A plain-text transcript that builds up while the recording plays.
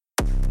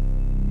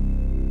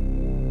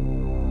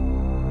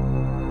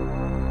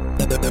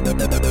Hello,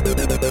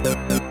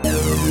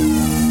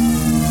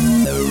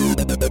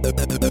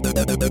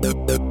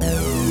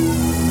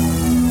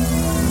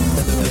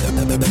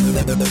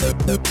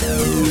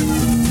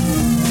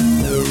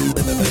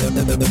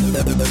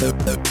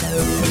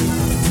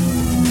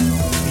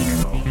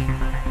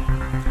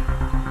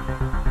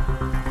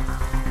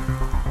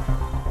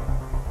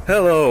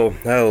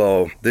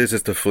 this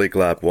is the Flick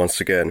Lab once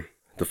again.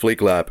 The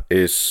Flick Lab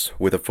is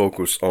with a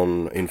focus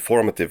on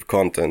informative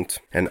content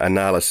and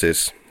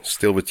analysis,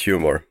 still with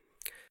humor.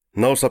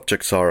 No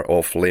subjects are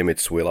off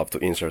limits we love to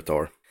insert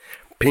our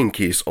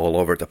pinkies all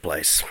over the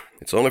place.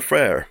 It's only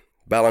fair,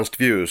 balanced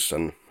views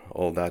and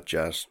all that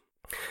jazz.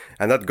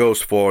 And that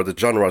goes for the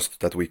genres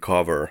that we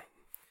cover.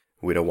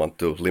 We don't want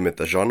to limit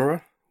the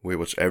genre, we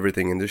watch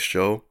everything in this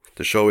show.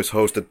 The show is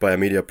hosted by a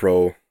media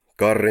pro,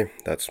 Karri,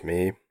 that's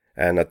me,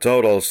 and a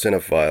total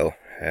cinephile,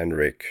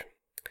 Henrik.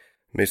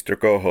 Mr.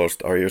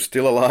 Co-host, are you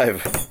still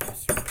alive?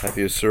 Have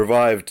you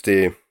survived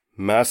the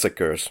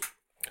massacres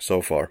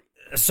so far?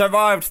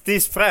 Survived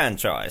this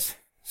franchise.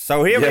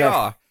 So here we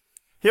are.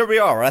 Here we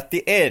are at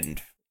the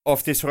end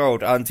of this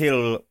road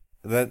until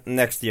the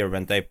next year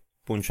when they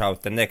punch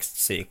out the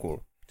next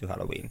sequel to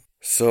Halloween.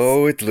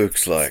 So it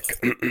looks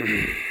like.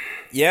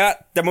 Yeah,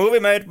 the movie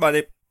made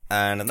money,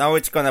 and now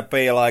it's gonna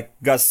be like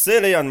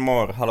gazillion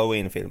more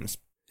Halloween films.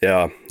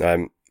 Yeah,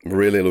 I'm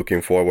really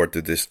looking forward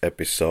to this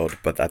episode,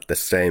 but at the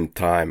same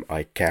time,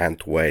 I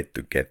can't wait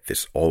to get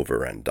this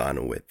over and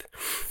done with.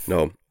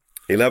 No,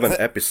 11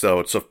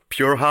 episodes of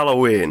pure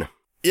Halloween.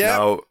 Yeah.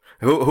 Now,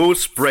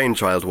 whose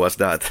brainchild was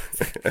that?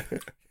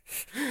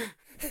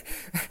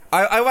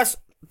 I was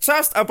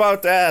just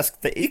about to ask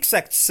the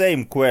exact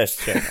same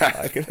question.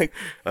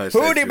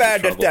 Who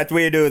demanded that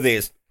we do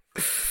this?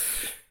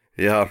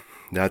 Yeah,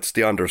 that's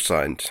the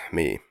undersigned,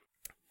 me.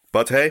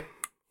 But hey,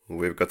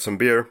 we've got some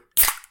beer.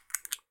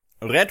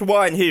 Red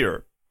wine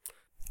here.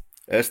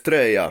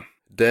 Estrella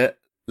de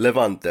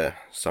Levante,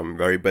 some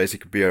very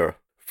basic beer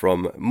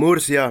from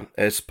Murcia,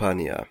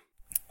 España.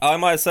 I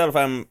myself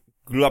am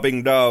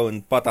glubbing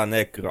down Pata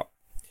Negra,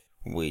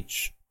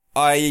 which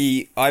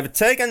I've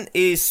taken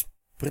is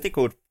pretty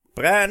good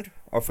brand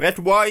of red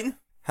wine.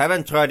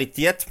 Haven't tried it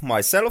yet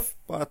myself,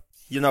 but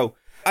you know,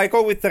 I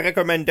go with the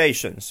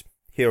recommendations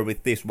here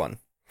with this one.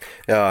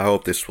 Yeah, I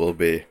hope this will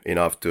be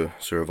enough to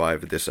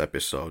survive this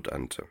episode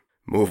and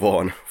move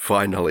on,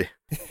 finally.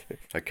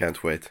 I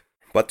can't wait.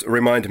 But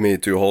remind me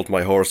to hold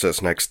my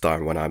horses next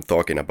time when I'm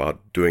talking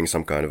about doing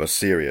some kind of a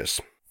series.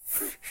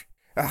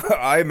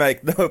 I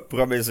make no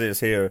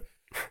promises here.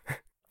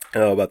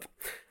 No, but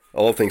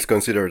all things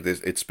considered,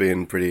 it's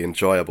been pretty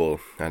enjoyable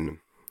and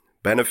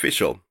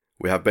beneficial.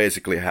 We have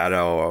basically had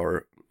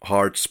our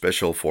hard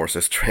special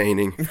forces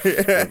training.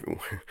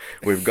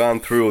 We've gone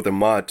through the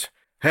mud,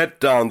 head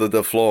down to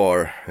the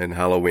floor in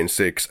Halloween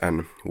 6,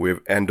 and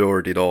we've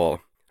endured it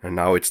all. And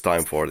now it's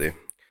time for the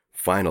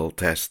final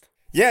test.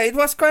 Yeah, it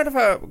was kind of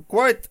a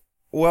quite,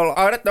 well,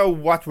 I don't know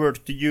what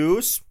word to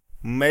use.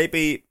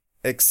 Maybe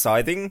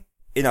exciting,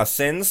 in a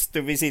sense,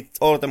 to visit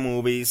all the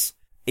movies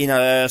in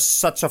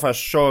such of a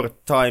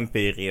short time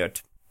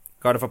period.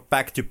 Kind of a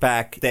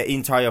back-to-back, the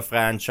entire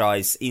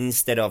franchise,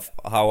 instead of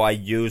how I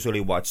usually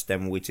watch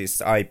them, which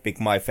is I pick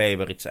my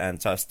favorites and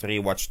just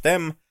rewatch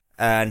them,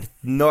 and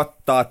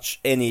not touch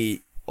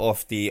any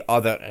of the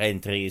other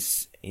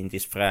entries in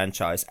this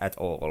franchise at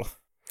all.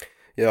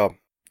 Yeah,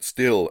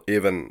 still,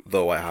 even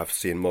though I have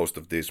seen most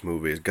of these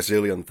movies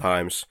gazillion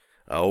times,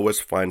 I always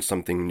find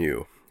something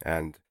new.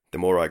 And the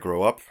more I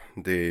grow up,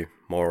 the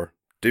more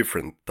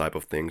different type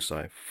of things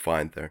I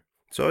find there.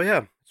 So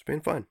yeah, it's been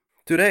fun.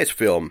 Today's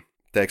film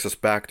takes us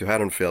back to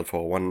Haddonfield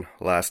for one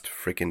last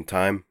freaking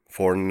time.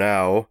 For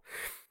now,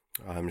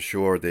 I'm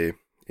sure the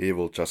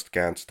evil just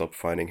can't stop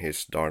finding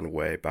his darn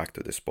way back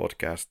to this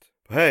podcast.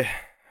 But hey,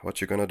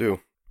 what you gonna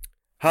do?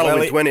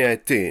 Halloween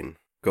 2018.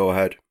 Go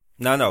ahead.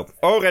 No,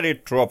 already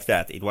dropped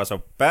that. It was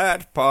a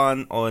bad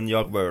pun on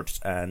your words,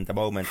 and the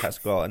moment has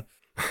gone.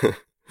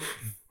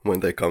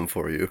 When they come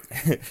for you.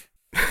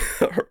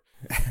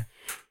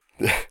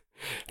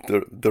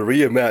 the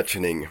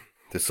reimagining,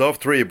 the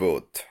soft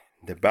reboot,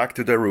 the back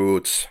to the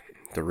roots,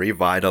 the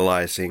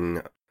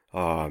revitalizing,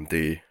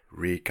 the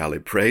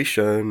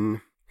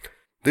recalibration.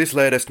 This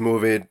latest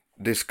movie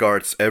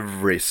discards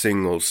every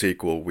single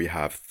sequel we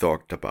have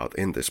talked about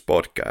in this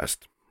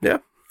podcast. Yeah.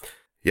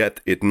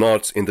 Yet it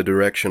nods in the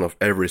direction of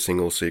every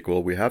single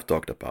sequel we have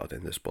talked about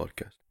in this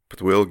podcast.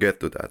 But we'll get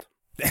to that.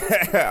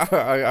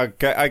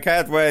 I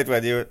can't wait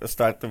when you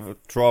start to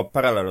draw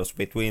parallels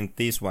between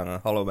this one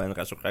and Halloween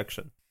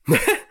Resurrection.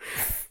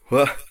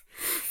 Well,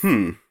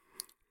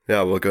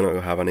 yeah, we're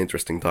gonna have an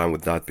interesting time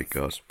with that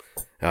because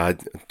I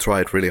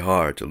tried really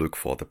hard to look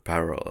for the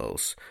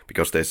parallels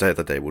because they said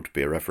that they would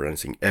be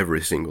referencing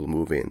every single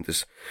movie in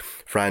this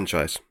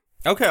franchise.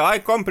 Okay, I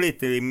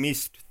completely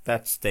missed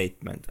that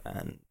statement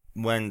and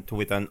went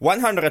with an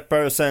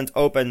 100%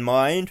 open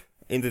mind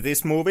into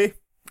this movie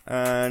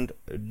and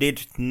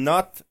did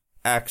not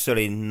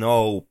actually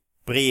know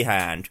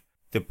pre-hand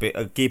to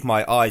keep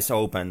my eyes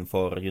open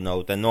for, you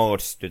know, the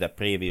nods to the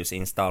previous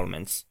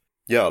installments.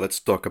 Yeah, let's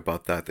talk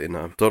about that in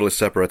a totally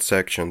separate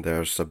section.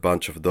 There's a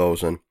bunch of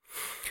those. And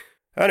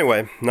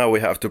anyway, now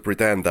we have to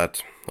pretend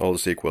that all the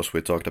sequels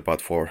we talked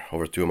about for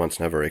over 2 months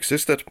never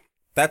existed.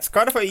 That's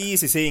kind of an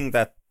easy thing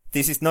that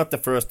this is not the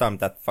first time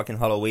that fucking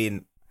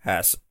Halloween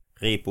has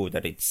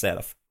rebooted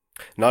itself.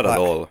 Not at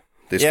all.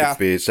 This could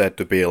be said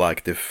to be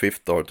like the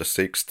 5th or the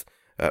 6th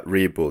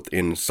reboot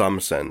in some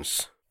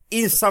sense.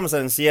 In some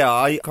sense, yeah,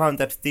 I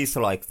counted this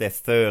like the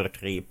 3rd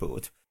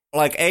reboot.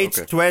 Like Age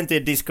 20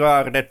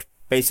 discarded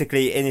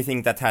basically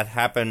anything that had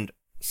happened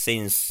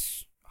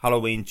since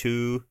Halloween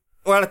 2.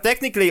 Well,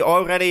 technically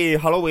already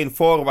Halloween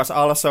 4 was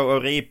also a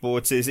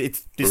reboot since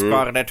it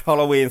discarded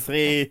Halloween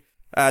 3.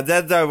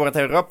 Then there were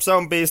the Rob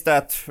Zombies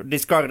that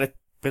discarded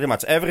pretty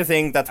much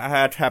everything that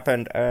had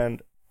happened.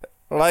 And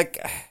like,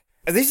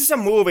 this is a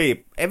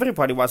movie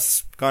everybody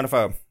was kind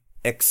of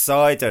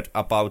excited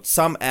about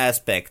some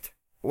aspect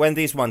when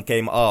this one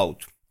came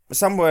out.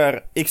 Some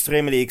were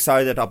extremely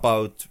excited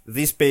about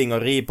this being a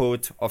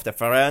reboot of the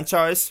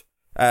franchise.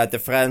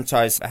 The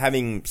franchise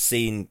having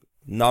seen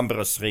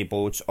numerous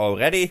reboots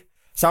already.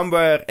 Some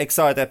were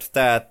excited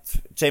that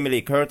Jamie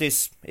Lee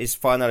Curtis is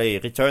finally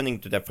returning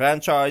to the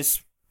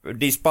franchise,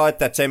 despite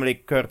that Jamie Lee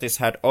Curtis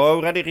had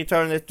already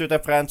returned to the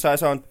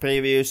franchise on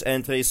previous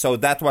entries, so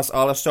that was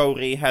also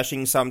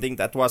rehashing something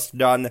that was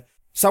done.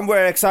 Some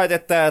were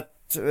excited that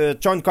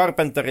John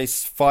Carpenter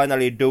is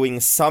finally doing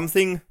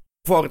something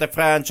for the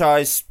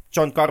franchise.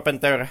 John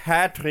Carpenter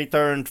had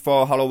returned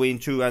for Halloween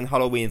 2 and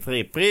Halloween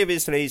 3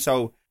 previously,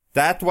 so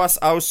that was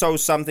also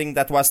something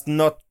that was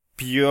not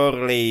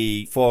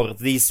purely for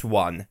this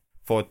one,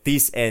 for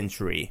this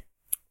entry.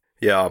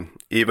 Yeah,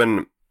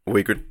 even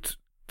we could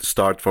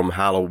start from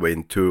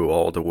Halloween 2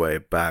 all the way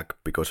back,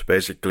 because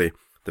basically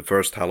the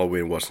first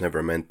Halloween was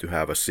never meant to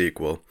have a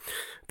sequel,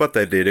 but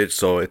they did it,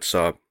 so it's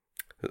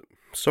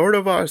sort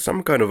of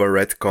some kind of a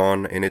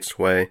retcon in its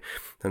way.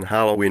 Then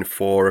Halloween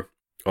 4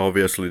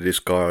 obviously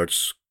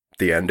discards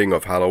the ending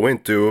of Halloween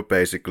 2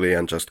 basically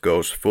and just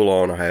goes full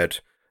on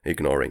ahead,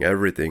 ignoring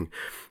everything.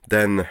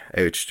 Then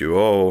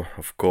H2O,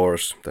 of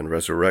course, then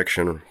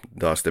Resurrection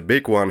does the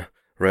big one,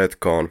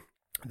 retcon.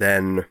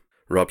 Then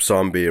Rob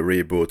Zombie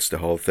reboots the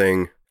whole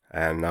thing,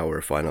 and now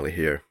we're finally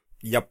here.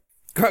 Yep.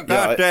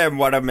 God damn,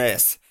 what a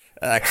mess,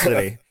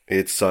 actually.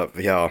 It's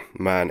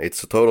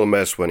it's a total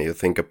mess when you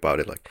think about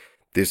it. Like,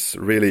 this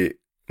really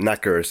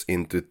knackers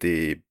into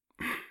the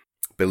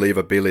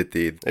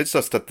believability. It's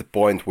just at the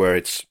point where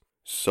it's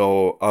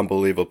so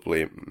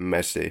unbelievably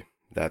messy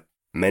that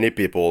many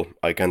people,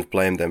 I can't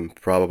blame them,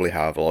 probably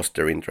have lost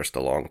their interest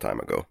a long time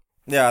ago.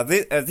 Yeah,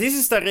 this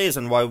is the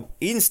reason why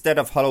instead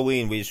of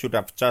Halloween we should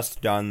have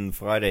just done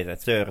Friday the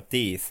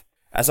 13th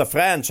as a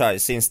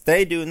franchise, since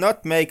they do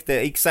not make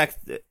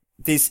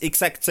this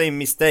exact same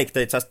mistake,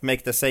 they just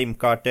make the same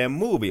goddamn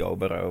movie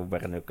over and over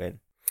and again.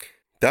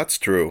 That's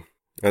true.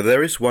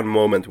 There is one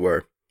moment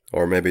where,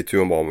 or maybe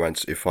two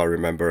moments if I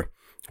remember,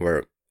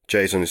 where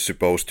Jason is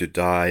supposed to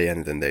die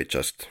and then they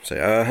just say,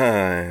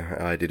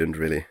 I didn't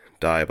really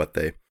die, but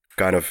they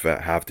kind of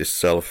have this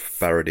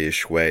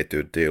self-parody-ish way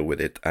to deal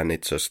with it, and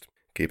it just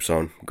keeps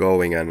on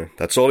going, and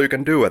that's all you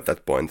can do at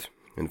that point,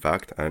 in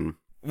fact. And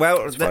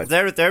well,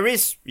 there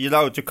is,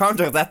 to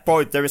counter that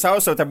point, there is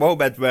also the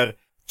moment where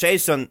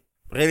Jason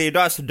really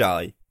does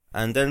die,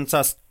 and then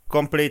just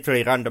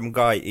completely random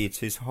guy eats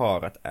his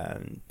heart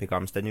and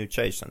becomes the new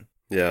Jason.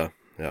 Yeah,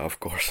 of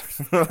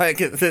course. Like,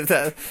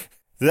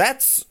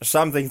 that's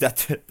something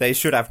that they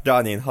should have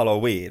done in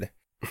Halloween.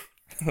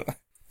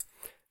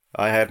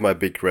 I had my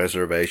big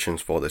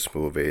reservations for this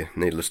movie,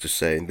 needless to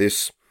say.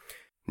 This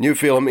new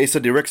film is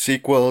a direct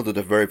sequel to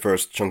the very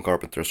first John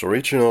Carpenter's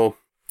original,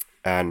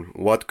 and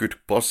what could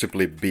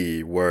possibly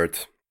be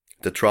worth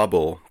the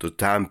trouble to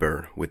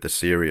tamper with the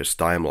series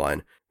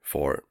timeline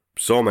for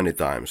so many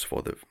times,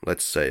 for the,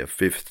 let's say, a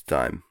 5th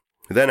time.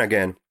 Then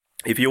again,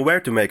 if you were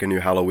to make a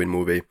new Halloween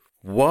movie,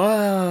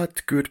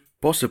 what could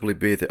possibly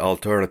be the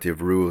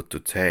alternative route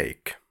to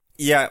take?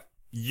 Yeah,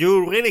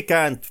 you really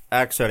can't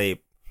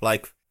actually,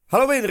 like,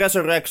 Halloween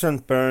Resurrection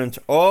burned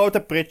all the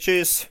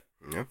bridges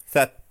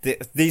that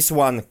this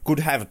one could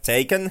have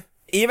taken.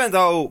 Even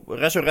though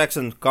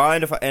Resurrection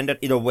kind of ended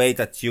in a way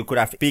that you could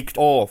have picked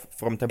off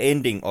from the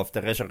ending of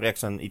the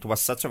Resurrection, it was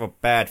such of a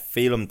bad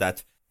film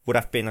that would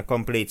have been a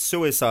complete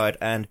suicide,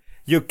 and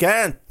you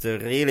can't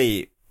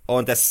really,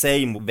 on the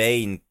same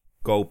vein,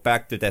 go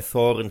back to the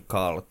Thorn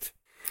Cult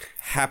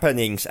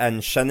happenings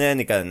and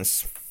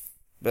shenanigans.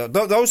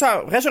 Those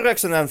are,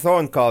 Resurrection and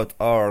Thorn Cult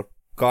are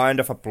kind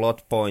of a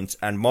plot points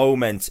and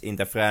moments in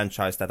the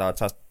franchise that are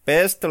just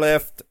best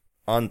left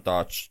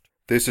untouched.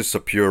 This is a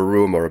pure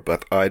rumor,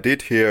 but I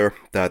did hear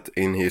that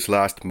in his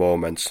last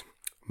moments,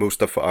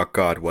 Mustafa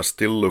Akkad was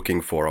still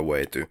looking for a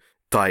way to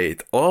tie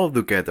it all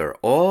together,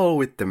 all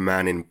with the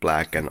Man in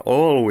Black and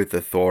all with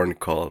the Thorn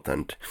Cult,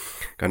 and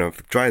kind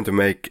of trying to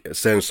make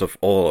sense of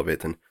all of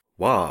it. And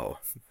wow,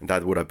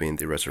 that would have been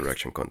the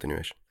Resurrection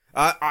continuation.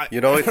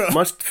 It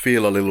must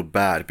feel a little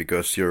bad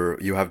because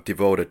you have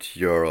devoted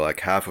your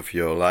half of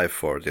your life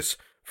for this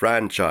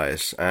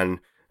franchise, and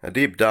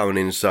deep down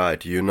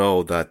inside you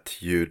know that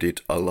you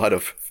did a lot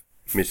of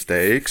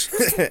mistakes,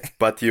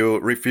 but you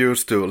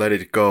refuse to let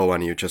it go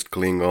and you just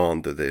cling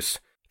on to this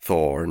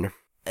thorn.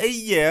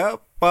 Yeah,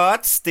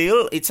 but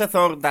still, it's a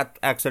thorn that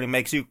actually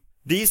makes you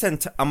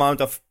decent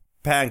amount of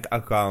bank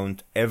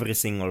account every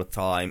single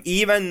time.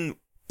 Even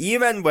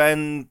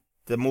when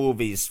the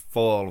movies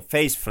fall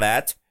face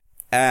flat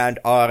and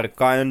are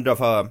kind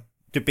of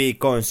to be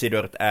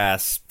considered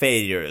as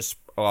failures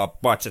or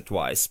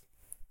budget-wise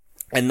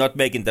and not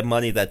making the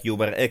money that you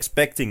were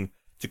expecting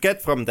to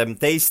get from them,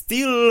 they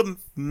still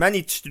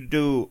manage to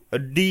do a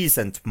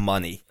decent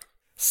money.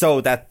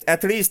 So that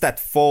at least that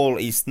fall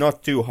is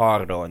not too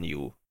hard on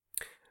you.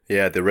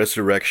 Yeah, the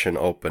Resurrection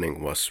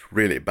opening was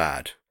really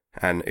bad.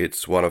 And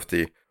it's one of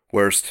the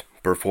worst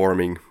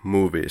performing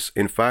movies.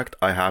 In fact,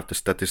 I have the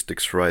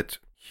statistics right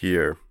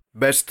here.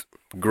 Best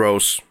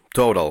gross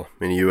total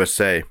in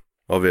USA.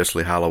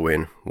 Obviously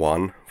Halloween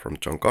 1 from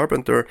John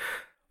Carpenter.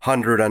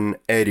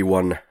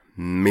 $181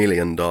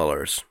 million.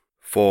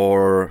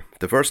 For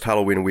the first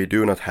Halloween, we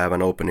do not have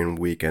an opening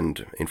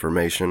weekend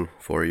information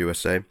for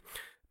USA.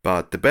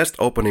 But the best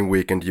opening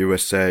weekend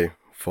USA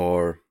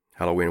for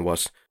Halloween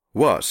was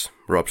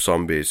Rob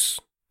Zombie's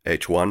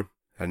H1.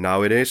 And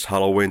now it is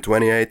Halloween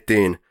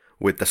 2018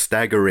 with the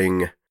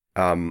staggering,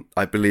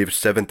 I believe,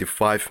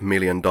 $75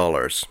 million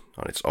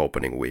on its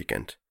opening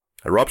weekend.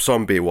 And Rob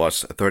Zombie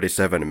was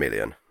 $37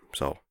 million.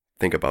 So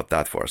think about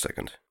that for a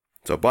second.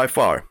 So by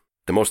far,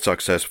 the most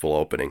successful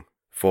opening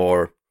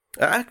for...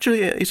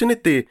 Actually, isn't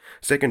it the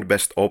second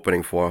best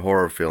opening for a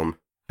horror film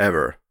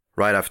ever?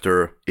 Right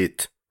after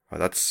It. Oh,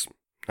 that's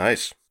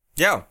nice.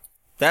 Yeah,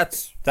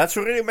 that's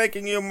really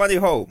making you money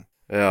home.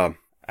 Yeah.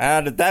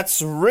 And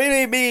that's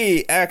really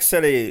me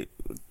actually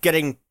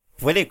getting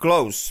pretty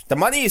close. The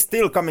money is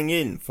still coming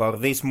in for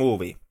this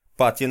movie.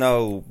 But,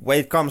 when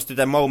it comes to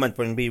the moment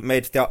when we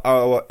made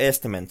our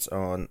estimates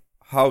on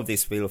how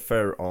this will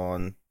fare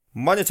on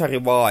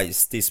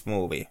monetary-wise, this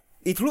movie,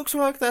 it looks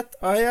like that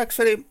I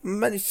actually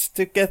managed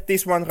to get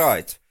this one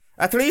right.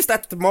 At least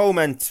at the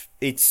moment,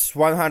 it's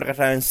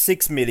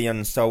 106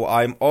 million, so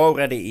I'm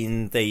already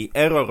in the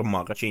error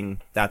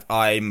margin that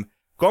I'm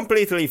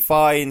completely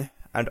fine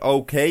and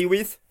okay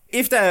with.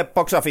 If the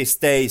box office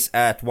stays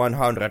at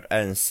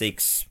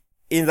 106,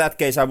 in that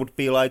case I would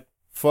be like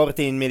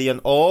 14 million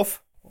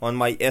off on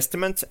my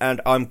estimate, and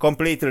I'm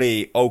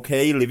completely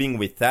okay living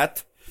with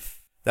that.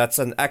 That's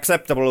an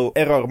acceptable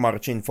error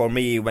margin for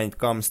me when it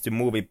comes to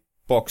movie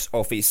box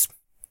office.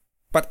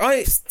 But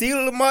I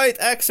still might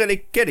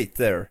actually get it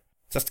there.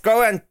 Just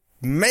go and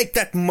make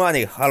that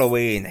money,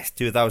 Halloween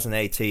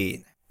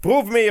 2018.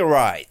 Prove me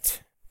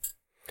right.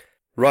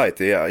 Right,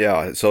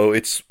 yeah. So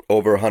it's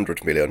over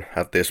 100 million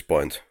at this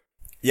point.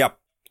 Yep.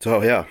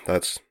 So yeah,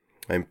 that's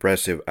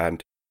impressive.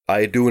 And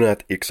I do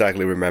not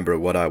exactly remember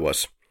what I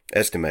was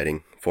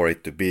estimating for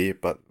it to be,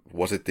 but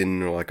was it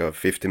in like a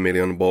 50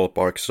 million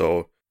ballpark?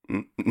 So,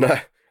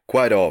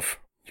 quite off.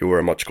 You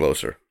were much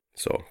closer.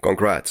 So,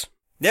 congrats.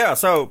 Yeah,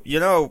 so,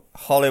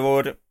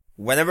 Hollywood,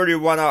 whenever you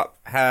wanna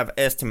have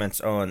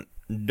estimates on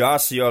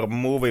does your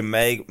movie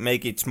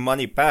make its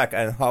money back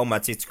and how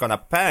much it's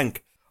gonna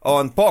bank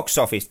on box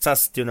office,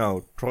 just,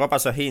 drop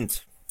us a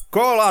hint.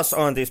 Call us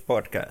on this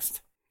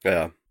podcast.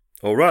 Yeah.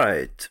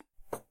 Alright.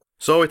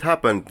 So it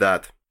happened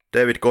that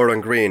David Gordon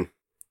Green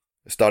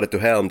started to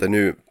helm the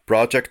new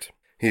project.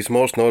 His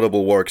most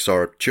notable works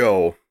are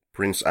Joe,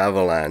 Prince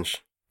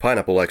Avalanche,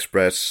 Pineapple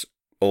Express,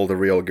 All the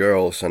Real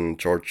Girls, and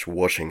George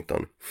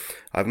Washington.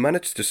 I've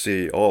managed to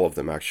see all of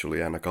them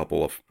actually, and a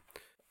couple of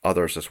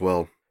others as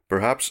well.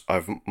 Perhaps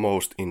I've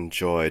most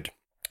enjoyed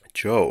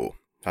Joe.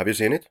 Have you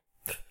seen it?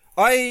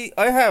 I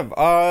have.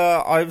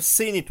 I've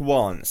seen it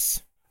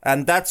once.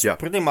 And that's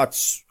pretty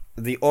much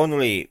the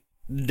only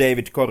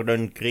David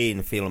Gordon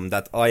Green film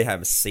that I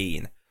have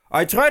seen.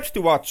 I tried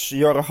to watch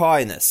Your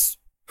Highness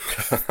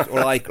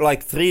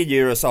like 3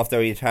 years after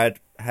it had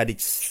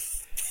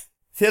its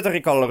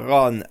theatrical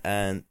run,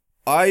 and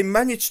I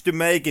managed to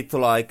make it to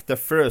like the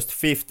first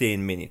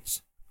 15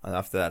 minutes. And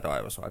after that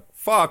I was like,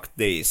 fuck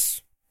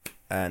this.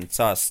 And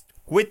just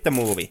quit the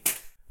movie.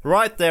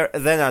 Right there,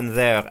 then and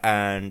there,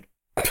 and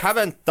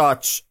haven't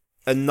touched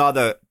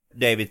another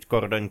David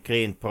Gordon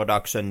Green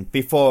production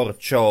before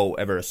Joe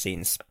ever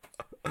since.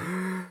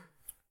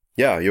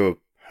 Yeah, you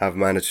have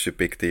managed to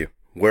pick the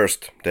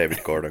worst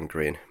David Gordon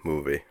Green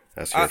movie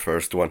as your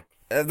first one.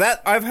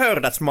 That I've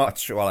heard as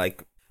much.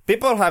 Like,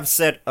 people have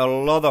said a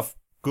lot of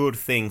good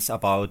things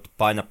about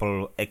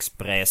Pineapple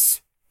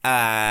Express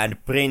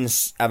and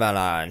Prince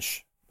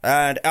Avalanche.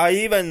 And I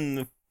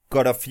even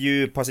got a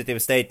few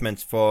positive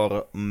statements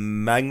for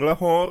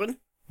Manglehorn,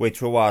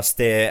 which was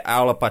the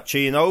Al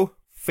Pacino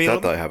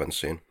film. That I haven't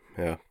seen,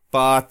 yeah.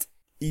 But,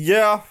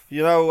 yeah,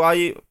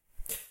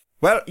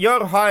 well,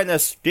 Your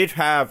Highness did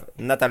have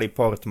Natalie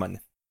Portman.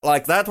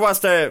 Like, that was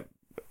the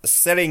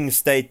selling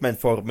statement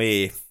for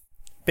me,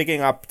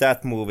 picking up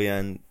that movie,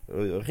 and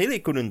really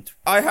couldn't...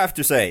 I have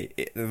to say,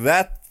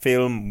 that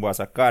film was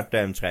a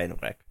goddamn train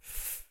wreck.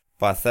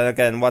 But then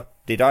again,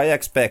 what did I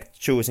expect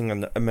choosing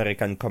an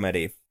American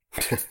comedy?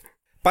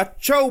 But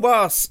Joe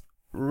was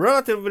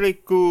relatively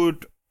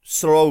good,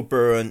 slow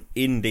burn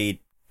indie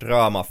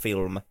drama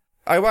film.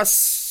 I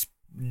was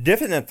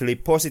definitely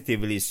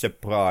positively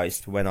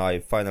surprised when I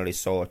finally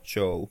saw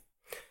Joe.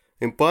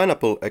 In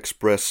Pineapple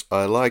Express,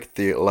 I liked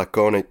the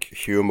laconic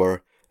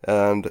humor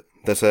and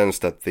the sense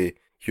that the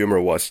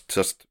humor was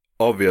just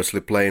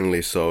obviously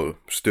plainly so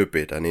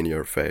stupid and in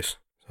your face.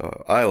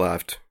 So I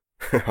laughed.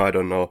 I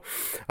don't know.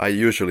 I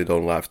usually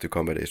don't laugh to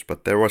comedies,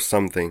 but there was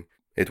something.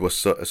 It was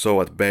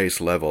so at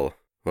base level.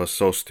 It was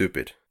so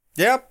stupid.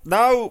 Yeah,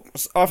 now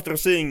after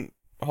seeing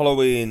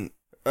Halloween,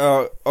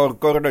 or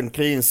Gordon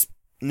Green's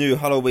new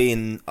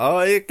Halloween,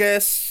 I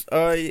guess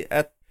I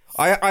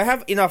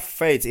have enough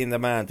faith in the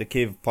man to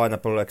give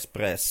Pineapple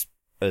Express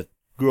a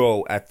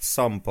go at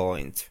some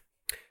point.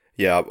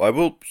 Yeah, I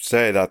will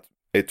say that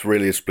it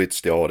really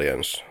splits the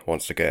audience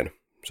once again.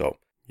 So,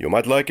 you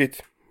might like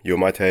it, you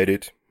might hate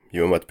it,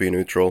 you might be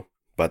neutral,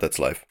 but that's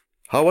life.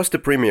 How was the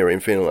premiere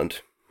in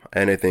Finland?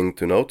 Anything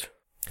to note?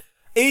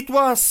 It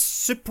was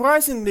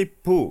surprisingly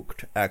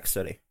booked,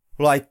 actually.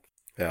 Like,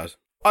 Yes.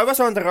 I was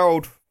on the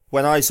road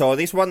when I saw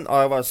this one.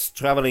 I was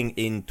traveling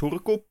in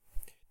Turku.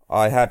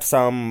 I had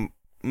some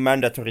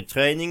mandatory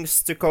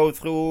trainings to go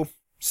through.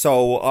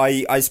 So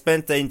I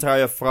spent the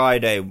entire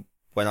Friday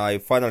when I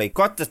finally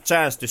got the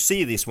chance to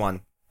see this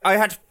one. I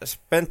had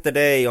spent the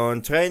day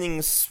on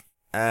trainings,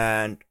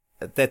 and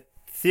the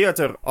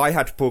theater I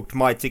had booked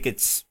my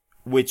tickets,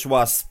 which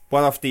was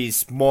one of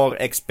these more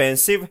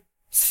expensive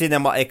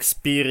cinema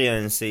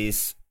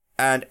experiences.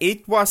 And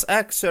it was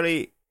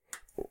actually,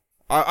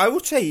 I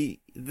would say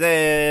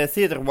the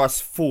theater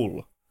was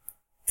full.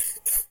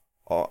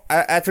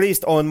 At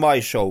least on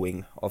my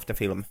showing of the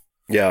film.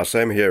 Yeah,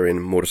 same here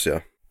in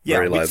Murcia. Yeah,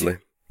 Very lively.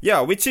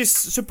 Which is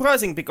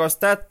surprising because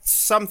that's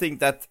something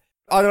that,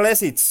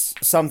 unless it's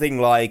something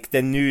like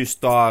the new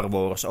Star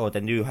Wars or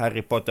the new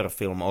Harry Potter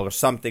film or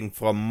something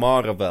from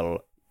Marvel,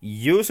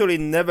 usually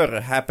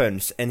never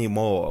happens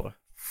anymore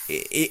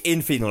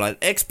in Finland,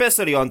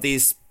 especially on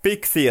these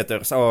big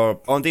theaters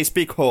or on these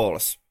big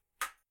halls.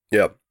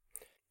 Yeah.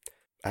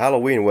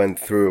 Halloween went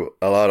through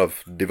a lot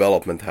of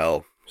development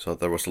hell. So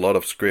there was a lot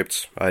of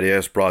scripts,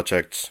 ideas,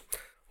 projects,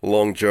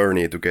 long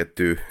journey to get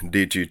to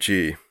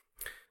DGG.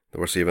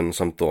 There was even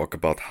some talk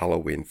about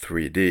Halloween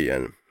 3D,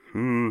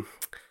 and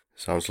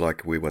sounds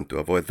like we want to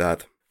avoid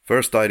that.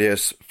 First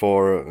ideas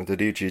for the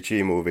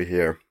DGG movie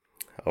here,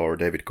 or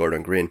David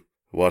Gordon Green,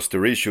 was to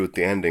reshoot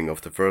the ending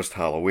of the first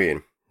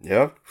Halloween,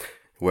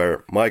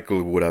 where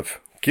Michael would have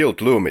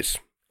killed Loomis.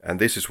 And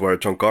this is where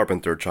John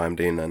Carpenter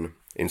chimed in and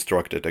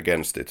instructed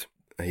against it.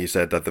 He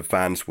said that the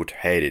fans would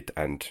hate it,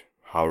 and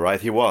how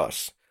right he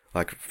was.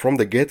 Like, from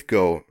the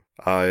get-go,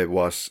 I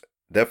was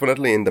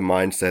definitely in the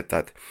mindset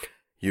that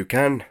you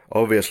can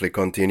obviously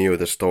continue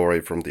the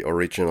story from the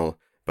original,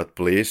 but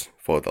please,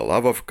 for the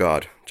love of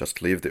God,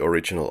 just leave the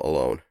original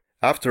alone.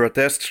 After a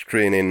test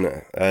screening,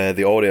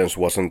 the audience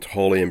wasn't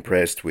wholly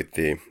impressed with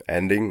the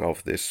ending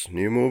of this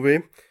new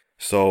movie,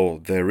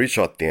 so they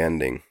reshot the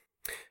ending.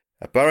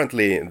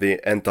 Apparently, the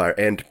entire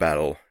end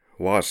battle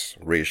was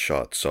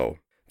reshot, so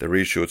the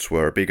reshoots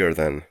were bigger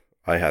than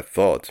I had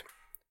thought.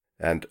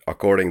 And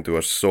according to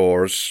a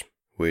source,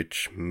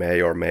 which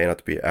may or may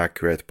not be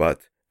accurate, but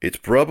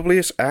it probably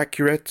is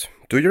accurate.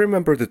 Do you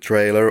remember the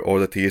trailer or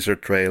the teaser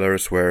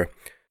trailers where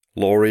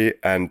Laurie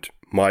and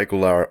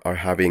Michael are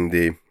having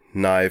the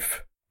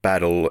knife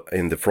battle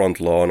in the front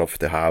lawn of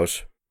the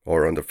house?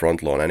 Or on the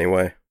front lawn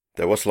anyway.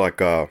 There was like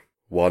a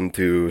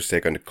 1-2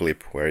 second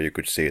clip where you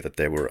could see that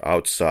they were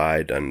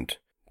outside and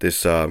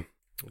this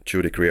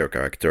Judy Greer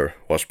character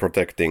was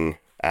protecting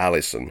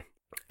Allison.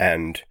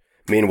 And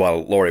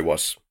meanwhile, Laurie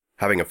was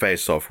having a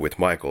face-off with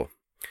Michael.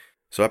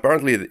 So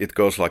apparently it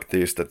goes like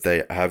this, that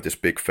they have this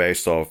big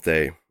face-off,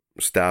 they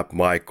stab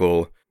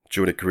Michael,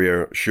 Judy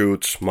Greer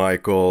shoots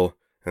Michael,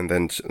 and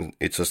then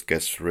it just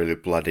gets really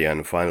bloody,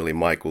 and finally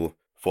Michael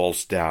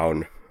falls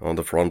down on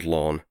the front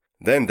lawn.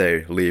 Then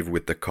they leave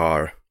with the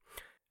car,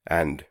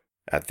 and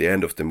at the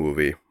end of the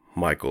movie,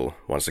 Michael,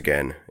 once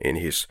again, in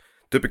his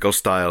typical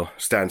style,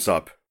 stands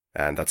up,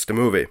 and that's the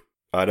movie.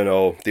 I don't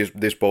know,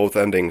 these both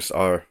endings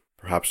are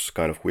perhaps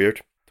kind of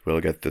weird. We'll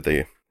get to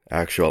the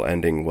actual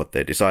ending, what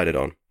they decided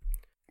on.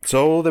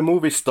 So the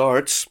movie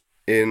starts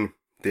in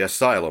the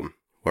asylum,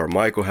 where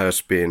Michael has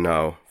been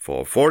now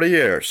for 40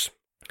 years.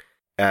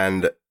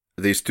 And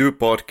these two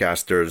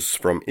podcasters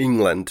from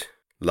England,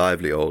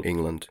 lively old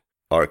England,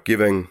 are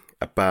giving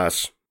a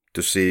pass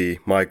to see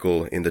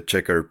Michael in the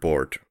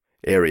checkerboard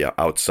area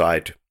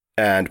outside.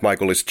 And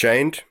Michael is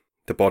chained.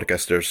 The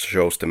podcasters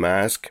shows the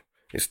mask,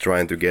 is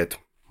trying to get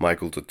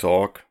Michael to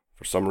talk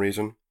for some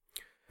reason.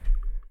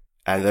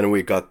 And then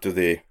we got to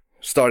the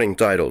starting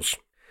titles.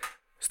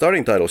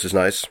 Starting titles is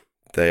nice.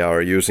 They are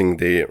using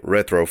the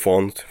retro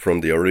font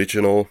from the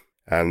original,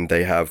 and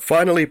they have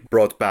finally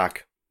brought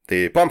back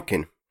the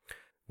pumpkin,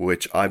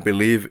 which I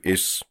believe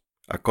is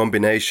a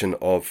combination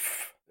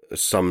of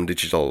some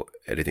digital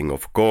editing,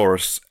 of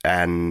course,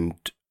 and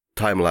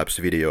time-lapse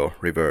video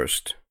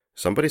reversed.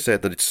 Somebody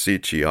said that it's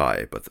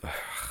CGI, but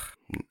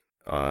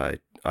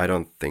I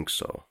don't think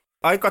so.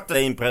 I got the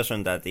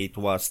impression that it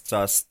was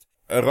just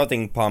a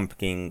rotting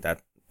pumpkin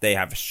that they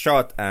have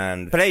shot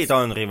and played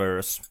on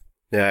rivers.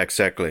 Yeah,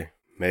 exactly.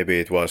 Maybe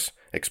it was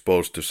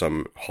exposed to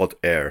some hot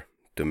air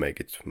to make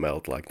it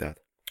melt like that.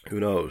 Who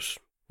knows?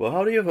 Well,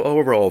 how do you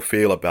overall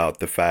feel about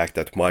the fact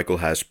that Michael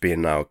has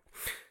been now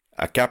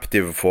a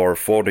captive for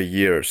 40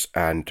 years,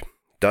 and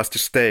does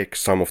this take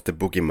some of the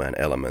boogeyman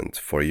element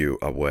for you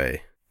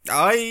away?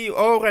 I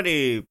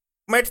already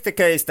made the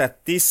case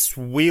that this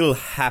will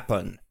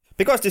happen,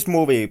 because this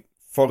movie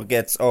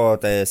forgets all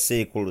the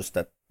sequels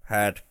that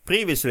had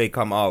previously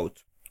come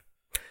out.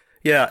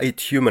 Yeah, it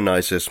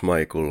humanizes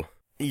Michael.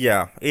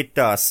 Yeah, it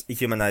does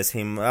humanize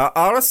him.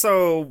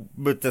 Also,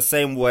 with the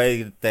same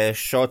way, the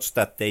shots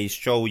that they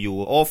show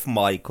you of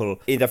Michael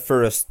in the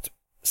first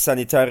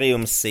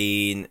sanitarium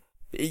scene,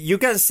 you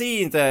can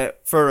see in the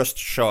first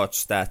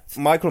shots that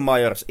Michael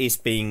Myers is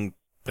being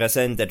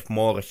presented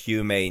more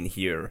humane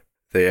here.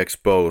 They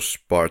expose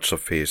parts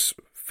of his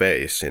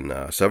face in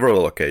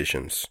several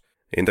occasions,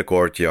 in the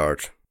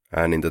courtyard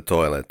and in the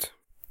toilet.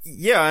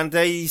 Yeah, and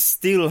they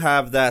still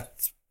have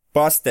that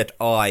busted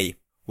eye,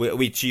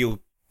 which you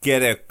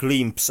get a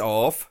glimpse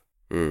of.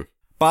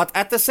 But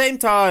at the same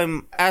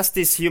time, as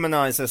this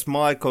humanizes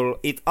Michael,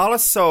 it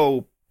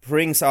also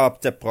brings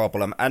up the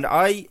problem, and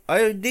I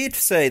did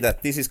say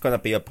that this is gonna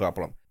be a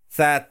problem,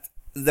 that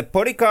the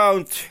body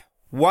count,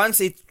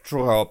 once it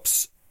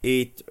drops,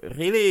 it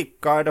really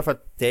kind of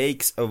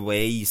takes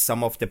away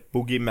some of the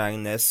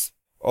boogeyman-ness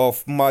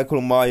of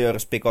Michael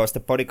Myers, because the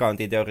body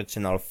count in the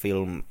original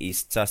film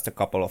is just a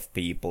couple of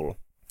people.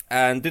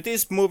 And to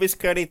this movie's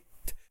credit,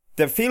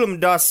 the film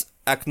does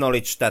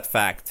acknowledge that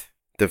fact.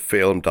 The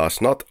film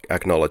does not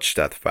acknowledge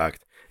that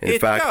fact. In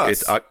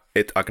fact,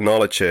 it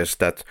acknowledges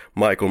that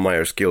Michael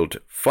Myers killed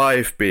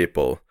 5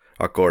 people,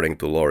 according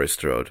to Laurie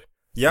Strode.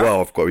 Yeah.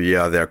 Well, of course,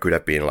 yeah, there could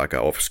have been like an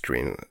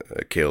off-screen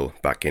kill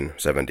back in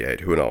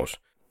 78, who knows.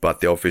 But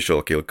the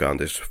official kill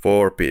count is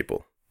 4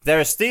 people.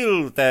 There's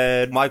still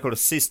the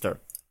Michael's sister.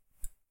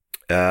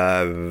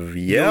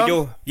 Yeah.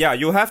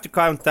 You have to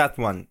count that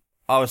one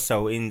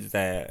also in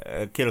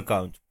the kill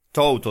count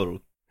total.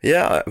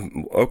 Yeah,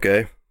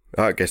 okay.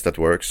 I guess that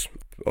works.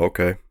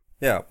 Okay.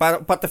 Yeah,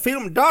 but the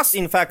film does,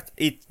 in fact,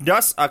 it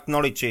does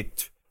acknowledge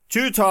it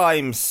 2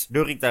 times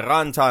during the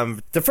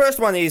runtime. The first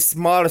one is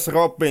Miles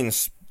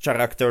Robbins'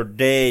 character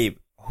Dave,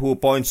 who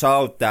points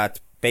out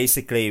that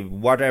basically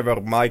whatever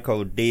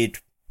Michael did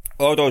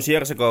all those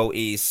years ago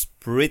is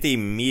pretty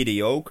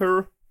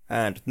mediocre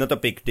and not a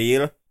big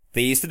deal.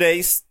 These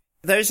days,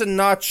 there's a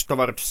nudge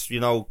towards,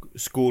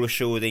 school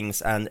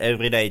shootings and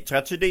everyday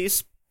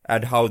tragedies,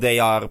 and how they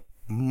are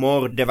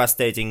more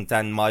devastating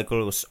than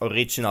Michael's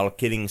original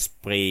killing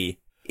spree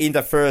in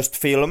the first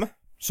film.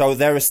 So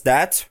there's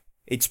that.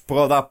 It's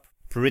brought up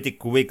pretty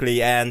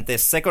quickly, and the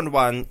second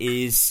one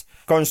is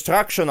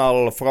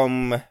constructional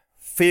from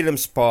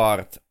film's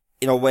part,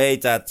 in a way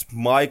that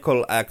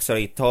Michael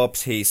actually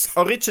tops his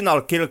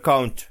original kill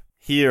count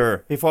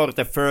here before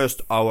the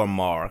first hour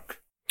mark.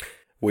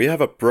 We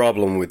have a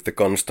problem with the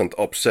constant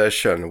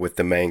obsession with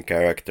the main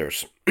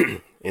characters.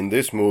 In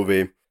this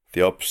movie,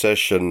 the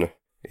obsession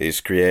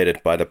is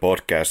created by the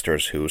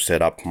podcasters who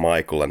set up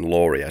Michael and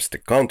Laurie as the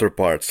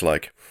counterparts,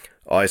 like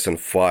Ice and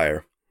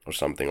Fire or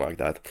something like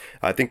that.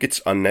 I think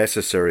it's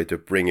unnecessary to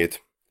bring it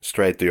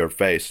straight to your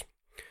face,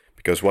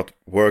 because what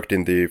worked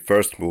in the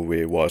first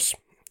movie was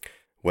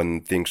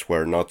when things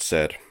were not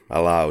said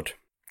aloud.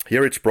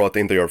 Here it's brought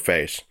into your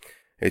face.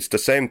 It's the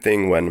same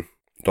thing when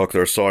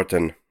Dr.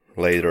 Sartain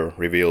later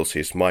reveals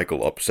his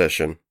Michael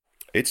obsession.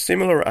 It's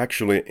similar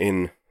actually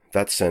in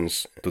that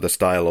sense to the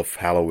style of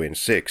Halloween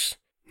 6.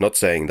 Not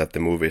saying that the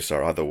movies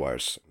are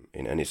otherwise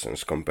in any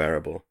sense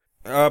comparable.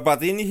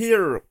 But in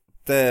here,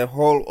 the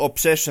whole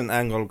obsession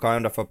angle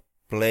kind of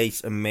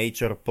plays a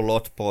major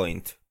plot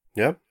point.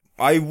 Yeah.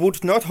 I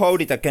would not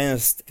hold it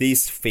against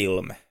this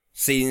film,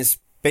 since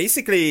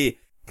basically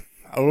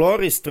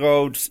Laurie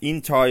Strode's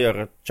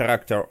entire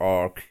character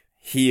arc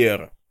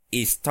here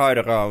is tied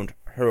around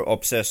her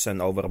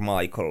obsession over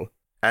Michael.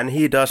 And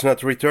he does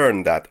not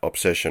return that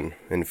obsession,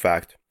 in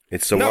fact.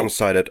 It's a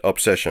one-sided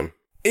obsession.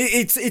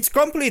 It's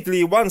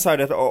completely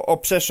one-sided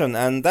obsession,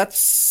 and that's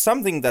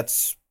something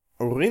that's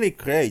really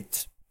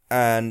great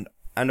and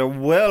a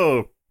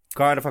well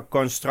kind of a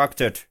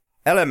constructed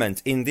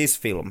element in this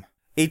film.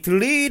 It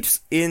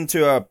leads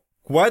into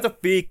quite a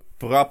big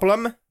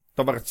problem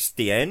towards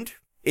the end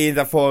in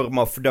the form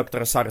of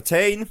Dr.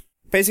 Sartain.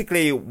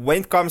 Basically,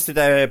 when it comes to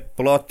the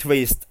plot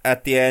twist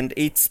at the end,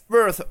 it's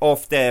worth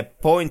of the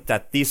point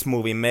that this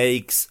movie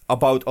makes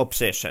about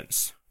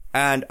obsessions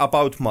and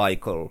about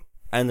Michael,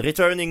 and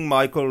returning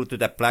Michael to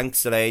the blank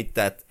slate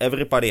that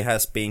everybody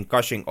has been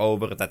gushing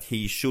over that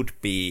he should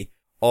be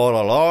all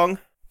along.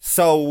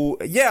 So,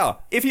 yeah,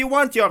 if you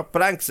want your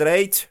blank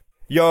slate,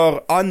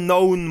 your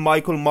unknown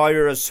Michael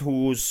Myers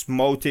whose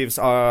motives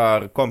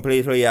are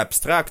completely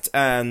abstract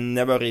and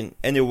never in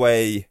any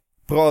way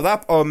brought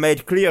up or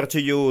made clear to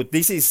you,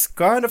 this is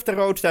kind of the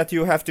road that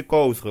you have to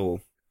go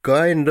through.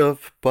 Kind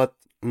of, but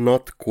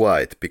not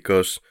quite,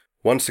 because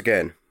once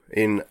again,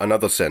 in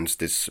another sense,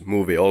 this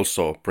movie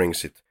also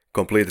brings it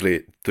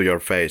completely to your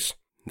face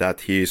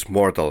that he is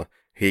mortal.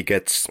 he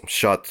gets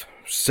shot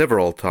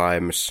several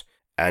times,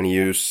 and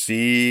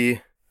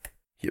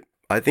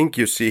I think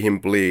you see him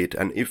bleed,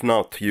 and if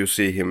not, you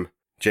see him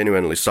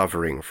genuinely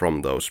suffering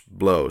from those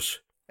blows.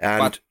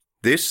 And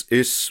this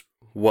is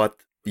what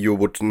you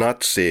would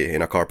not see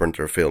in a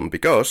Carpenter film,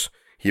 because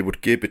he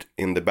would keep it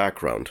in the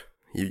background.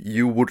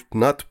 You would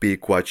not be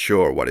quite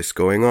sure what is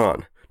going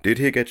on. Did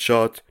he get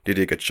shot? Did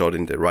he get shot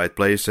in the right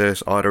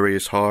places?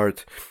 Arteries,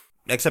 heart?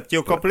 Except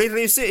you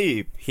completely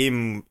see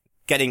him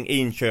getting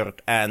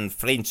injured and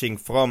flinching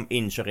from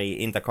injury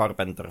in the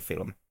Carpenter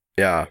film.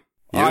 Yeah.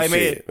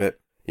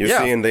 You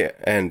see in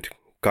the end,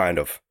 kind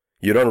of.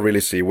 You don't really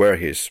see where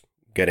he's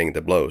getting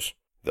the blows,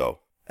 though.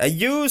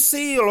 You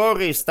see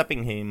Laurie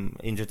stabbing him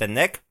into the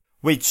neck,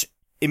 which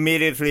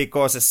immediately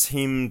causes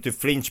him to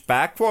flinch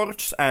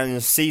backwards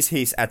and seize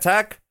his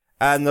attack.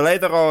 And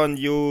later on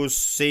you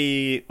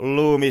see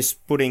Loomis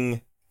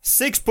putting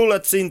 6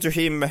 bullets into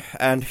him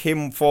and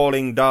him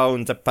falling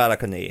down the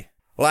balcony.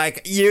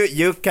 Like,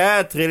 you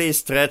can't really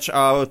stretch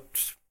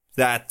out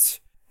that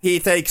he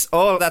takes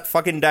all that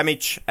fucking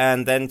damage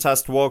and then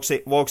just walks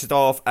it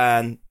off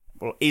and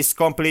is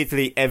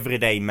completely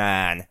everyday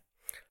man.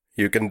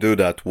 You can do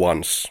that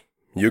once.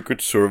 You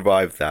could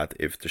survive that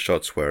if the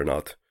shots were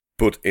not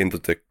put into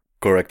the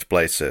correct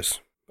places.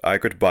 I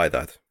could buy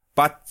that.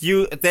 But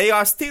they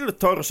are still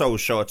torso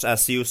shots,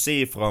 as you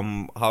see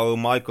from how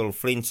Michael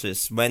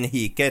flinches when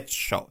he gets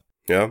shot.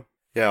 Yeah.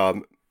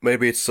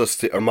 Maybe it's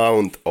just the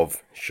amount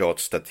of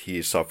shots that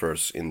he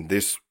suffers in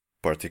this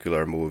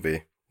particular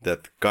movie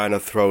that kind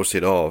of throws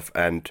it off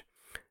and,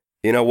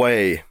 in a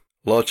way,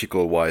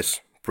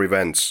 logical-wise,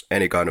 prevents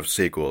any kind of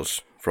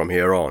sequels from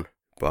here on.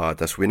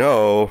 But as we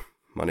know,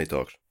 money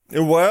talks.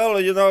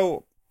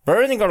 Well,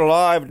 Burning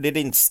Alive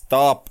didn't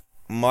stop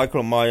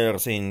Michael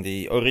Myers in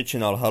the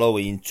original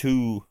Halloween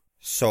 2,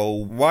 so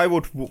why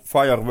would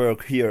fire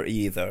work here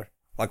either?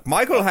 Like,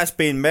 Michael has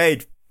been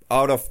made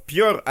out of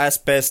pure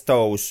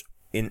asbestos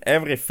in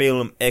every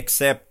film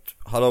except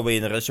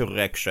Halloween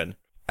Resurrection,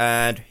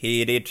 and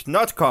he did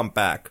not come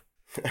back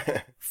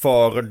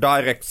for a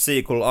direct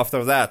sequel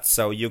after that,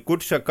 so you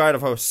could kind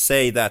of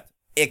say that,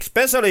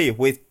 especially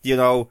with,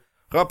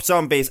 Rob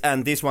Zombies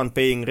and this one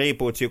being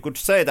reboots, you could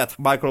say that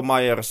Michael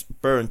Myers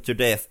burned to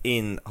death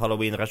in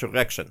Halloween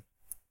Resurrection.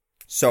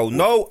 So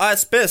no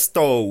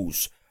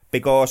asbestos,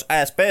 because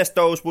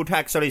asbestos would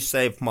actually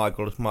save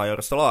Michael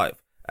Myers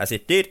alive, as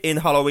it did in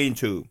Halloween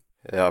 2.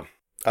 Yeah,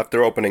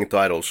 after opening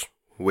titles,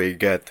 we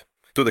get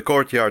to the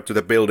courtyard, to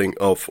the building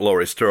of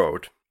Laurie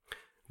Strode,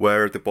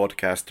 where the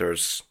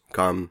podcasters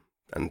come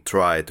and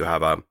try to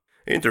have an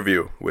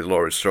interview with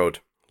Laurie Strode.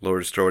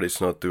 Laurie Strode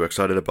is not too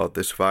excited about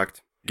this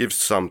fact. Gives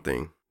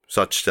something,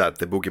 such that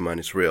the boogeyman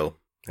is real,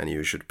 and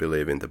you should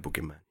believe in the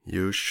boogeyman.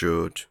 You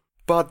should.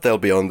 But they'll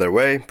be on their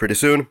way pretty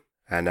soon.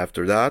 And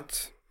after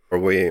that,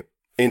 we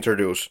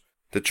introduce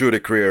the Judy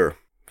Greer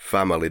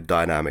family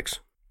dynamics.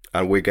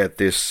 And we get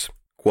this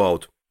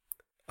quote,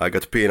 "I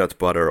got peanut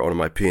butter on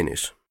my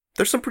penis."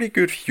 There's some pretty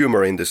good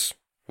humor in this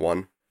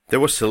one. There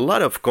was a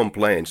lot of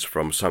complaints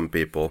from some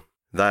people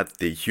that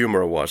the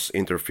humor was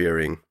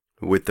interfering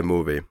with the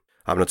movie.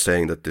 I'm not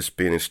saying that this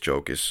penis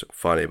joke is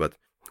funny, but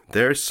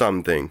there's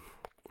something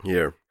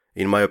here.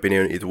 In my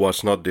opinion, it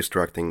was not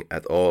distracting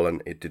at all,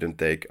 and it didn't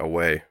take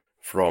away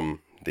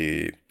from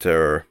the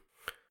terror.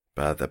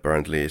 But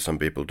apparently some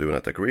people do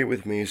not agree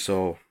with me,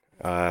 so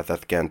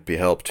that can't be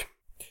helped.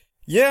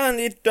 Yeah, and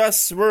it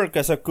does work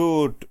as a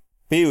good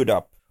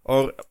build-up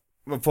or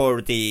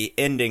for the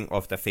ending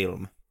of the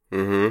film.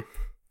 Mm-hmm.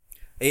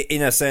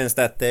 In a sense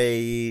that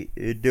they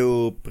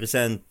do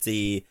present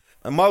the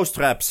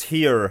mousetraps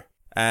here,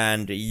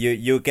 and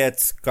you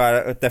get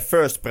the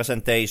first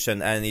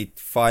presentation, and it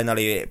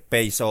finally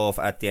pays off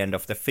at the end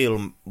of the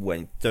film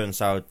when it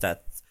turns out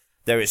that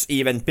there is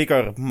even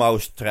bigger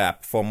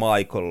mousetrap for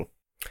Michael.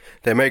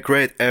 They make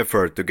great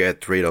effort to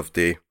get rid of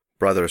the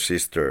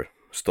brother-sister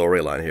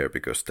storyline here,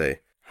 because they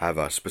have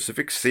a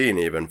specific scene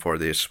even for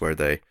this where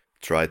they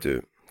try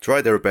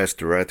their best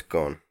to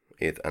retcon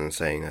it and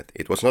saying that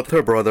it was not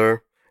her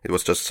brother, it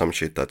was just some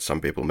shit that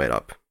some people made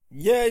up.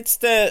 Yeah, it's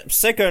the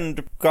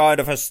second kind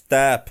of a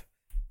stab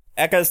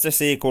against the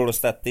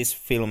sequels that this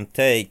film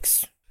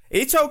takes.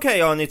 It's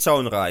okay on its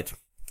own right,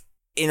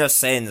 in a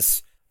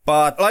sense,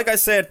 but like I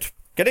said,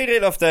 getting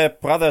rid of the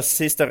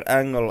brother-sister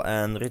angle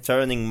and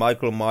returning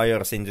Michael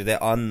Myers into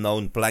the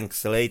unknown blank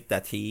slate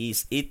that he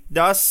is, it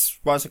does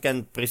once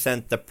again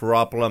present the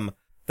problem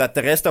that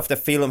the rest of the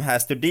film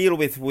has to deal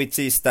with, which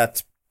is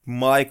that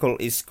Michael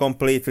is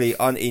completely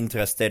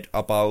uninterested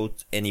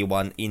about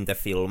anyone in the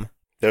film.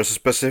 There's a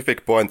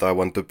specific point I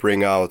want to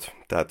bring out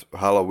that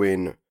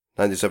Halloween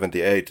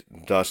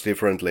 1978 does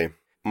differently.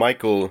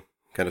 Michael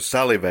kind of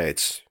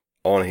salivates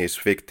on his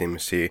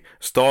victims. He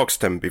stalks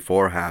them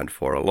beforehand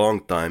for a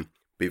long time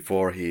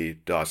before he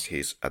does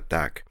his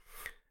attack.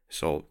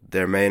 So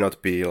there may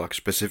not be like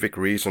specific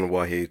reason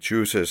why he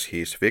chooses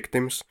his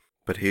victims,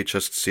 but he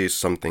just sees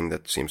something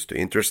that seems to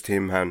interest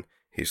him and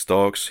he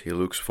stalks, he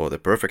looks for the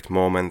perfect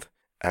moment,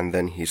 and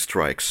then he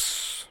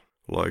strikes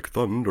like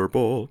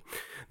Thunderball.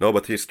 No,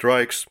 but he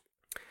strikes,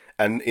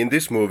 And in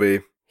this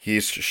movie,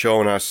 he's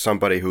shown as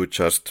somebody who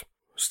just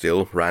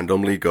still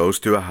randomly goes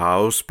to a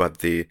house, but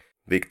the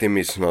victim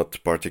is not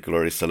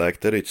particularly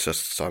selected. It's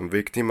just some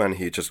victim, and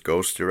he just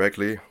goes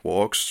directly,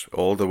 walks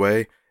all the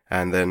way,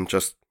 and then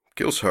just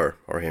kills her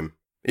or him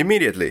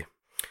immediately.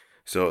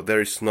 So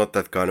there is not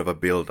that kind of a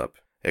build-up,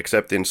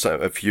 except in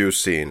a few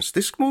scenes.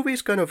 This movie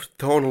is kind of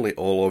tonally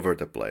all over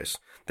the place.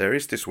 There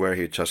is this where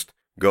he just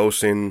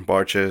goes in,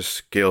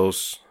 marches,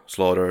 kills,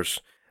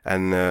 slaughters,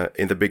 and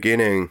in the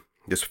beginning,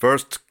 this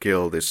first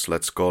kill,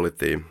 let's call it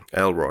the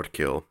Elrod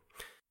kill,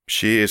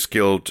 she is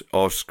killed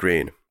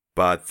off-screen,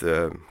 but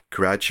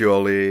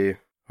gradually,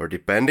 or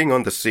depending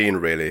on the scene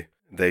really,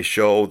 they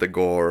show the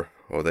gore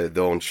or they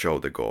don't show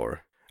the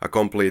gore. A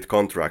complete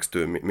contrast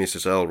to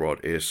Mrs. Elrod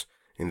is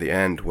in the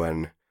end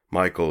when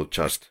Michael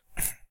just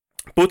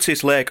puts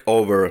his leg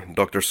over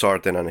Dr.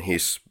 Sartain and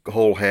his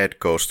whole head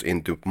goes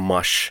into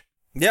mush.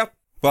 Yep,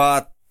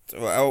 but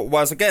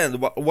once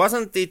again,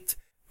 wasn't it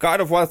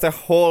kind of one of the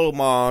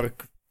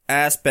hallmark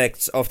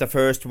aspects of the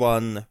first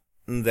one,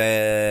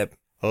 the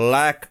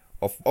lack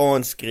of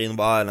on-screen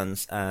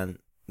violence and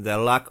the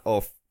lack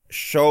of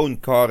shown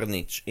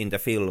carnage in the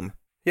film?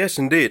 Yes,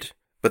 indeed.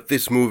 But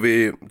this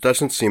movie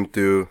doesn't seem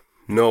to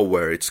know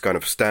where it's kind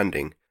of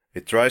standing.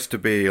 It tries to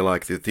be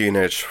like the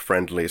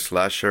teenage-friendly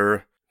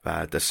slasher, but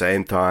at the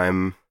same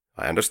time,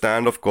 I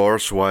understand, of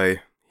course,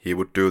 why he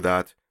would do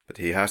that. But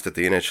he has the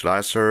teenage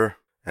slasher,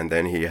 and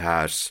then he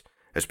has,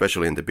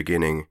 especially in the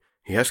beginning,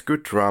 he has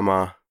good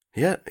drama.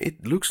 Yeah,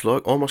 it looks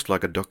almost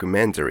like a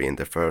documentary in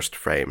the first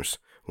frames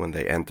when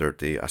they enter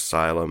the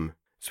asylum.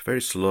 It's very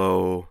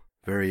slow,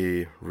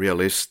 very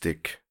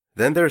realistic.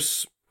 Then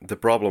there's the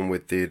problem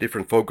with the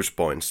different focus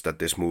points that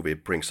this movie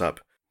brings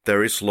up.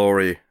 There is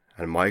Laurie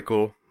and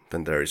Michael,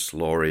 then there is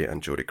Laurie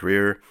and Judy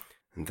Greer,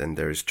 and then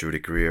there is Judy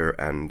Greer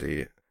and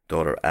the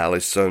daughter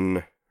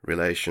Allison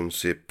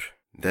relationship.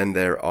 Then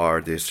there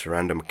are these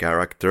random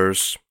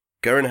characters.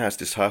 Karen has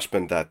this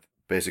husband that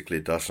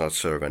basically does not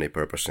serve any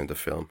purpose in the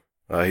film.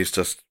 He's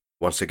just,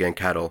 once again,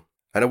 cattle.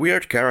 And a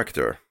weird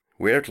character,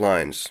 weird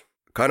lines,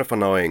 kind of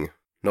annoying,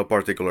 no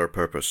particular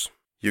purpose.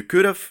 You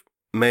could have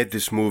made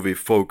this movie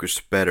focus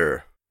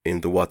better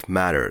into what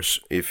matters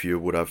if you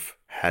would have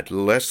had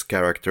less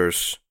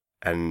characters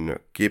and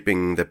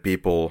keeping the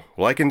people,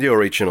 like in the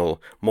original,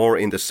 more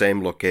in the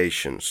same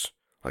locations.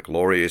 Like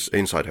Laurie is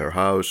inside her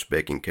house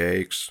baking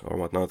cakes or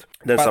whatnot.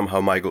 Then somehow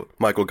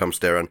Michael comes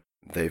there and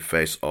they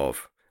face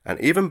off. And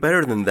even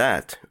better than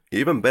that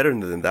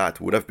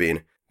would have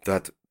been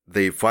that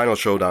the final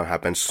showdown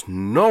happens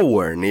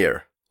nowhere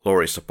near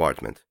Laurie's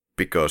apartment,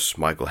 because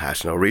Michael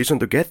has no reason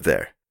to get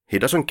there. He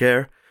doesn't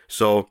care.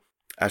 So,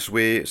 as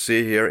we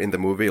see here in the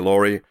movie,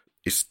 Laurie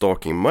is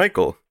stalking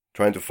Michael,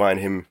 trying to find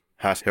him,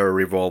 has her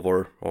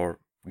revolver or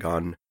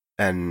gun,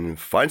 and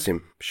finds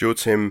him,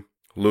 shoots him,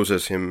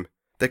 loses him.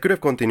 They could have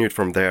continued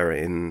from there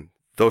in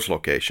those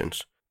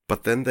locations.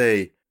 But then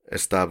they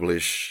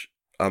establish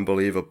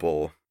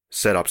unbelievable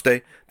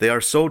setups. They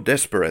are so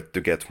desperate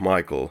to get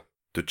Michael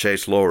to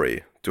chase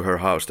Laurie to her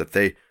house that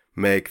they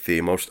make the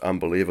most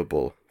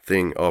unbelievable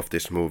thing of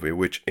this movie,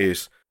 which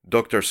is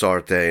Dr.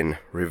 Sartain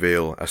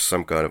reveal as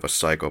some kind of a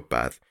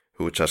psychopath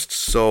who just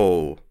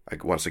so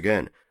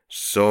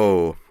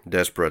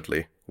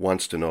desperately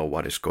wants to know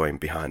what is going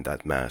behind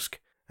that mask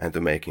and to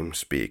make him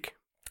speak.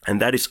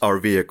 And that is our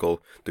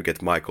vehicle to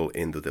get Michael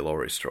into the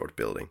Laurie Strode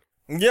building.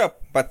 Yeah,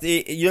 but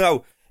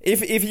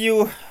if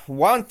you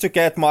want to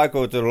get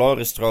Michael to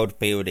Laurie Strode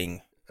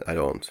building, I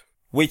don't.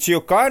 Which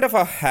you kind of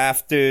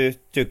have to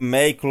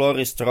make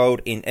Laurie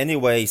Strode in any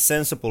way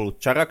sensible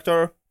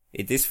character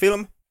in this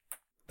film.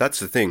 That's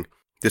the thing.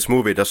 This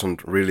movie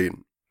doesn't really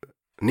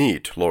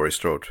need Laurie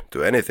Strode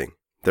to anything.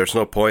 There's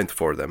no point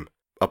for them,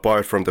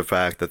 apart from the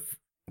fact that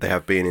they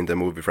have been in the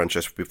movie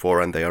franchise before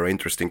and they are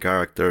interesting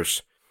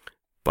characters,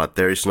 but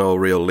there is no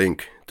real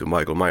link to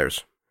Michael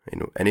Myers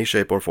in any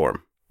shape or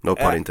form. No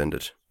pun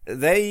intended.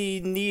 They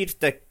need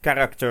the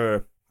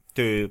character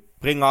to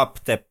bring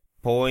up the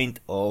point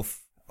of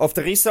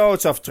the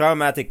results of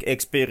traumatic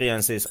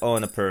experiences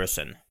on a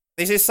person.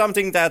 This is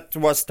something that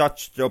was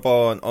touched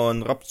upon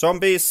on Rob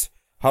Zombie's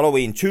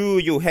Halloween 2.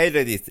 You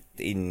hated it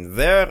in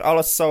there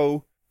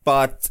also,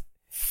 but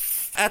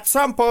at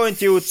some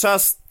point you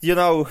just,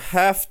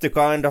 have to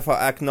kind of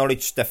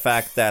acknowledge the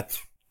fact that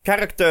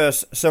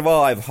characters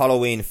survive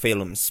Halloween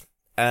films.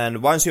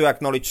 And once you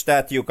acknowledge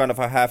that, you kind of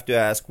have to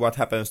ask what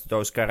happens to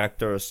those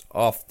characters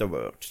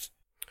afterwards.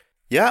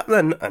 Yeah,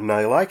 and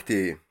I like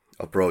the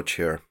approach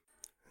here.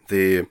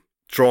 The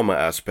trauma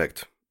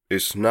aspect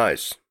is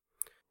nice.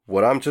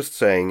 What I'm just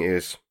saying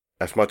is,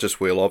 as much as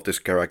we love this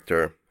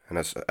character, and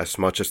as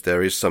much as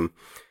there is some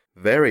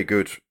very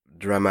good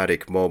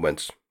dramatic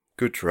moments,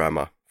 good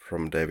drama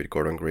from David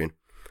Gordon Green,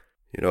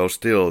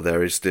 still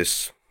there is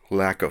this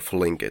lack of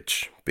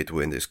linkage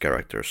between these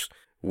characters,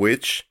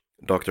 which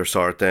Dr.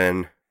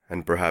 Sartain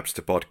and perhaps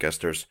the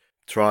podcasters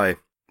try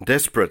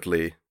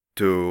desperately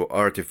to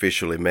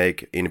artificially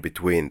make in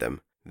between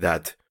them.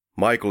 That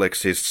Michael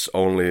exists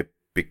only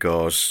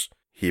because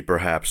he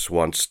perhaps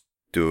wants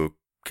to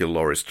kill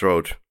Laurie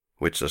Strode,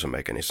 which doesn't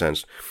make any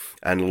sense.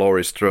 And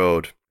Laurie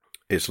Strode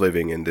is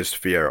living in this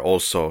sphere,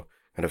 also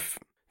kind of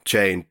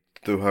chained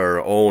to her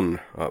own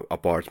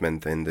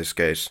apartment in this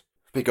case,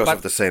 because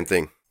of the same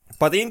thing.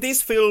 But in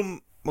this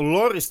film,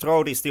 Laurie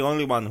Strode is the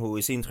only one who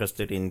is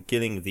interested in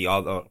killing the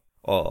other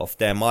of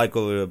the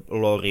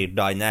Michael-Laurie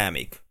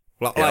dynamic.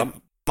 Like,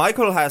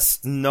 Michael has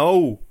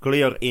no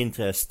clear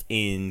interest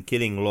in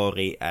killing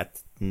Laurie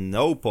at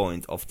no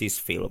point of this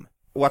film.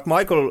 What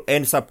Michael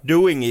ends up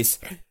doing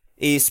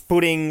is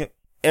putting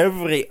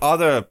every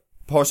other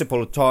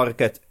possible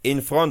target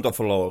in front of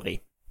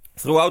Laurie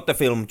throughout the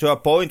film, to a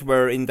point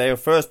where in their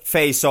first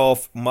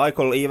face-off,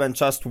 Michael even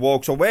just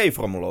walks away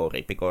from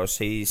Laurie because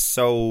he's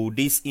so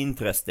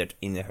disinterested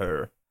in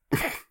her.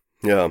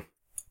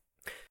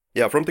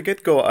 Yeah, from the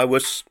get-go, I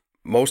was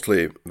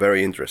mostly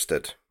very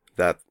interested.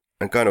 That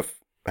I'm kind of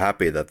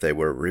happy that they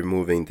were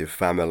removing the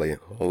family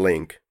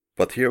link.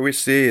 But here we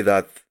see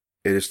that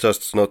it is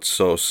just not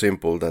so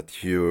simple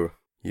that you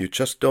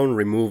just don't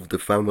remove the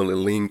family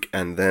link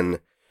and then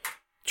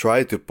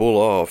try to pull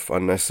off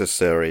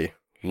unnecessary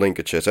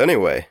linkages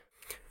anyway.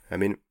 I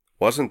mean,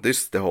 wasn't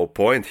this the whole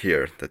point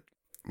here, that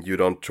you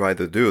don't try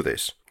to do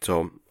this?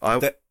 So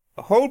the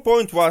whole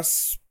point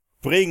was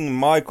bring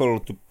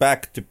Michael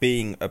back to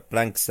being a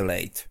blank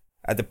slate.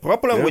 And the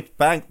problem with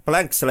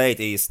blank slate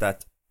is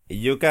that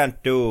you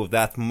can't do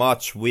that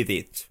much with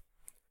it.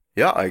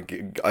 Yeah,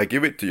 I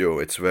give it to you.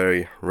 It's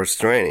very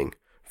restraining.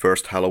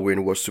 First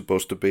Halloween was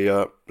supposed to be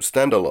a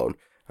standalone,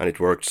 and it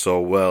worked so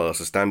well as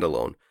a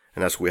standalone.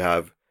 And as we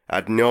have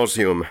ad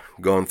nauseum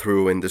gone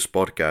through in this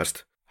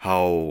podcast,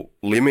 how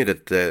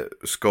limited the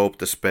scope,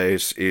 the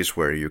space is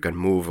where you can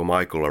move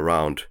Michael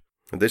around.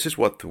 And this is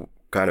what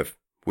kind of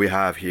we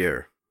have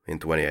here in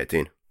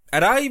 2018.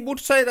 And I would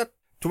say that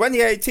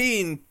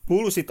 2018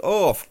 pulls it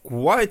off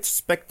quite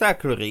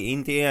spectacularly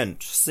in the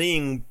end,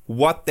 seeing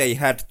what they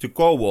had to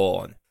go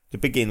on to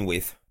begin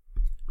with.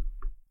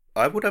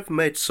 I would have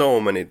made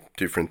so many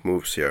different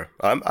moves here.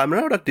 I'm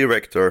not a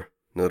director,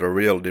 not a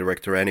real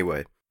director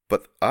anyway,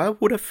 but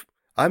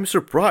I'm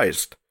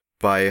surprised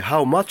by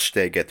how much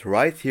they get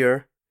right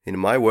here in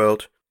my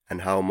world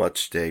and how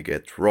much they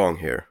get wrong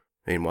here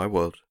in my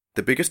world.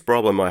 The biggest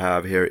problem I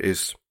have here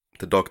is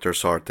the Dr.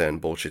 Sartain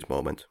bullshit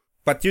moment.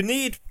 But you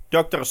need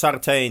Dr.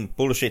 Sartain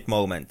bullshit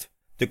moment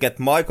to get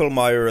Michael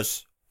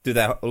Myers to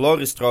the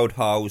Laurie Strode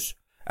house,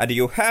 and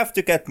you have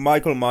to get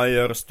Michael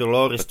Myers to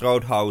Laurie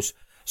Strode house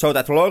so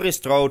that Laurie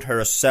Strode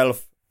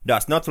herself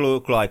does not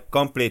look like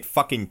complete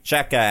fucking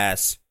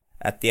jackass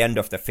at the end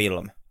of the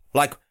film.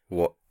 Like,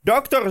 what?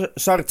 Dr.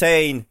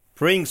 Sartain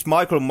brings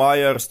Michael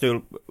Myers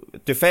to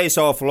face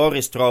off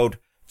Laurie Strode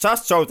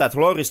just so that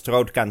Laurie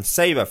Strode can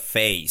save a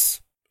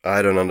face.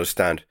 I don't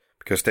understand,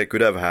 because they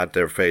could have had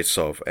their face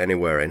off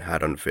anywhere in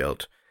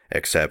Haddonfield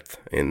except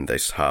in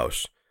this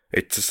house.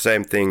 It's the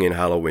same thing in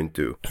Halloween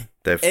 2.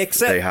 They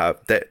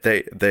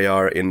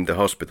are in the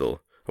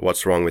hospital.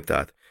 What's wrong with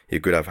that? You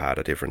could have had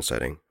a different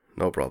setting.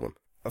 No problem.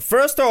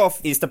 First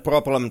off is the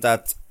problem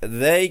that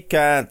they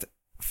can't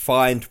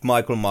find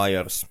Michael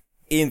Myers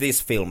in this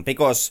film,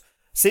 because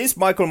since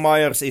Michael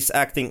Myers is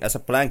acting as a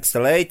blank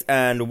slate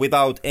and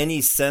without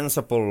any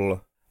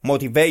sensible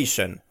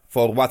motivation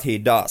for what he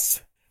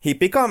does, he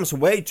becomes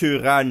way too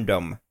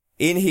random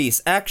in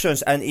his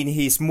actions and in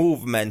his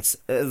movements,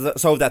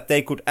 so that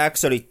they could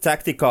actually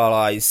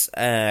tacticalize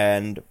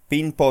and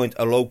pinpoint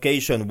a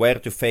location where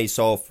to face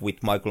off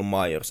with Michael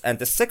Myers. And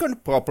the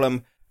second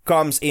problem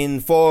comes in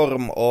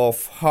form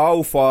of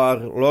how far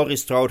Laurie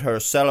Strode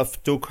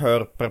herself took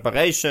her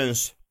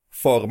preparations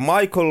for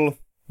Michael,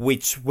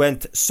 which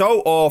went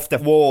so off the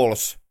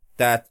walls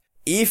that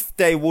if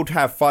they would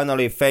have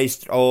finally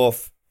faced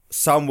off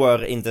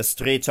somewhere in the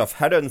streets of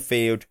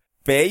Haddonfield,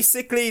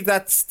 basically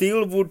that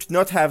still would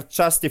not have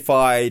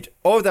justified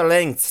all the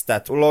lengths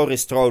that Laurie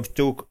Strode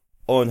took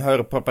on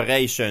her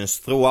preparations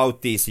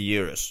throughout these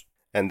years.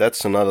 And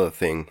that's another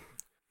thing,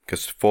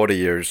 because 40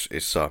 years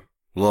is a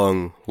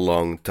long,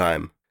 long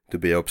time to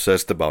be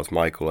obsessed about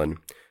Michael and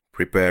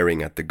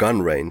preparing at the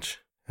gun range,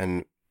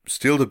 and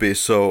still to be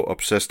so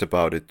obsessed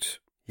about it.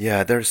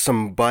 Yeah, there's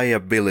some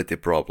viability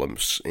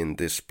problems in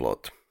this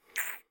plot.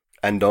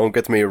 And don't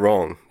get me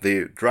wrong,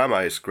 the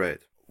drama is great.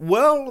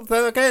 Well,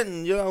 then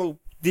again,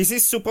 this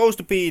is supposed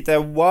to be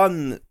the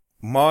one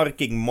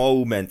marking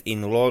moment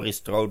in Laurie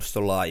Strode's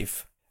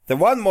life. The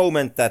one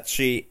moment that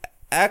she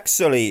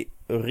actually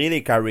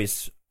really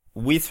carries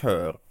with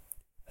her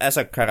as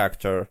a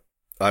character.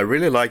 I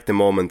really like the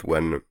moment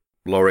when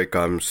Laurie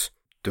comes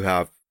to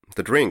have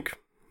the drink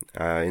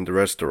in the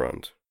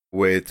restaurant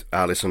with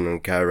Allison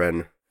and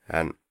Karen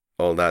and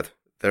all that.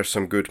 There's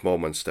some good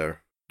moments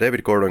there.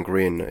 David Gordon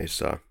Green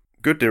is a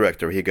good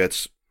director. He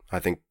gets, I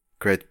think,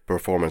 great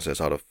performances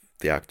out of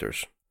the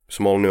actors.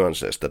 Small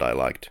nuances that I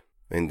liked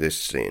in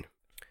this scene.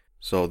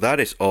 So that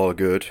is all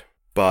good.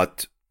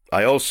 But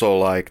I also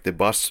like the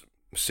bus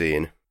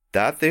scene.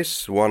 That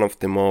is one of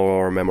the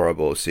more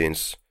memorable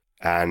scenes.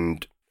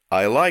 And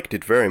I liked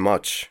it very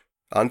much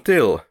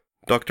until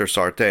Dr.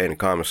 Sartain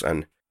comes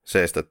and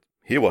says that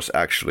he was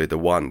actually the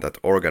one that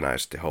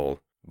organized the whole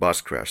bus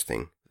crash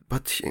thing.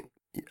 But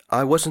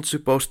I wasn't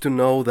supposed to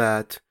know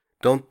that.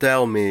 Don't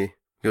tell me.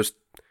 Just,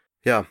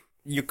 yeah.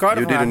 You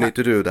didn't need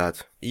to do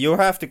that. You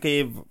have to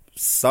give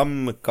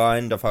some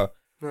kind of a...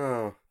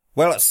 No.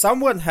 Well,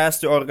 someone has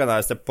to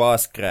organize the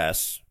bus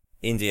crash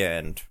in the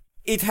end.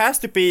 It has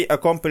to be a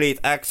complete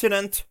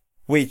accident,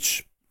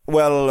 which,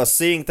 well,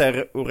 seeing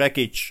the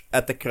wreckage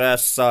at the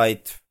crash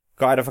site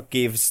kind of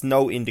gives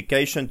no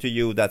indication to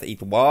you that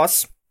it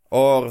was.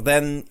 Or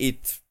then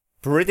it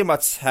pretty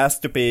much has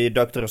to be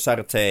Dr.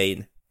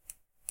 Sartain.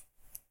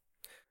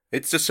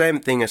 It's the same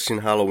thing as in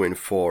Halloween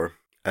 4,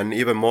 and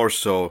even more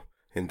so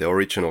in the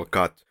original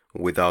cut,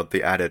 without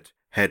the added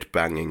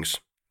headbangings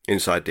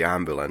inside the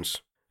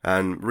ambulance.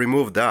 And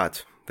remove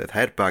that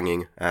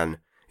headbanging, and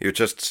you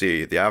just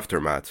see the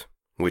aftermath,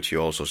 which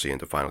you also see in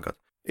the final cut,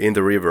 in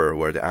the river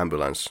where the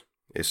ambulance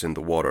is in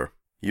the water.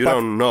 You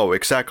don't know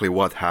exactly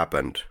what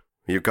happened.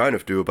 You kind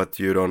of do, but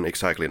you don't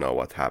exactly know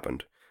what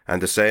happened.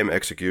 And the same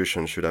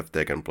execution should have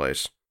taken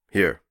place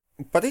here.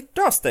 But it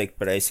does take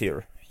place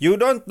here. You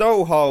don't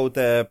know how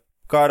the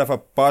kind of a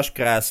bus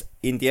crash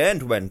in the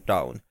end went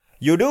down.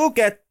 You do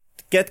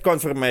get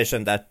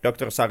confirmation that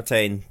Dr.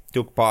 Sartain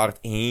took part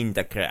in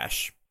the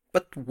crash.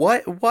 But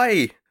why?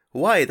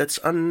 Why? That's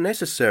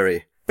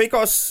unnecessary.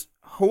 Because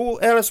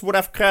who else would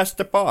have crashed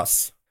the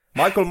bus?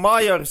 Michael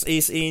Myers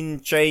is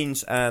in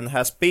chains and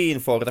has been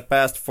for the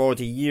past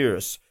 40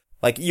 years.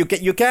 Like, you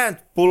can't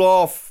pull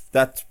off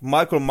that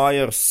Michael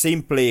Myers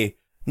simply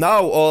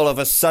now all of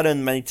a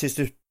sudden manages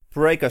to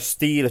break a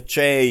steel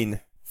chain,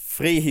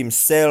 free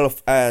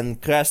himself,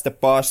 and crash the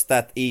bus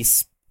that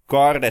is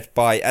guarded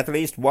by at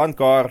least one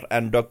guard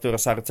and Dr.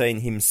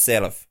 Sartain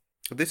himself.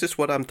 This is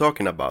what I'm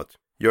talking about.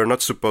 You're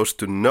not supposed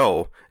to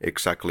know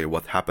exactly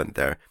what happened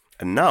there.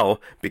 And now,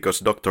 because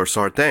Dr.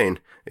 Sartain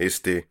is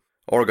the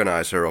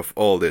organizer of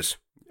all this,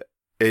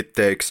 it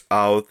takes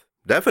out,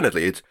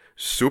 definitely it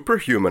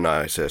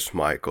superhumanizes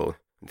Michael.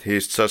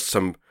 He's just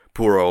some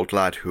poor old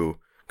lad who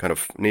kind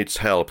of needs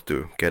help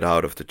to get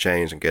out of the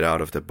chains and get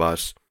out of the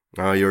bus.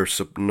 You're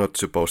not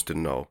supposed to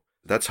know.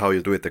 That's how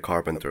you do it the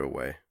Carpenter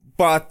way.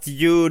 But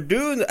you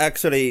do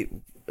actually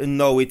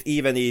know it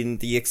even in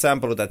the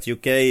example that you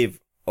gave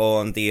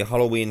on the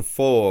Halloween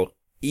 4.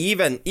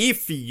 Even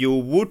if you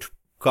would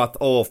cut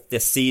off the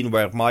scene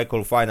where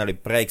Michael finally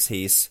breaks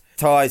his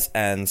ties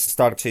and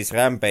starts his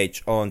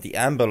rampage on the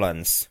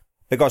ambulance.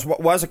 Because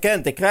once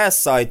again, the crash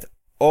site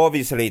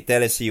obviously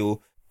tells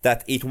you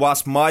that it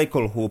was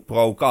Michael who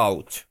broke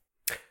out.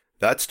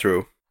 That's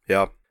true,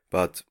 yeah.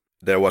 But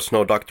there was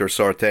no Dr.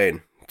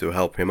 Sartain to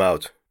help him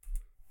out.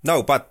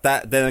 No, but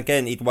then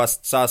again, it was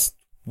just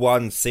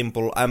one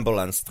simple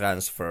ambulance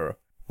transfer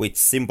with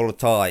simple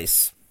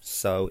ties.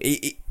 So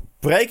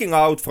breaking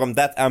out from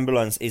that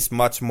ambulance is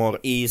much more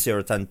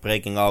easier than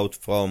breaking out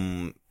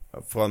from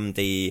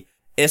the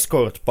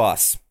escort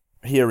bus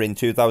here in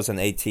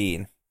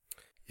 2018.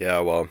 Yeah,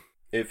 well,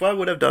 if I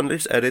would have done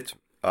this edit,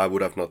 I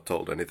would have not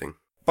told anything.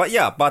 But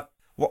yeah,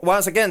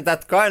 once again,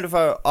 that kind of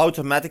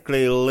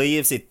automatically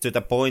leaves it to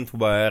the point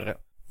where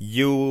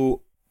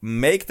you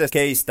make the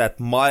case that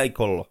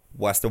Michael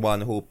was the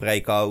one who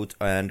broke out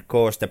and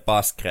caused the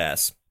bus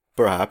crash.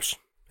 Perhaps.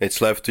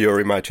 It's left to your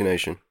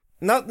imagination.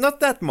 Not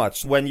that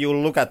much when you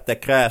look at the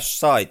crash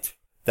site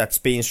that's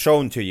being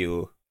shown to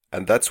you.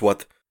 And that's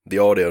what the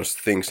audience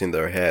thinks in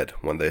their head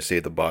when they see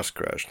the bus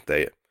crash.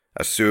 They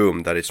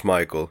assume that it's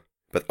Michael,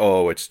 but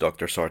oh, it's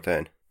Dr.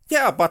 Sartain.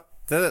 Yeah, but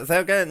then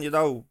again,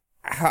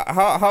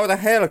 how the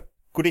hell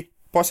could it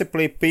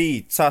possibly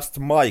be just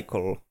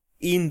Michael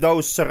in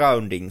those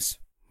surroundings?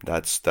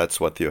 That's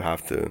what you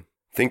have to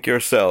think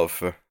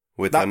yourself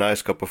with a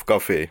nice cup of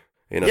coffee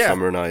in a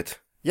summer night.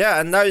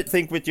 Yeah, and now you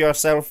think with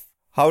yourself,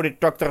 how did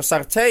Dr.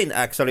 Sartain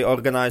actually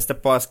organize the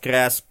bus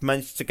crash,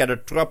 manage to get a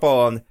drop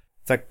on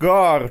the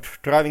guard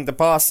driving the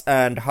bus,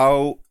 and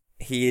how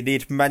he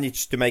did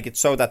manage to make it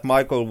so that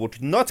Michael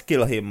would not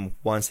kill him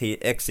once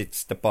he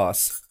exits the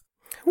bus?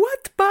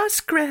 What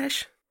bus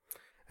crash?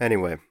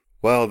 Anyway,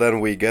 well, then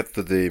we get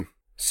to the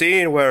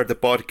scene where the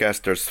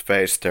podcasters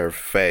face their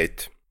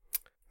fate.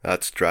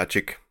 That's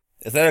tragic.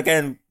 Then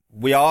again,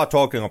 we are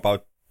talking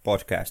about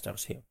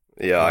podcasters here.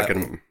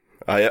 Yeah,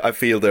 I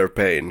feel their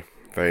pain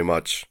very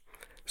much,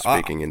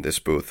 speaking in this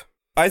booth.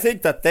 I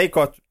think that they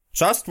got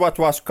just what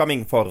was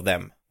coming for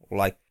them.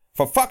 Like,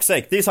 for fuck's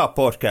sake, these are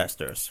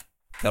podcasters.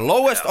 The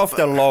lowest of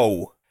the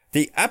low.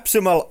 The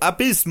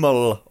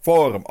abysmal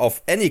form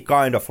of any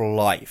kind of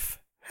life.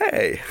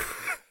 Hey!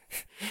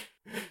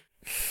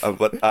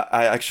 But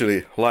I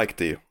actually like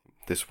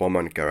this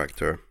woman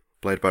character,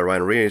 played by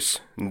Ryan Reese,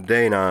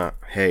 Dana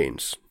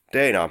Haynes.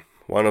 Dana,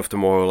 one of the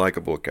more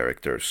likable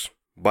characters,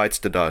 bites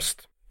the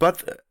dust.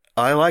 But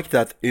I like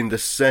that in the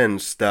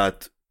sense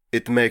that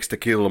it makes the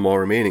kill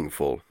more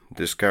meaningful.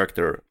 This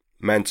character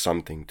meant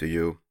something to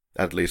you,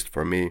 at least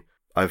for me.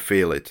 I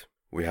feel it.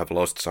 We have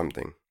lost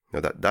something.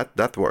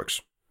 That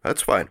works.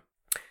 That's fine.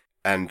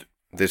 And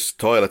this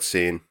toilet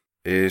scene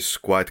is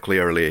quite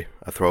clearly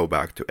a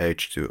throwback to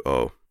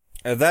H2O.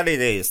 That it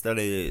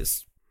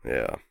is.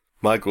 Yeah.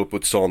 Michael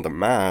puts on the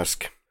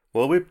mask.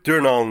 Well, we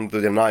turn on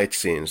to the night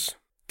scenes.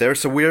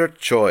 There's a weird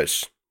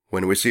choice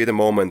when we see the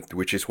moment,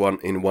 which is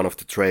in one of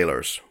the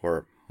trailers,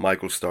 where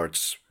Michael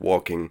starts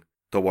walking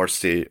towards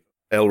the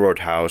Elrod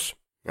house,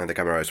 and the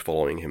camera is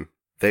following him.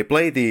 They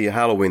play the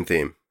Halloween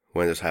theme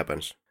when this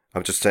happens.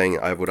 I'm just saying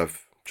I would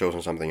have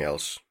chosen something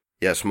else.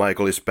 Yes,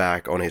 Michael is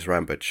back on his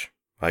rampage.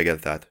 I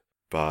get that.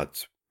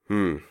 But,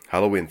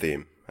 Halloween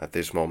theme at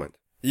this moment.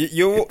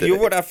 You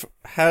would have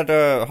had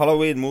a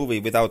Halloween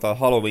movie without a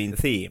Halloween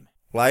theme.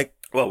 Like...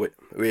 Well,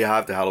 we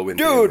have the Halloween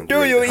theme. Dude,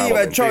 do you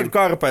even John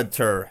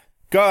Carpenter?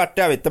 God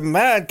damn it, the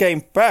man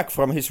came back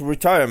from his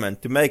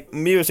retirement to make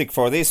music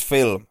for this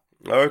film.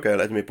 Okay,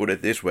 let me put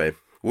it this way.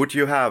 Would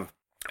you have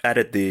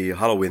added the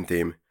Halloween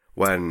theme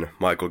when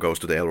Michael goes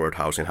to the Elrod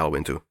house in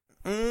Halloween 2?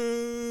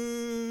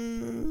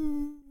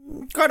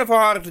 Kind of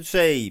hard to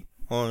say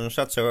on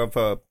such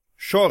a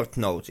short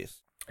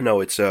notice. No,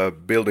 it's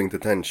building the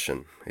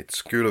tension.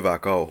 It's kylvää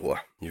kauhua.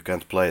 You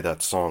can't play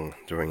that song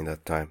during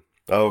that time.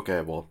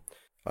 Okay, well,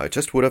 I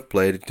just would have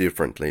played it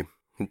differently.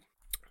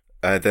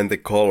 And then the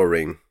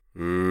coloring.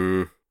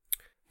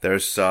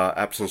 There's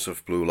absence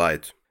of blue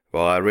light.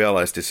 Well, I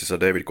realize this is a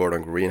David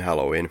Gordon Green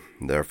Halloween,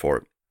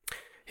 therefore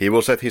he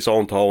will set his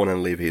own tone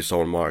and leave his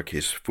own mark,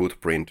 his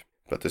footprint,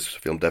 but this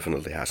film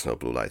definitely has no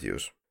blue light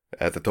use.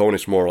 The tone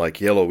is more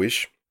like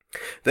yellowish.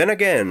 Then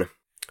again,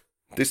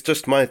 this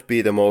just might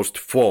be the most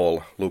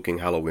fall-looking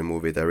Halloween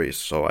movie there is,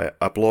 so I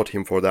applaud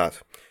him for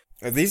that.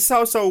 This is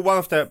also one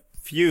of the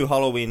few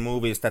Halloween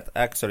movies that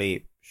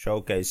actually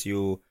showcase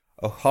you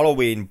a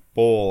Halloween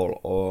ball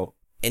or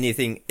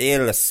anything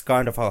else,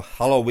 kind of a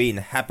Halloween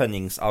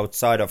happenings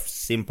outside of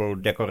simple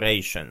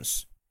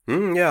decorations.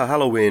 Yeah,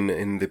 Halloween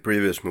in the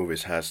previous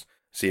movies has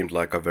seemed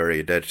like a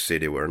very dead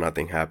city where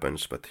nothing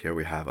happens, but here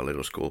we have a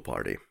little school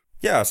party.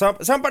 Yeah,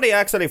 somebody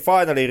actually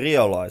finally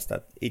realized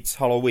that it's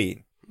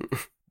Halloween.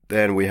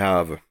 Then we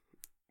have a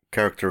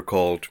character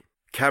called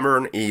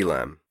Cameron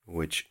Elam,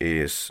 which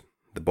is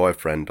the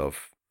boyfriend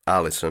of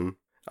Allison,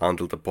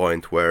 until the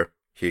point where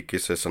he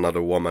kisses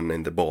another woman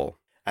in the ball.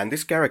 And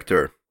this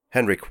character,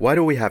 Henrik, why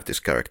do we have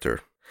this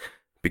character?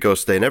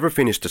 Because they never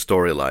finished the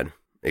storyline.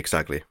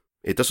 Exactly.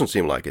 It doesn't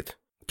seem like it.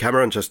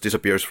 Cameron just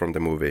disappears from the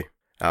movie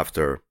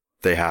after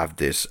they have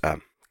this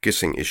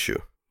kissing issue,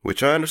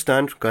 which I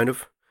understand, kind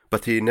of,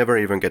 but he never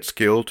even gets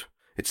killed.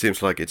 It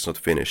seems like it's not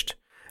finished.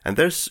 And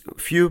there's a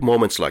few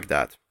moments like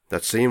that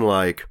seem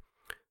like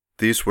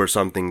these were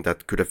something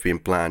that could have been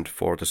planned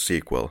for the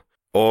sequel.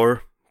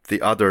 Or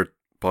the other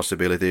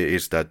possibility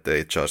is that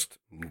they just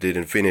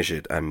didn't finish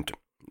it and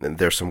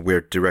there's some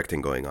weird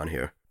directing going on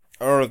here.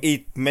 Or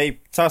it may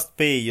just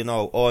be,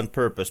 on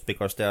purpose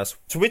because they are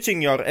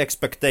switching your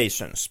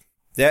expectations.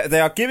 They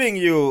are giving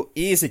you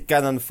easy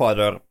cannon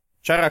fodder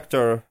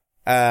character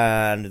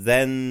and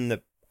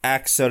then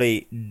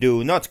actually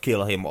do not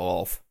kill him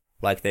off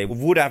like they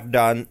would have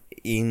done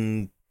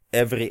in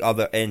every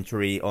other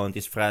entry on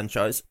this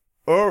franchise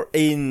or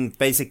in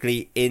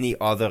basically any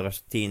other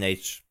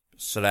teenage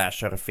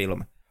slasher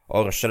film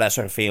or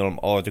slasher film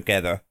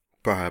altogether.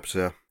 Perhaps,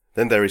 yeah.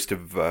 Then there is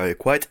the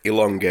quite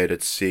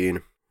elongated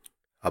scene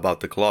about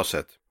the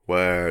closet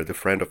where the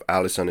friend of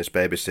Allison is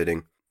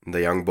babysitting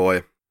the young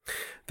boy.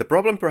 The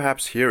problem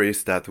perhaps here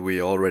is that we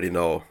already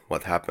know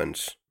what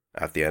happens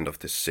at the end of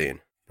this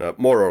scene.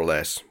 More or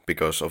less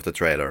because of the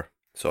trailer.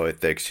 So it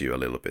takes you a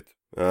little bit.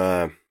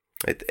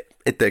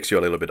 It takes you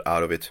a little bit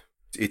out of it.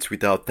 It's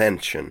without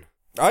tension.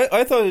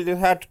 I thought it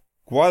had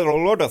quite a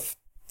lot of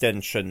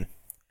tension.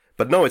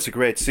 But no, it's a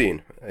great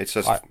scene. It's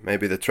just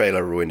maybe the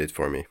trailer ruined it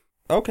for me.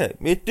 Okay,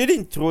 it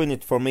didn't ruin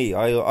it for me.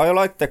 I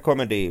liked the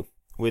comedy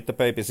with the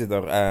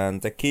babysitter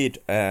and the kid,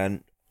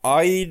 and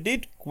I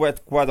did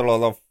quite a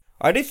lot of...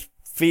 I did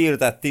feel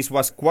that this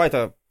was quite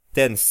a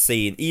tense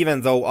scene,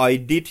 even though I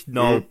did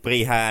know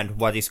pre-hand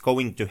what is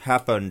going to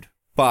happen.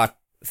 But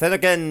then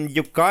again,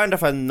 you kind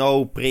of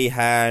know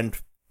pre-hand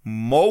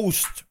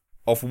most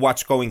of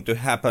what's going to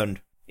happen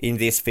in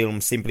this film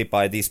simply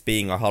by this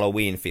being a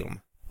Halloween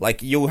film.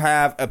 Like, you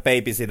have a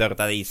babysitter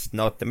that is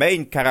not the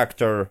main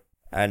character,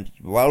 and,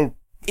 well,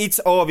 it's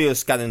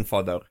obvious cannon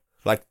fodder.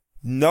 Like,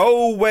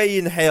 no way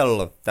in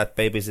hell that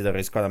babysitter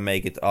is gonna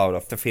make it out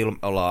of the film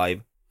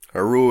alive.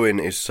 A ruin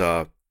is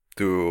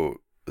too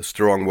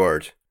strong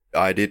word.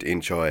 I did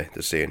enjoy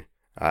the scene,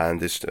 and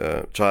this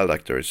child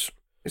actor is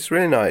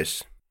really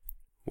nice.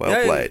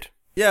 Well played.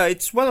 Yeah,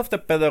 it's one of the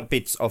better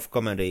bits of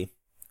comedy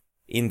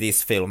in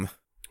this film.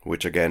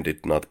 Which again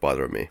did not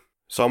bother me.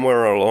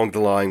 Somewhere along the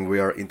line we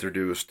are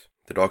introduced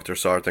the Dr.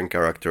 Sarton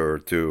character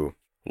to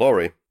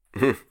Laurie,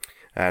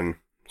 and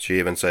she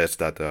even says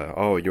that,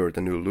 oh, you're the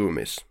new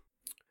Loomis.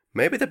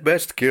 Maybe the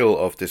best kill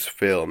of this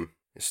film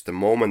is the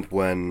moment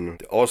when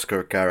the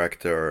Oscar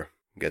character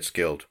gets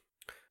killed.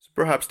 It's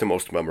perhaps the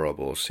most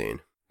memorable scene,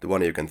 the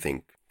one you can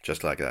think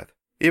just like that.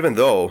 Even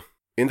though,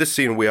 in this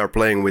scene we are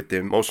playing with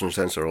the motion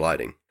sensor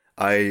lighting.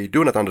 I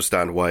do not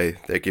understand why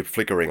they keep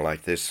flickering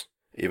like this,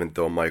 even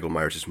though Michael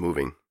Myers is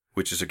moving,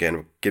 which is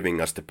again giving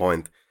us the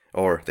point,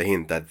 or the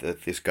hint that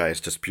this guy is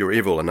just pure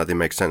evil and nothing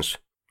makes sense.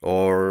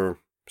 Or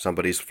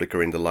somebody's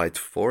flickering the light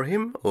for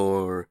him,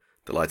 or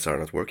the lights are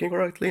not working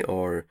correctly,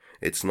 or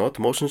it's not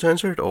motion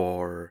censored,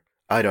 or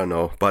I don't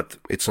know, but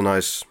it's a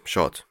nice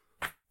shot.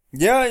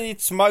 Yeah,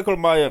 it's Michael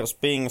Myers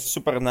being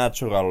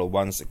supernatural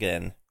once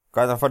again.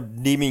 Kind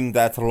of dimming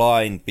that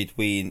line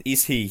between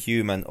is he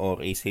human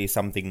or is he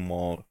something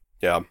more.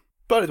 Yeah,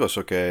 but it was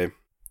okay.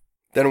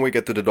 Then we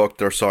get to the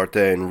Dr.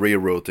 Sartain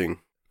rerouting.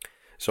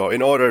 So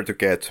in order to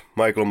get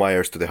Michael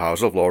Myers to the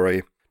house of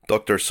Laurie,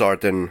 Dr.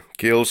 Sartain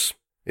kills,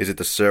 is it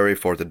the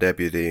sheriff or the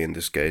deputy in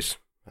this case?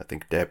 I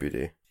think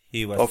deputy.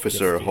 He was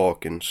Officer deputy.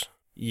 Hawkins.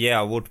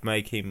 Yeah, would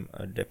make him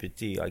a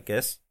deputy, I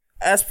guess.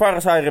 As far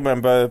as I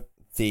remember,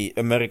 the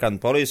American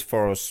police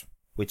force,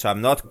 which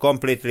I'm not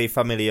completely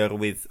familiar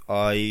with,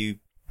 I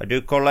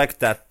do collect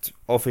that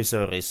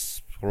officer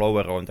is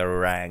lower on the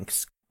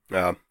ranks.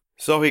 Yeah.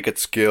 So he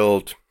gets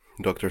killed,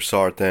 Dr.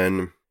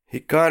 Sartain. He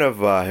kind of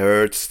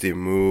hurts the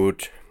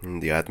mood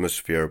and the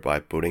atmosphere by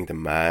putting the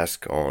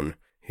mask on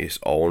his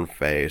own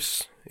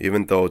face,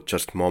 even though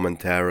just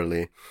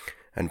momentarily,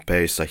 and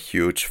pays a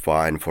huge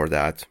fine for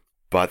that.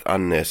 But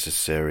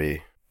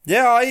unnecessary.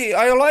 Yeah,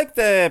 I like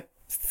the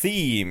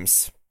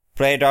themes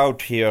played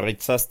out here.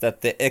 It's just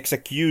that the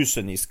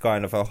execution is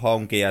kind of a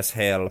honky as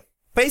hell.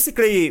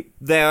 Basically,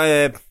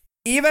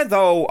 even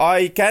though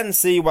I can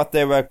see what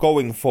they were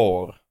going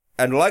for,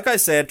 and like I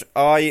said,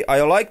 I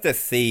like the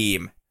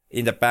theme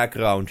in the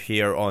background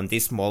here on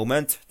this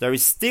moment, there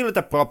is still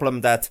the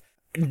problem that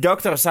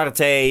Dr.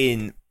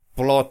 Sartain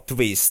plot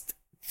twist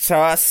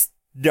just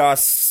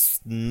does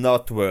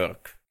not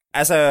work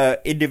as a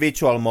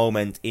individual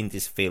moment in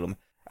this film.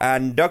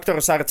 And Dr.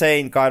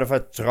 Sartain kind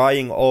of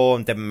trying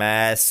on the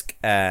mask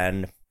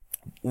and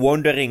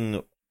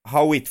wondering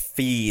how it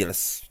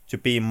feels to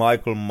be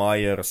Michael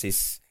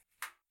Myers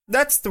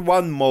that's the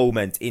one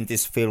moment in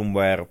this film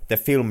where the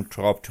film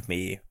dropped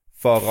me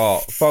for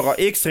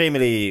a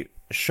extremely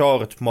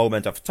short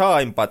moment of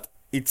time, but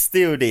it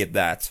still did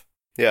that.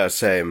 Yeah,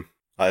 same.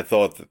 I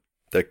thought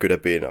there could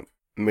have been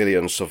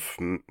millions of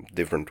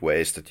different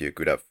ways that you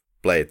could have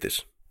played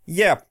this.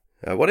 Yeah.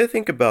 What do you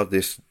think about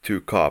these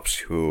two cops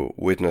who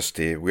witnessed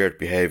the weird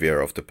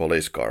behavior of the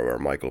police car where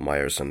Michael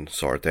Myers and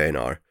Sartain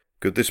are?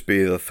 Could this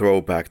be the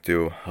throwback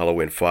to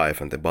Halloween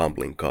 5 and the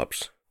bumbling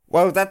cops?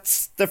 Well,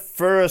 that's the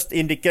first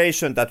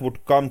indication that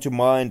would come to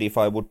mind if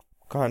I would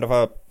kind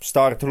of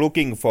start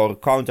looking for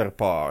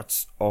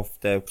counterparts of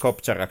the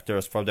cop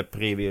characters from the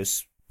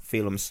previous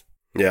films.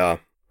 Yeah.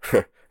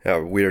 Yeah,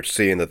 weird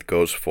scene that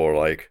goes for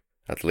like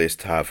at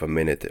least half a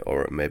minute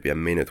or maybe a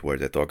minute where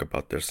they talk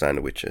about their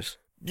sandwiches.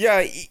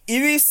 Yeah, it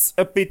is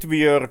a bit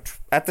weird.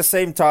 At the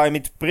same time,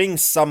 it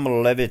brings some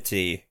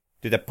levity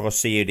to the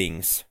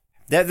proceedings.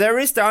 There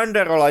is the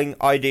underlying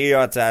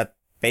idea that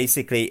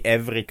basically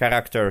every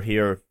character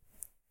here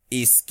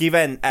is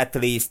given at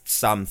least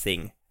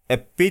something. A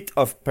bit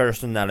of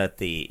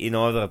personality in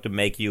order to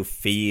make you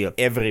feel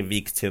every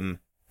victim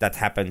that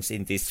happens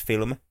in this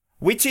film.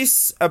 Which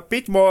is a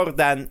bit more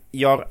than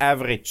your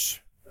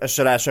average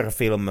slasher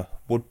film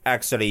would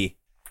actually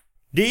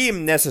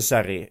deem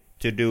necessary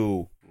to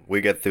do. We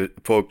get to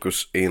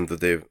focus into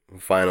the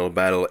final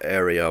battle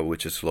area,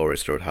 which is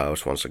Laurie's third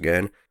house once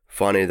again.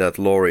 Funny that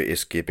Laurie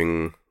is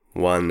keeping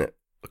one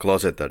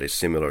closet that is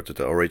similar to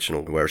the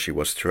original where she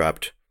was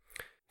trapped.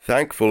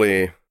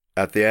 Thankfully,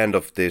 at the end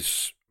of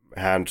this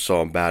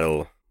hands-on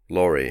battle,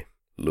 Laurie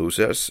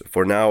loses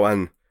for now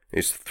and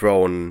is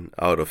thrown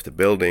out of the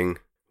building,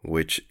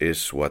 which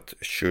is what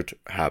should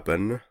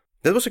happen.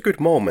 That was a good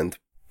moment.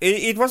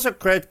 It was a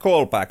great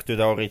callback to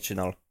the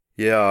original.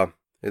 Yeah,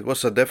 it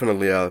was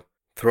definitely a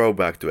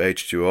throwback to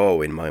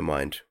H2O in my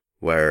mind,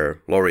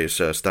 where Laurie is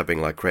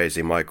stabbing like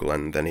crazy Michael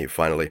and then he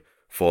finally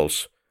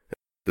falls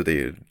to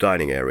the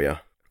dining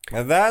area.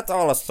 That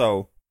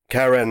also.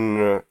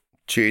 Karen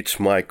cheats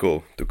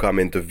Michael to come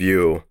into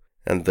view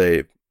and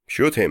they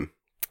shoot him.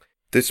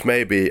 This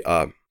may be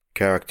a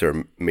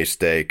character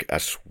mistake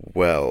as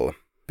well,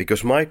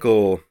 because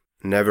Michael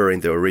never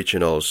in the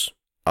originals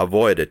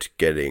avoided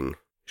getting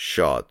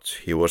shot.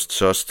 He was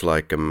just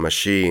like a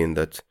machine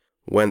that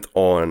went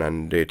on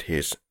and did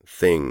his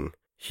thing.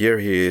 Here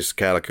he is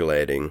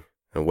calculating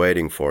and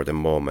waiting for the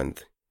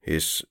moment.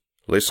 He's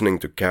listening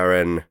to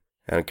Karen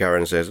and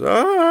Karen says,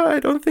 I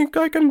don't think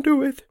I can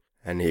do it.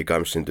 And he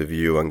comes into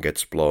view and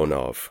gets blown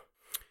off.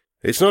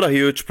 It's not a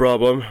huge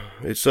problem.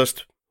 It's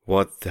just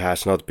what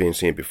has not been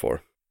seen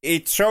before.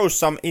 It shows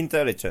some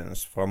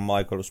intelligence from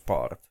Michael's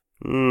part.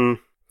 Then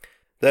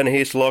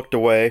he's locked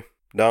away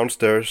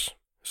downstairs.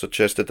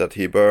 Suggested that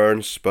he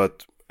burns,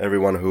 but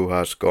everyone who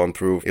has gone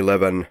through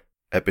 11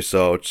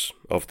 episodes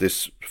of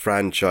this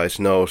franchise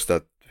knows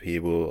that he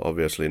will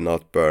obviously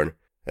not burn.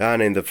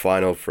 And in the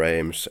final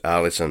frames,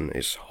 Allison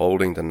is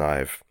holding the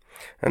knife.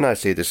 And I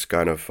see this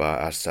kind of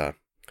as a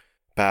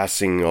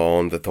passing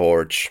on the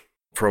torch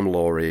from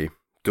Laurie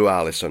to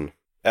Allison.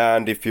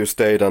 And if you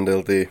stayed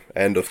until the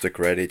end of the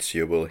credits,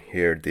 you will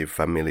hear the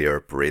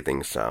familiar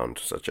breathing sound,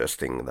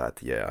 suggesting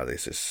that, yeah,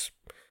 this is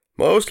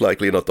most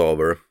likely not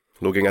over.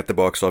 Looking at the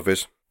box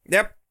office.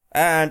 Yep.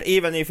 And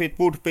even if it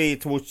would be,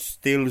 it would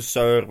still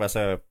serve as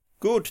a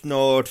good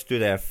nod to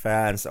the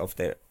fans of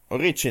the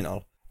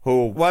original,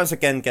 who once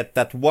again get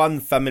that one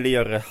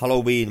familiar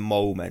Halloween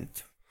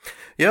moment.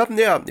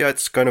 Yeah,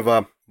 it's kind of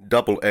a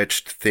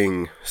double-edged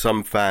thing.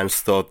 Some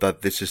fans thought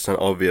that this is an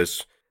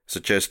obvious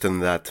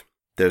suggestion that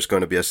there's going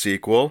to be a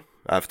sequel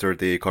after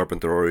the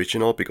Carpenter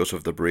original because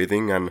of the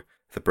breathing and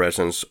the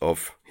presence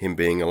of him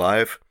being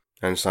alive.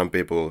 And some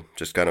people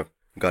just kind of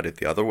got it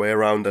the other way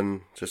around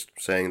and just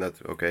saying that,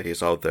 okay,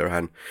 he's out there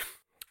and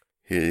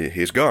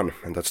he's gone.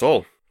 And that's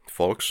all,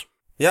 folks.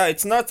 Yeah,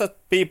 it's not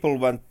that people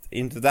went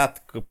into that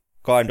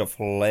kind of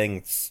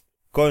lengths.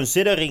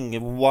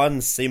 Considering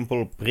one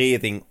simple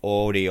breathing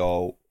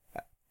audio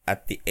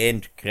at the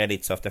end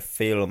credits of the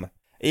film,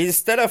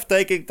 instead of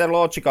taking the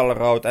logical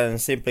route and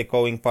simply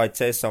going by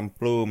Jason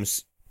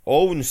Blum's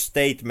own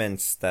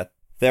statements that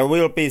there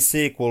will be a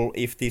sequel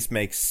if this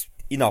makes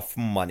enough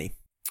money.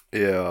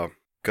 Yeah,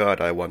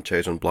 God, I want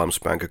Jason Blum's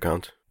bank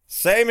account.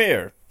 Same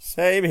here.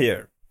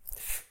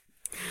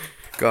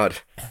 God,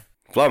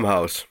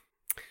 Blumhouse.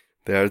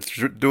 They're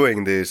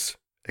doing these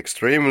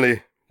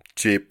extremely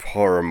cheap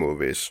horror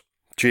movies.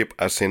 Cheap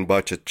as in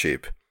budget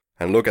cheap.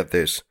 And look at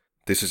this.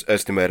 This is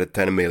estimated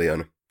 $10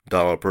 million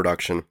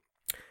production.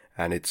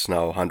 And it's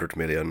now $100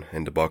 million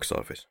in the box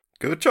office.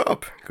 Good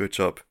job.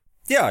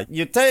 Yeah,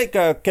 you take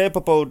a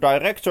capable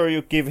director,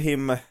 you give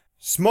him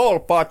small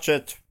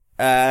budget,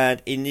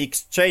 and in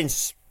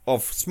exchange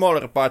of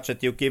smaller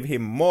budget, you give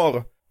him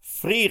more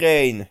free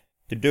reign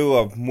to do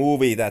a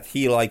movie that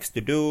he likes to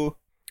do.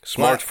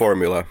 Smart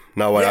formula.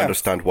 Now I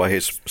understand why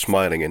he's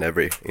smiling in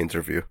every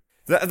interview.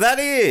 That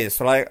is,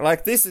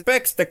 like this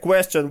begs the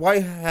question, why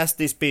has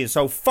this been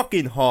so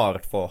fucking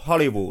hard for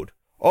Hollywood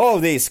all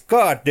these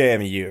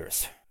goddamn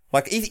years?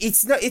 Like,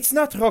 it's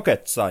not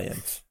rocket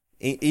science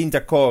in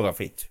the core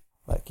of it.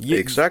 Like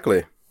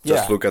exactly.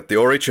 Just look at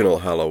the original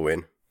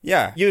Halloween.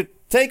 Yeah, you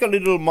take a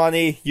little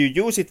money, you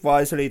use it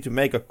wisely to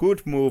make a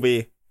good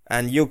movie,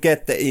 and you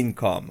get the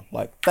income.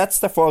 Like, that's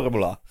the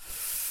formula.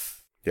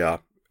 Yeah,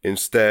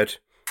 instead,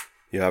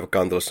 you have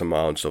countless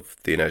amounts of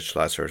teenage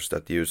slashers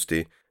that use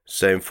the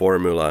same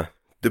formula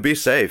to be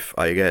safe,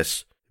 I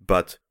guess.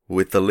 But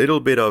with a little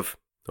bit of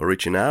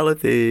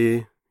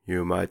originality,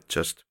 you might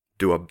just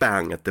do a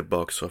bang at the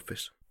box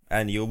office.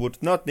 And you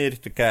would not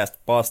need to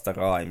cast Busta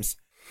Rhymes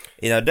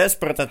in a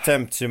desperate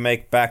attempt to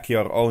make back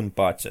your own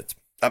budget.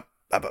 No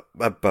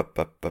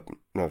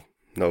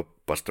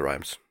Busta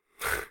Rhymes.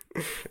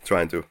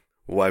 Trying to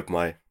wipe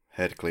my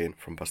head clean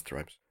from Busta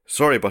Rhymes.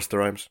 Sorry, Busta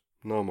Rhymes.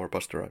 No more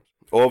Busta Rhymes.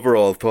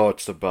 Overall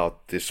thoughts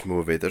about this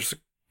movie. There's a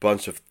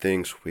bunch of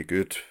things we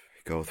could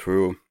go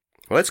through.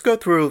 Let's go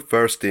through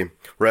first the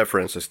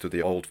references to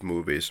the old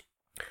movies.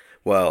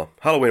 Well,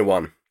 Halloween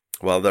 1.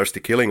 Well, there's the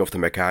killing of the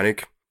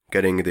mechanic,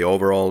 getting the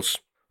overalls,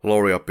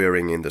 Laurie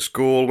appearing in the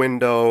school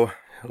window,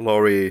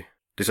 Laurie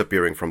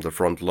disappearing from the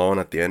front lawn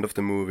at the end of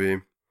the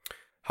movie.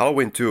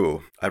 Halloween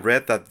 2. I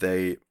read that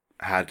they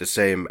had the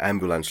same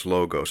ambulance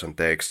logos and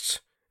texts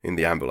in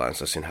the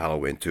ambulance as in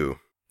Halloween 2.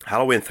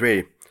 Halloween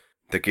 3.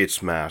 The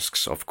kids'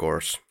 masks, of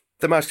course.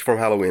 The mask from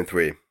Halloween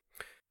 3.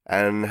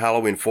 And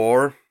Halloween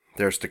 4,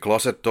 there's the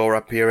closet door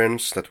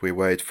appearance that we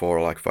wait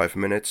for like 5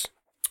 minutes.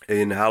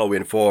 In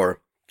Halloween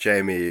 4,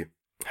 Jamie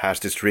has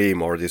this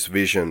dream or these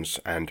visions,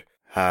 and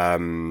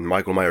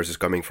Michael Myers is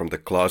coming from the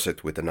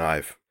closet with a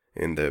knife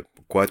in the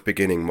quite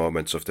beginning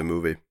moments of the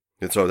movie.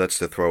 And so that's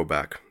the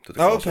throwback to the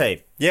closet.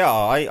 Okay, yeah,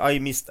 I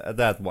missed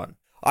that one.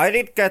 I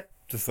did get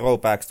the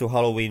throwbacks to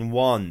Halloween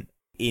 1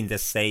 in the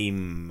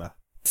same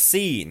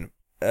scene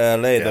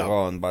later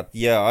on, but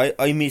yeah,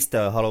 I missed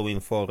the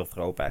Halloween 4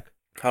 throwback.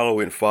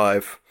 Halloween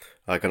 5,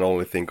 I can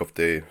only think of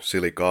the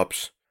silly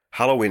cops.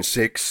 Halloween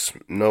 6,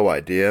 no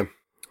idea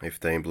if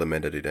they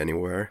implemented it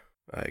anywhere.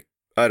 I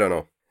don't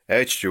know.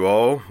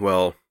 H2O,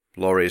 well,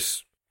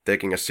 Laurie's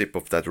taking a sip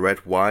of that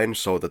red wine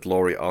so that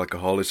Laurie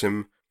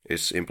alcoholism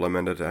is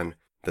implemented, and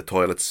the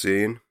toilet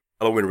scene.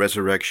 Halloween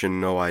Resurrection,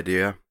 no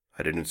idea.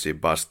 I didn't see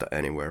Busta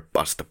anywhere.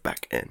 Busta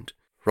back end.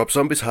 Rob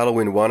Zombie's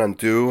Halloween 1 and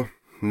 2,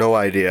 no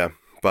idea.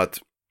 But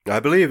I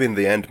believe in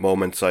the end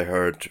moments I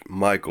heard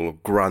Michael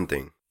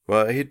grunting.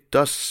 Well, he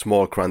does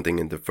small grunting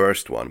in the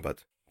first one,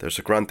 but there's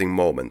a grunting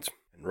moment.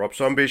 And Rob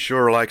Zombie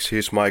sure likes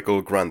his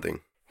Michael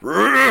grunting.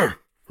 What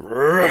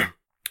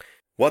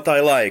I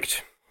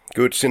liked.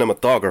 Good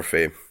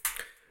cinematography.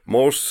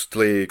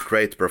 Mostly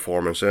great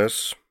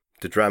performances.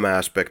 The drama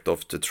aspect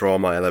of the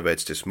trauma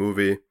elevates this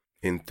movie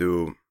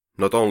into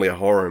not only a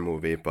horror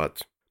movie,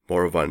 but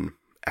more of an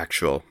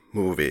actual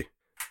movie.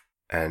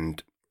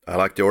 And I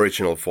like the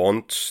original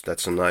font.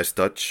 That's a nice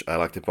touch. I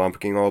like the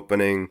pumpkin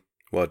opening.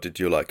 What did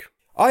you like?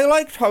 I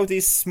liked how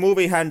this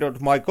movie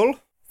handled Michael.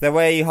 The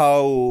way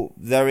how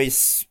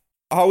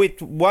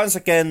it once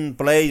again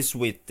plays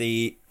with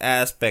the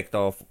aspect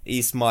of,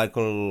 is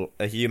Michael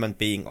a human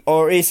being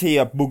or is he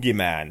a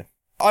boogeyman?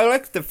 I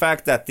like the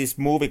fact that this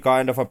movie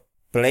kind of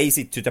plays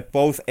it to the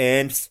both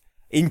ends.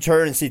 In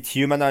turns, it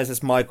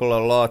humanizes Michael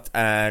a lot,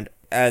 and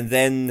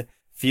then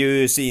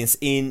few scenes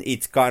in,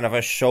 it kind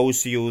of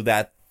shows you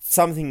that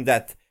something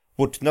that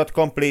would not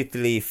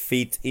completely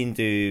fit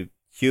into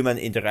human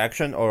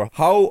interaction, or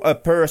how a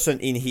person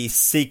in his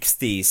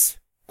 60s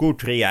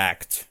could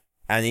react.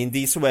 And in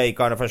this way,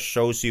 kind of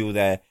shows you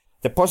the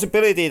the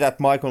possibility that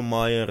Michael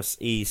Myers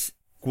is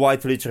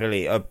quite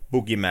literally a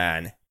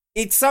boogeyman.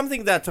 It's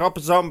something that Rob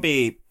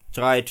Zombie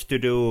tried to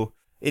do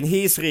in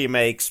his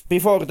remakes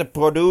before the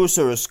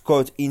producers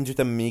got into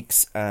the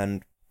mix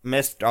and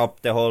messed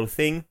up the whole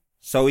thing.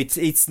 So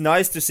it's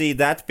nice to see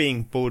that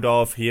being pulled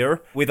off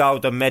here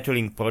without the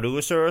meddling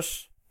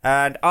producers.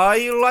 And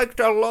I liked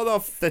a lot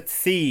of the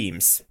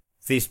themes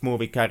this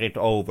movie carried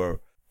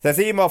over. The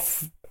theme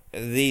of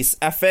these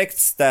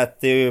effects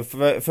that the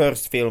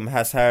first film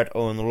has had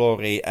on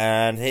Laurie,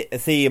 and the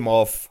theme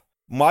of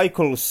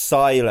Michael's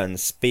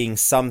silence being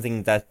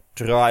something that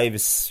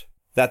drives,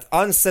 that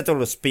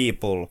unsettles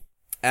people,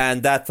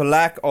 and that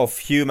lack of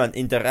human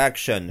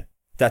interaction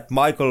that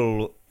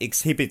Michael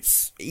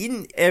exhibits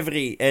in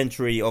every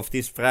entry of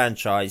this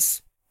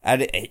franchise.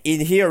 And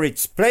in here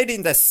it's played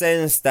in the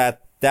sense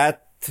that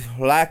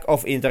lack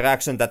of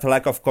interaction, that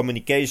lack of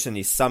communication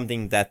is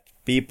something that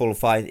people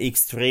find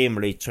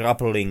extremely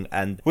troubling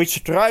and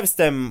which drives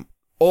them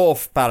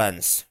off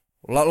balance.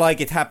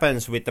 Like it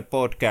happens with the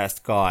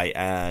podcast guy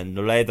and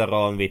later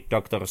on with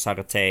Dr.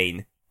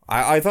 Sartain.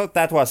 I thought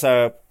that was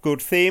a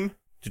good theme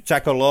to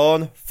tackle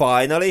on,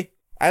 finally.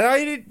 And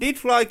I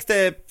did like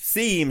the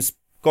themes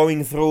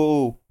going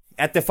through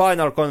at the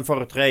final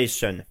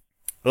confrontation.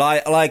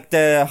 Like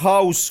the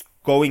house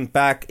going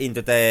back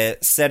into the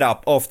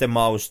setup of the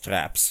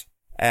mousetraps.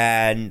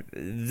 And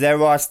there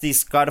was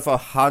this kind of a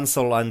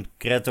Hansel and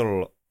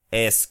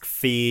Gretel-esque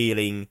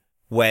feeling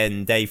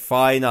when they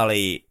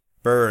finally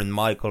burn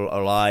Michael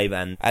alive,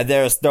 and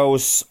there's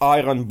those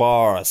iron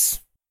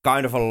bars,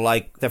 kind of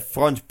like the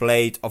front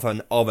plate of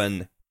an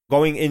oven,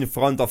 going in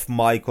front of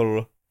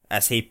Michael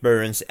as he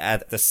burns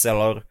at the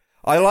cellar.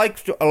 I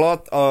liked a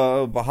lot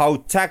of how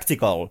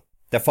tactical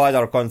the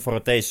final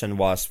confrontation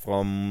was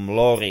from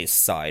Laurie's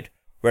side,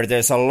 where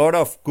there's a lot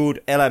of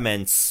good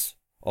elements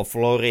of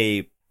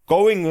Laurie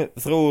going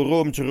through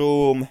room to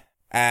room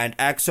and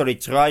actually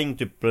trying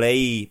to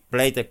play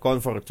the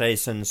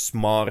confrontation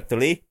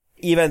smartly,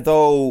 even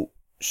though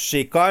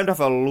she kind of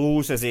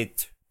loses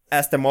it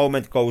as the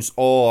moment goes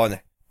on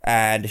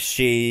and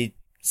she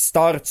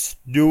starts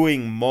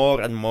doing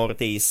more and more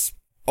these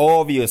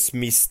obvious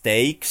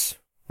mistakes.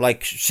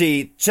 Like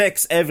she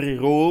checks every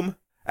room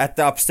at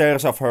the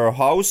upstairs of her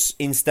house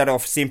instead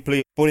of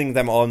simply putting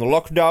them on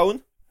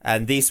lockdown,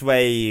 and this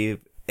way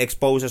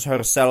exposes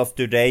herself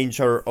to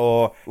danger,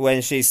 or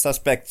when she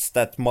suspects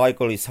that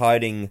Michael is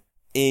hiding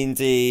in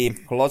the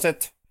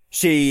closet,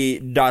 she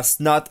does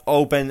not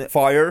open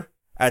fire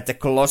at the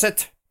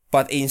closet,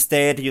 but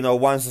instead,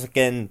 once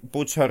again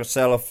puts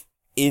herself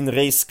in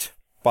risk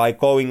by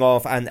going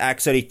off and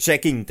actually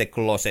checking the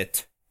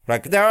closet.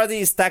 Like, there are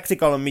these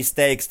tactical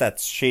mistakes that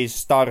she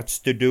starts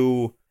to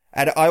do,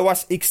 and I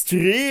was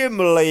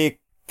extremely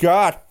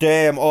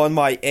goddamn on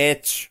my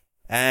edge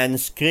and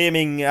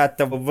screaming at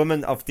the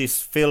woman of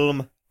this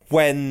film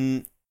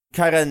when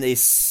Karen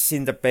is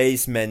in the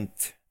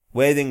basement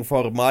waiting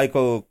for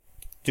Michael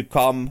to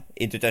come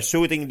into the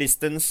shooting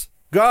distance.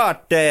 God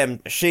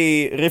damn,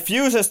 she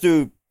refuses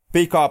to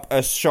pick up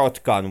a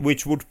shotgun,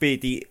 which would be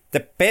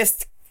the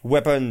best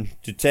weapon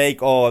to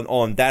take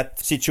on that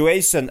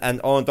situation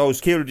and on those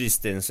kill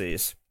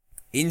distances,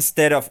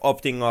 instead of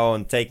opting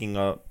on taking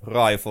a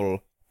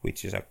rifle,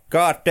 which is a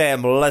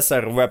goddamn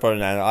lesser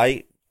weapon. And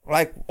I,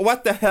 like,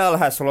 what the hell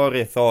has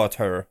Laurie thought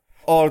her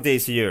all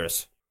these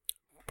years?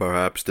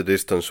 Perhaps the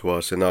distance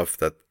was enough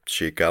that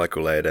she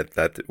calculated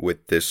that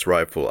with this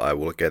rifle I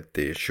will get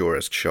the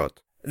surest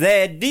shot.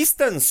 The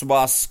distance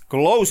was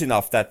close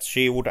enough that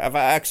she would have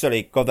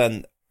actually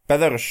gotten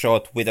better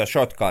shot with a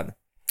shotgun.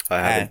 I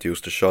haven't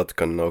used a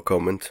shotgun, no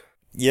comment.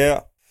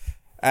 Yeah.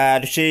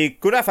 And she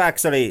could have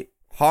actually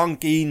hung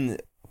in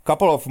a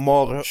couple of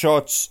more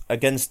shots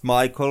against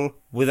Michael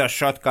with a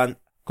shotgun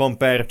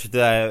compared to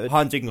the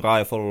hunting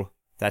rifle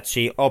that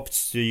she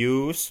opts to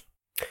use.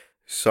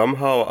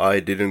 Somehow I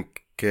didn't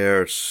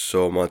care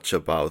so much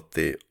about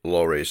the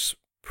Laurie's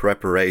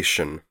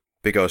preparation,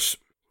 because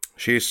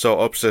she's so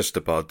obsessed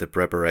about the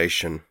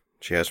preparation.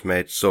 She has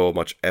made so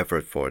much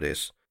effort for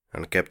this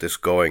and kept this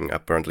going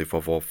apparently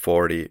for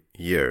 40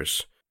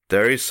 years.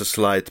 There is a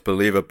slight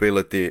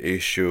believability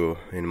issue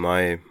in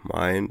my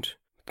mind.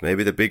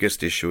 Maybe the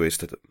biggest issue is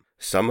that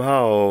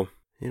somehow,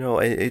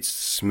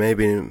 it's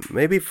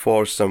maybe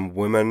for some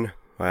women,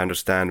 I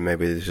understand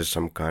maybe this is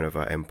some kind of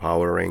an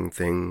empowering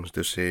thing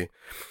to see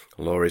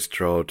Laurie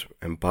Strode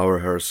empower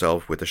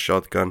herself with a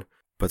shotgun.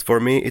 But for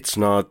me, it's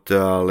not,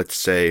 let's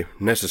say,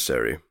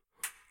 necessary.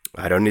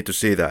 I don't need to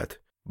see that.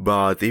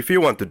 But if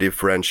you want to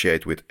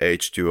differentiate with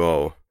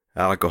H2O,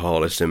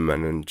 alcoholism,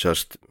 and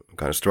just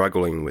kind of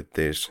struggling with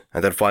this,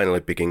 and then finally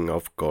picking,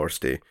 of course,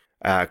 the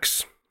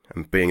axe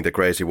and being the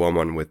crazy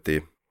woman with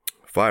the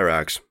fire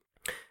axe,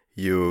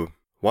 you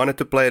wanted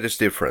to play this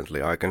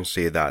differently. I can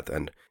see that.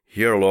 And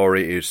here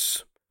Laurie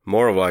is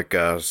more like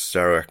a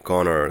Sarah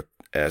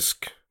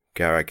Connor-esque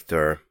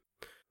character.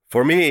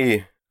 For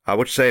me, I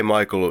would say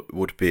Michael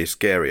would be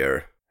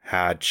scarier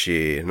had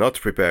she not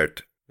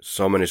prepared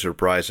so many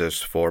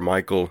surprises for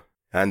Michael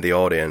and the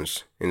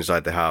audience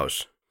inside the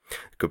house.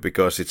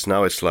 Because it's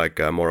like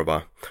more of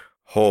a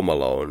Home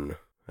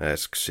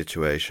Alone-esque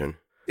situation.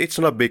 It's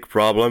not a big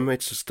problem,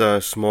 it's just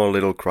a small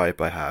little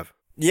gripe I have.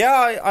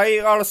 Yeah, I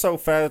also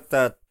felt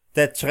that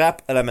the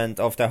trap element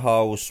of the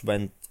house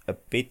went a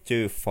bit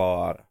too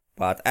far.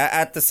 But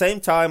at the same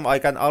time, I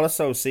can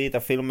also see the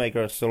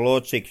filmmaker's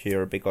logic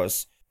here,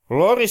 because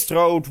Laurie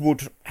Strode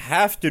would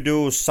have to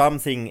do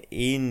something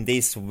in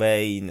this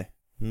vein,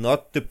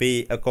 not to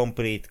be a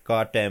complete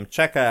goddamn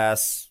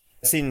jackass,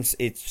 since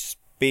it's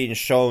been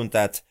shown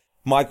that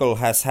Michael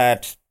has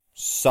had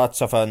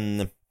such of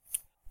an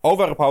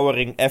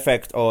overpowering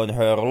effect on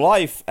her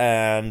life,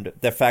 and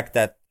the fact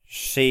that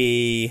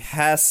she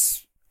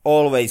has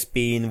always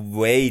been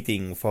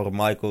waiting for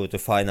Michael to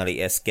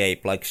finally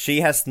escape. Like,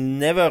 she has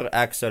never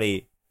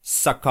actually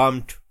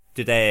succumbed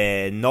to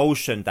the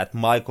notion that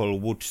Michael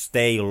would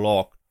stay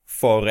locked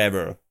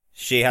forever.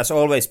 She has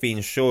always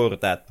been sure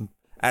that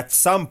at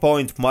some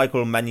point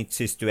Michael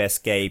manages to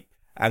escape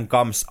and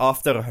comes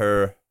after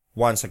her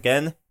once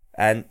again.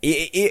 And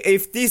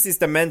if this is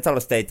the mental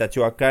state that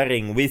you are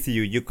carrying with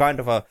you, you kind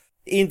of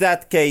in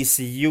that case,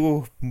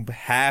 you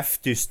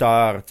have to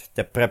start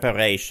the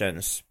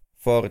preparations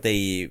for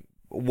the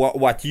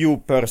what you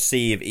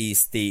perceive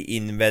is the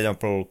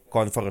inevitable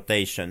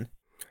confrontation.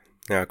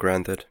 Yeah,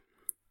 granted.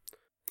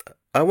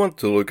 I want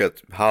to look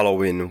at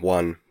Halloween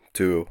 1,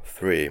 2,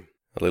 3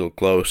 a little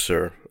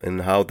closer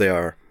and how they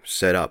are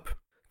set up.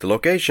 The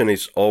location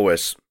is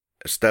always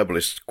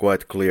established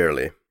quite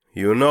clearly.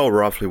 You know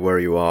roughly where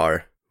you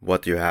are,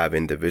 what you have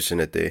in the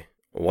vicinity,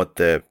 what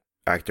the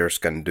actors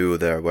can do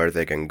there, where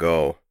they can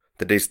go,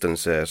 the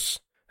distances,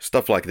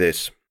 stuff like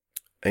this.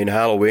 In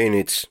Halloween,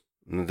 it's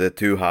the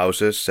two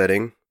houses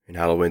setting. In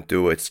Halloween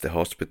 2, it's the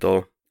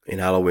hospital. In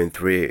Halloween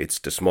 3, it's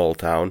the small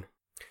town.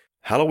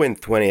 Halloween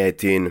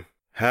 2018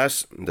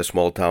 has the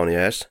small town,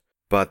 yes,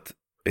 but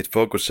it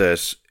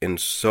focuses in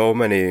so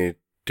many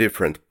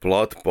different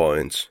plot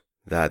points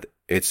that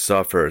it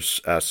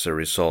suffers as a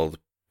result,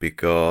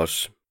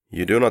 because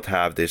you do not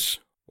have this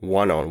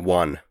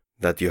one-on-one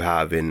that you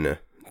have in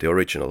the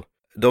original.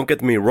 Don't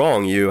get me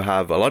wrong, you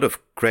have a lot of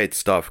great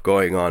stuff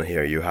going on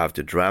here. You have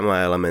the drama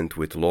element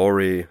with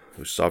Laurie,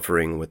 who's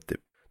suffering with the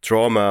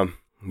trauma.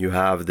 You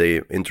have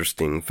the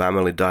interesting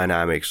family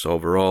dynamics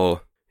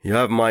overall. You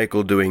have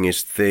Michael doing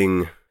his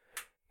thing.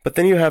 But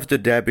then you have the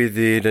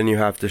deputy, then you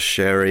have the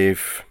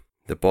sheriff,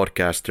 the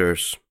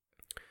podcasters.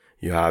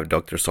 You have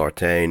Dr.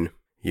 Sartain.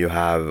 You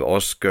have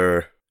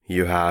Oscar.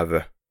 You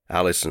have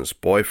Allison's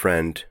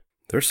boyfriend.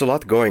 There's a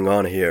lot going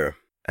on here.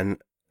 And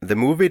the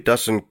movie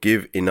doesn't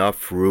give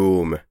enough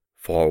room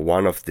for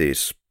one of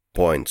these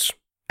points,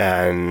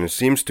 and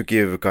seems to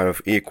give kind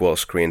of equal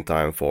screen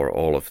time for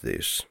all of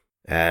these.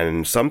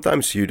 And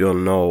sometimes you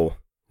don't know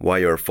why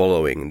you're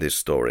following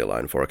this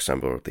storyline. For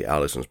example, the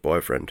Allison's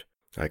boyfriend.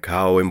 Like,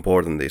 how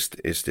important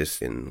is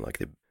this in like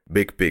the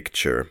big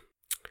picture?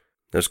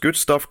 There's good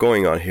stuff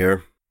going on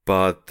here,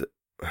 but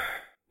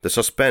the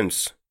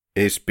suspense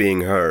is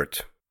being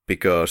hurt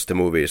because the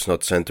movie is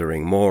not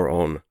centering more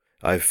on,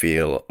 I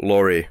feel,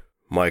 Laurie,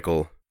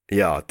 Michael.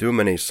 Yeah, too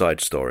many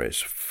side stories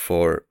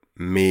for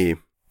me.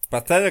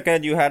 But then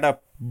again, you had a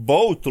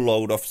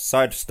boatload of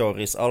side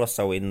stories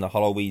also in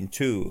Halloween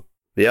 2.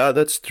 Yeah,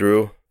 that's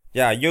true.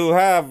 Yeah, you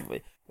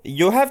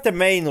have the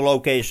main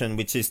location,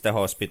 which is the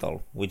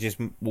hospital, which is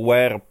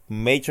where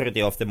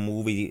majority of the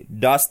movie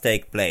does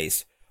take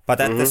place. But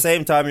at the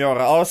same time, you are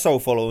also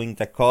following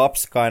the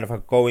cops, kind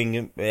of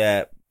going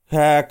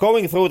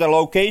through the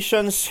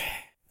locations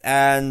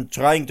and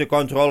trying to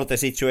control the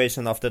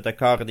situation after the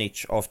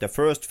carnage of the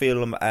first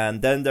film.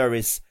 And then there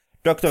is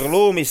Dr.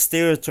 Loomis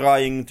still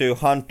trying to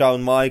hunt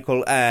down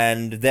Michael,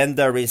 and then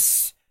there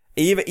is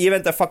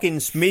even the fucking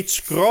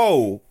Smith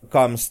Crow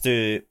comes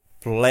to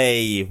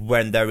play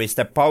when there is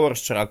the power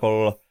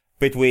struggle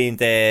between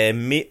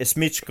the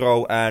Smith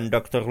Crow and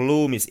Dr.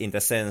 Loomis, in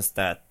the sense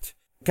that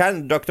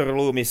can Dr.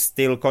 Loomis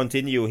still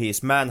continue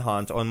his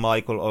manhunt on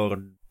Michael, or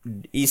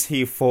is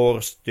he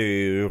forced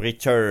to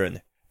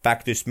return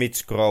back to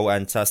Smith Crow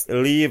and just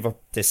leave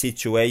the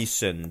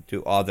situation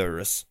to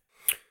others?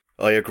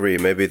 I agree.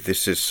 Maybe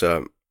this is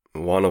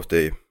one of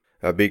the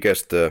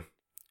biggest,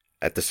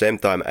 at the same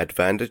time,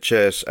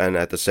 advantages and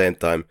at the same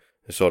time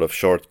sort of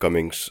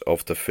shortcomings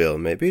of the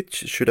film. Maybe it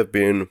should have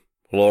been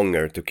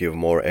longer to give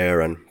more air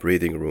and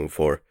breathing room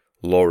for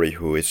Laurie,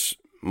 who is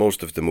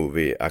most of the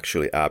movie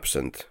actually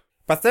absent.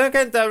 But then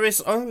again, there is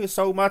only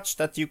so much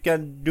that you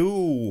can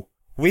do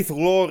with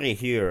Laurie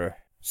here,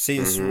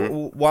 since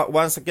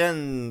once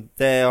again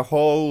the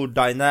whole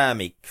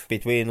dynamic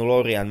between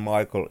Laurie and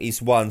Michael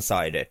is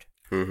one-sided.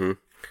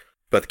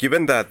 But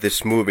given that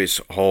this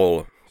movie's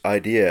whole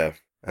idea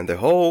and the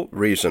whole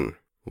reason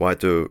why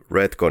to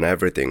retcon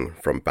everything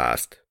from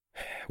past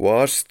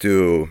was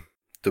to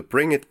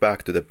bring it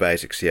back to the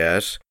basics,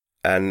 yes,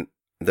 and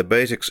the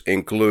basics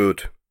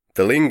include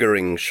the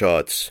lingering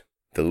shots,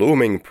 the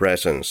looming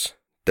presence,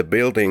 the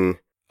building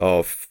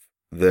of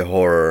the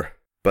horror.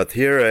 But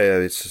here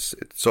it's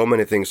so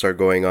many things are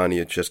going on,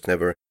 you just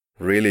never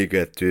really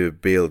get to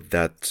build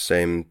that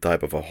same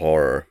type of a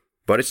horror.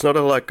 But it's not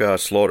like a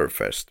slaughter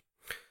fest.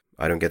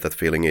 I don't get that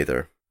feeling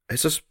either.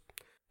 It's just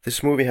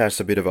this movie has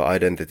a bit of an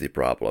identity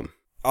problem.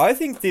 I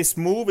think this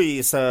movie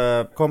is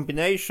a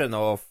combination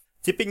of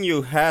tipping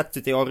your hat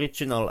to the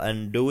original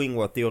and doing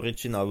what the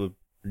original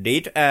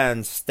did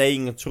and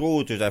staying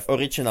true to the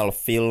original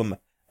film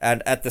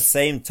and at the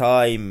same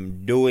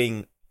time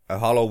doing a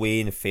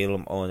Halloween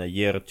film on the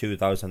year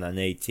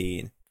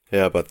 2018.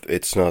 Yeah, but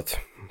it's not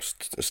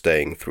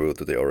staying true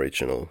to the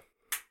original.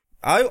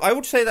 I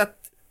would say that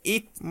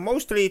it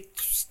mostly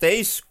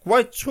stays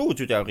quite true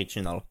to the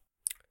original.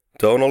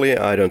 Tonally,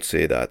 I don't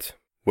see that.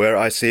 Where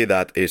I see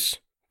that is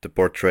the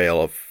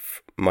portrayal of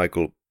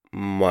Michael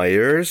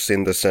Myers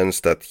in the sense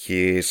that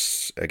he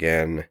is,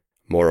 again,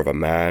 more of a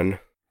man,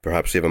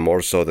 perhaps even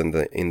more so than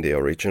in the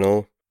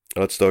original.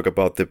 Let's talk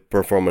about the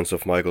performance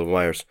of Michael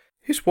Myers.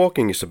 His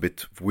walking is a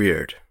bit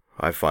weird,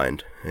 I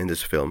find, in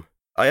this film.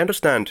 I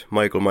understand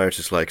Michael Myers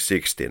is like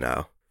 60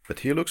 now, but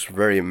he looks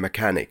very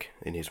mechanic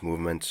in his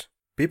movements.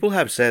 People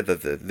have said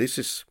that this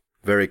is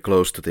very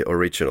close to the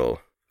original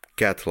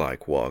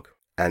cat-like walk,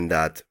 and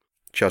that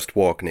just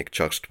walk, Nick,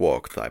 just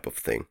walk type of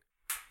thing.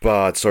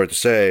 But sorry to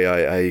say,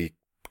 I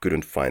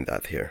couldn't find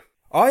that here.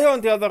 I,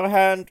 on the other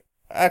hand,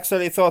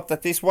 actually thought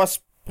that this was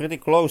pretty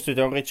close to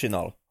the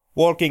original.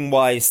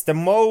 Walking-wise, the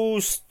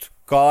most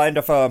kind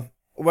of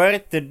where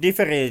it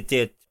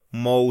differentiated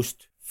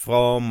most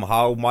from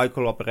how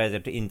Michael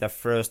operated in the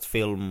first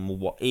film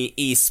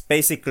is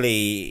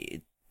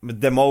basically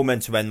the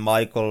moments when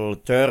Michael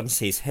turns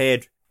his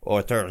head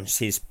or turns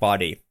his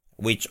body,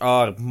 which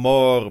are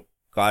more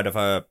kind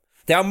of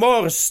they are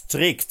more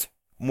strict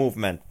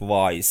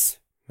movement-wise.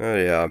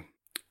 Yeah,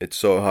 it's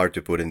so hard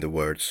to put into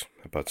words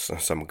about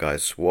some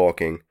guys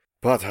walking.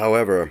 But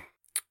however,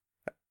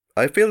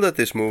 I feel that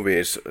this movie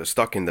is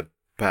stuck in the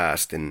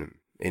past in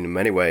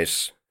many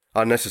ways,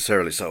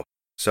 unnecessarily so.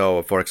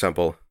 So, for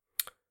example,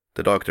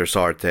 the Dr.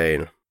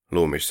 Sartain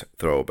Loomis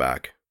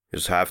throwback. You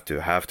just have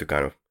to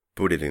kind of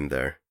put it in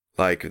there.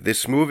 Like,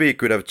 this movie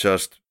could have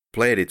just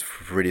played it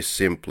pretty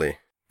simply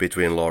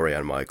between Laurie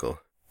and Michael.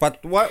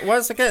 But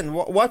once again,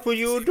 what will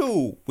you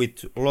do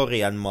with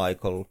Laurie and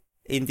Michael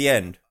in the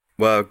end?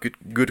 Well,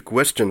 good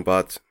question,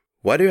 but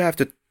why do you have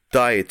to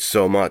tie it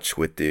so much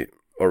with the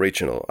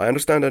original? I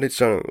understand that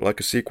it's like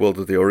a sequel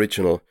to the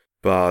original,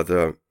 but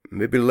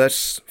maybe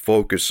less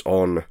focus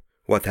on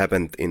what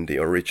happened in the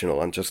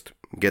original and just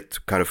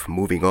get kind of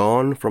moving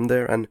on from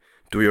there and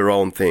do your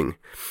own thing.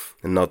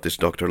 And not this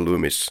Dr.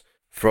 Loomis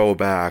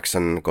throwbacks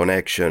and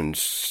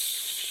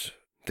connections,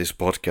 these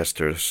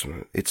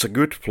podcasters. It's a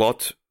good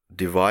plot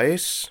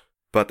device,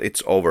 but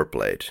it's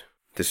overplayed.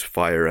 This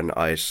fire and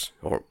ice,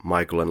 or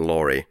Michael and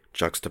Laurie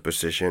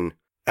juxtaposition.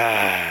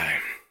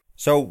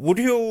 So would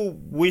you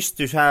wish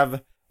to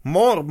have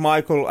more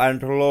Michael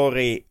and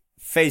Laurie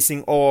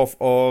facing off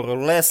or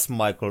less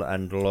Michael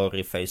and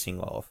Laurie facing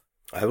off?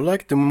 I would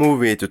like the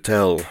movie to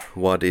tell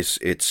what is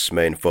its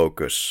main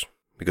focus,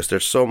 because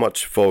there's so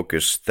much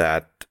focus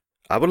that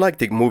I would like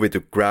the movie to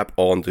grab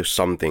onto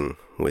something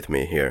with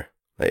me here.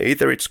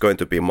 Either it's going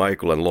to be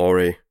Michael and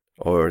Laurie,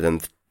 or then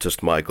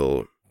just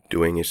Michael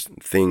doing his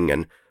thing,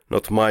 and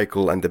not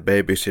Michael and the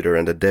babysitter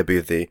and the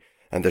deputy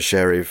and the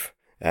sheriff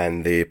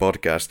and the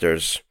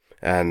podcasters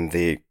and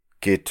the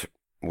kid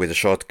with a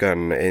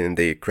shotgun in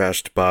the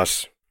crashed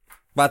bus.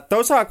 But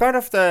those are kind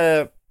of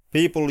the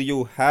people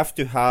you have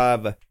to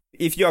have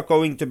if you are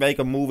going to make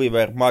a movie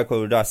where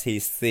Michael does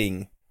his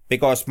thing.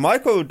 Because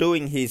Michael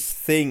doing his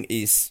thing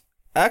is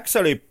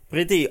actually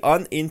pretty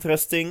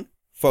uninteresting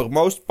for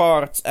most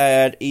parts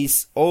and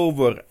is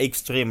over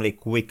extremely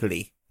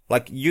quickly.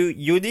 Like,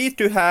 you need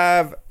to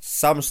have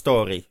some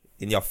story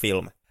in your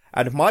film.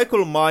 And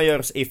Michael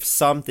Myers, if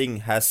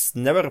something, has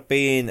never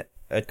been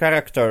a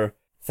character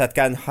that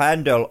can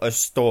handle a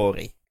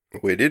story.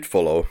 We did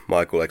follow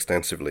Michael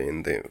extensively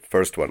in the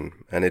first one,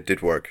 and it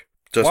did work.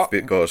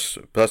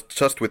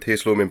 Just with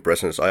his looming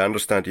presence, I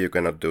understand you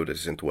cannot do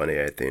this in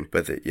 2018,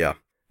 but yeah,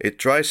 it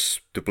tries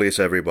to please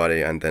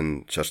everybody and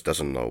then just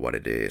doesn't know what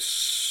it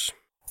is.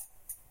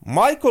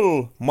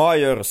 Michael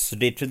Myers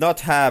did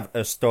not have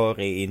a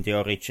story in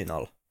the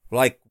original.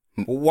 Like,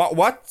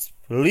 what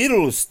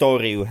little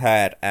story you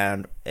had,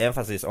 and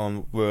emphasis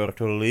on word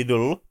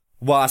little,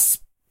 was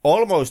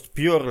almost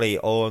purely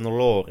on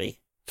Laurie.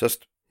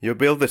 Just, you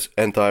build this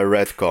entire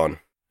retcon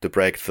to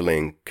break the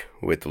link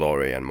with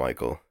Laurie and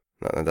Michael.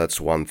 That's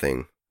one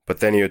thing.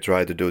 But then you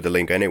try to do the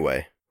link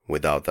anyway,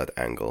 without that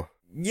angle.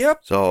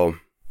 Yep. So...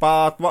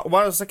 But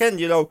once again,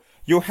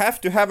 you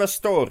have to have a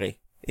story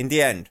in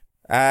the end.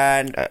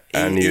 And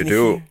you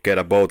do get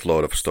a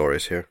boatload of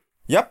stories here.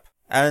 Yep.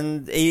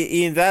 And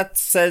in that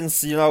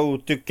sense,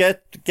 to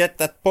get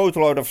that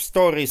boatload of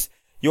stories,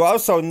 you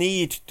also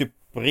need to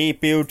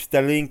rebuild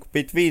the link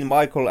between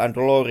Michael and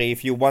Laurie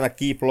if you want to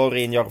keep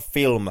Laurie in your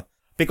film.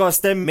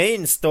 Because the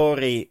main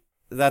story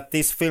that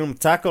this film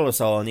tackles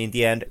on in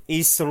the end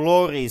is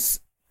Laurie's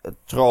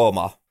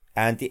trauma.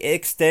 And the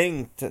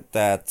extent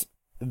that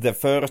the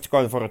first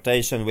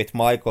confrontation with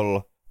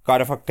Michael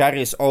kind of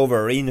carries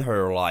over in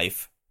her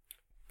life.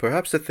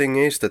 Perhaps the thing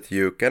is that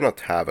you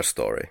cannot have a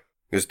story.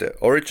 Because the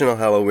original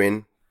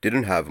Halloween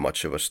didn't have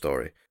much of a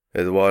story.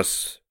 It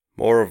was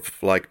more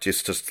of like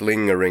just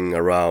lingering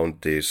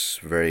around these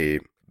very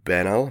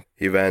banal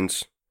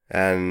events,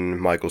 and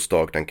Michael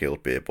stalked and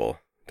killed people.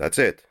 That's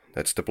it.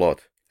 That's the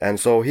plot. And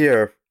so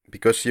here,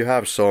 because you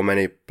have so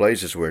many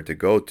places where to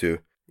go to,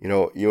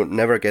 you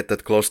never get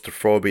that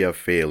claustrophobia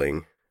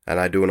feeling, and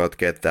I do not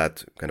get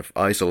that kind of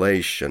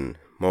isolation,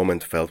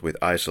 moment felt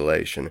with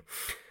isolation.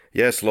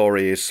 Yes,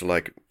 Laurie is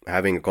like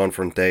having a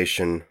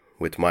confrontation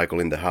with Michael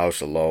in the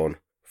house alone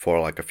for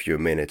like a few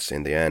minutes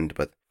in the end,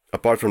 but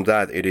apart from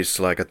that, it is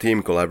like a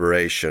team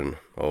collaboration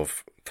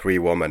of 3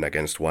 women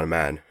against 1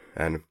 man,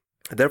 and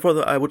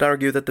therefore I would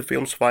argue that the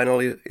film's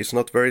finale is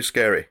not very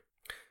scary.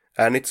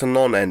 And it's a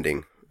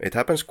non-ending. It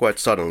happens quite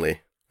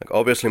suddenly. Like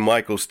obviously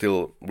Michael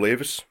still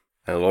lives,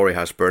 and Laurie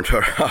has burned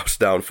her house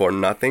down for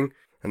nothing,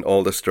 and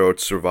all the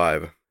Strodes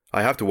survive.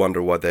 I have to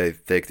wonder what they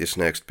take this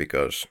next,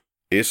 because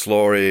is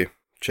Laurie,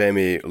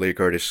 Jamie Lee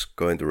Curtis,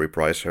 going to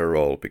reprise her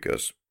role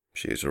because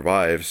she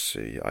survives?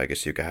 I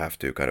guess you have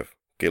to kind of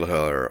kill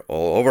her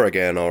all over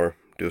again or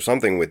do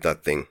something with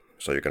that thing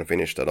so you can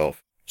finish that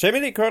off. Jamie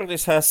Lee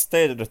Curtis has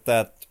stated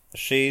that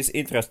she's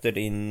interested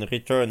in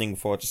returning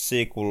for the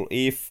sequel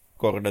if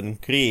Gordon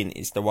Green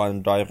is the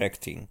one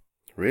directing.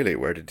 Really?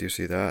 Where did you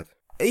see that?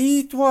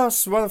 It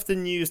was one of the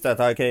news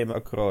that I came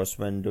across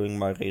when doing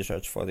my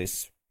research for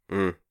this.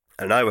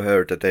 And I've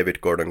heard that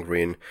David Gordon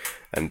Green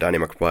and Danny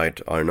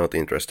McBride are not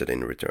interested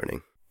in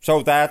returning.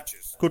 So that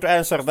could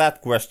answer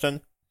that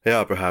question.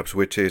 Yeah, perhaps,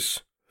 which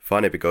is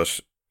funny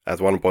because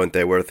at one point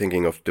they were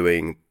thinking of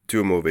doing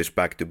 2 movies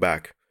back to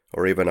back,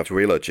 or even a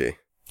trilogy.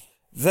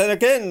 Then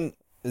again,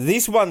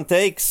 this one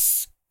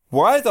takes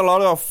quite a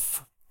lot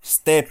of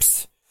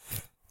steps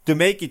to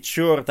make it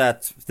sure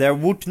that there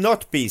would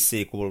not be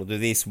sequel to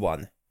this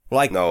one.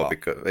 No,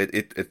 because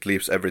it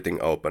leaves everything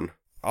open.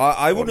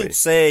 I wouldn't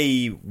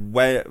say,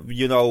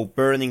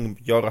 burning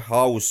your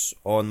house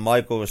on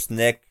Michael's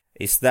neck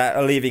is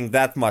that leaving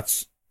that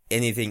much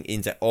anything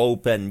in the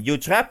open. You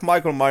trap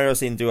Michael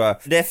Myers into a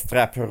death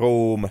trap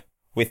room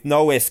with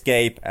no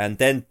escape and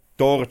then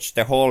torch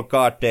the whole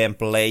goddamn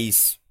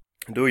place.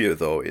 Do you,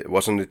 though?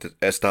 Wasn't it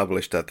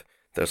established that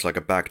there's like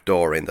a back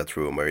door in that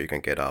room where you can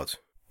get out?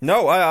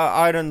 No,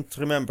 I don't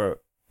remember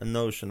a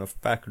notion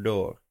of back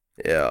door.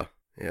 Yeah.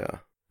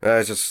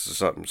 It's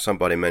just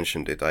somebody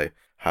mentioned it. I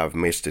have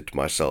missed it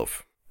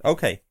myself.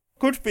 Okay.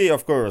 Could be,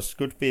 of course.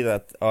 Could be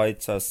that I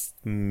just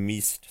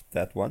missed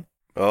that one.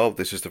 Oh,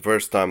 this is the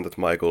first time that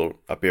Michael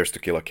appears to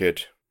kill a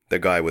kid. The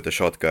guy with the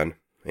shotgun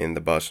in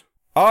the bus.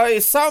 I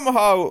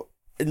somehow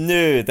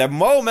knew the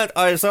moment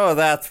I saw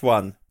that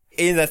one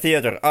in the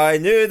theater. I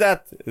knew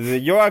that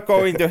you are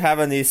going to have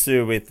an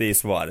issue with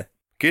this one.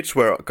 Kids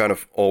were kind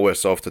of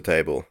always off the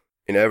table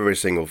in every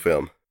single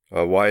film.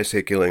 Why is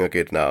he killing a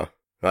kid now?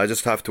 I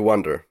just have to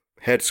wonder.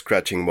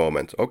 Head-scratching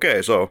moment.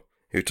 Okay, so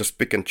you just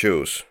pick and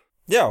choose.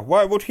 Yeah,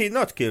 why would he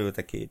not kill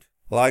the kid?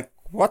 Like,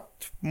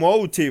 what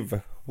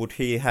motive would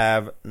he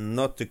have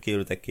not to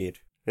kill the kid?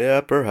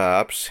 Yeah,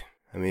 perhaps.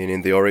 I mean,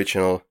 in the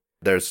original,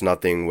 there's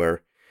nothing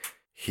where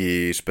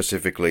he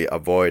specifically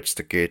avoids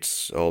the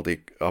kids. All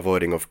the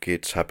avoiding of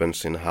kids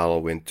happens in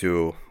Halloween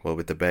 2, well,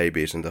 with the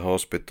babies in the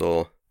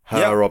hospital.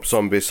 Rob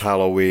Zombies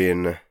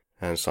Halloween,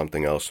 and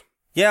something else.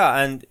 Yeah,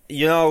 and,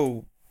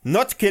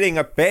 not killing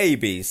a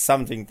baby is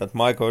something that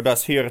Michael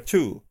does here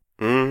too.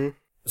 Mm-hmm.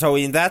 So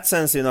in that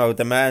sense,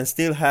 the man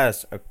still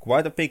has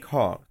quite a big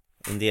heart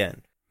in the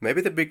end.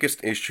 Maybe the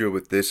biggest issue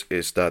with this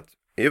is that,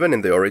 even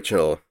in the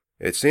original,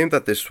 it seemed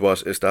that this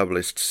was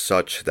established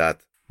such that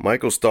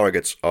Michael's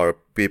targets are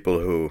people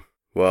who,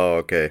 well,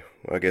 okay,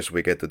 I guess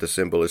we get to the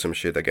symbolism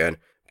shit again,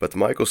 but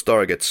Michael's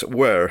targets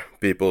were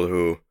people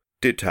who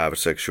did have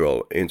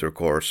sexual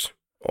intercourse,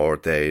 or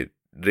they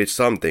did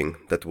something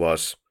that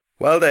was,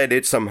 well, they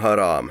did some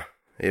haram,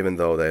 even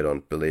though they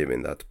don't believe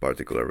in that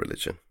particular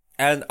religion.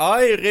 And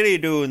I really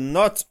do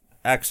not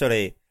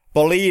actually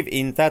believe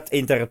in that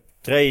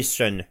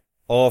interpretation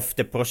of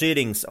the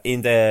proceedings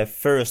in the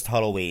first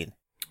Halloween.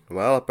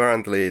 Well,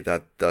 apparently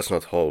that does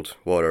not hold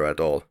water at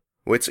all.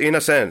 Which, in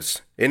a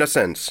sense,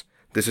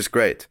 this is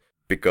great,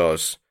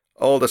 because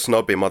all the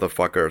snobby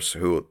motherfuckers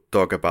who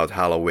talk about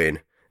Halloween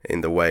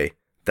in the way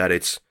that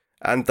it's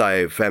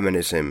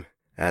anti-feminism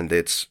and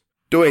it's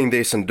doing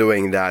this and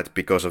doing that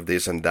because of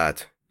this and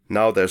that.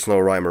 Now there's no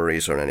rhyme or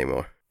reason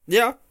anymore.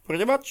 Yeah,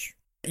 pretty much.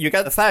 You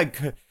can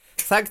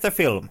thank the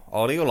film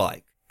all you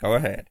like. Go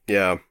ahead.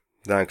 Yeah,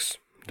 thanks,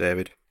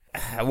 David.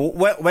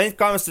 When it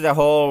comes to the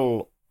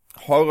whole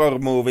horror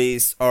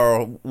movies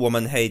or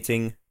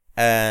woman-hating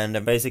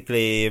and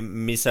basically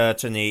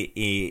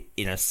misogyny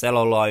in a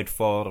celluloid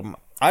form,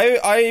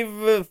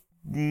 I've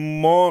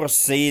more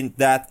seen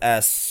that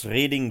as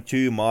reading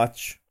too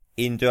much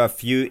into a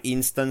few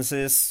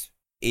instances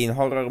in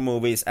horror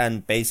movies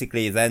and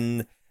basically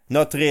then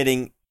not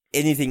reading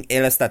anything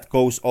else that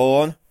goes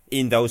on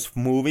in those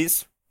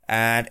movies.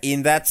 And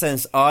in that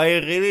sense, I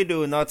really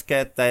do not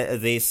get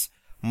this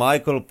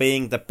Michael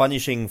being the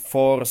punishing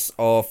force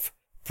of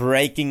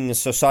breaking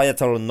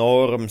societal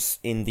norms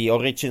in the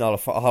original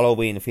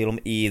Halloween film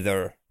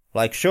either.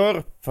 Like,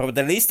 sure, for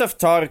the list of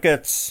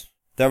targets,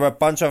 there were a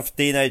bunch of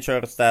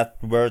teenagers that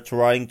were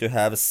trying to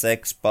have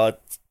sex,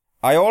 but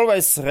I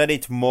always read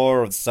it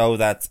more so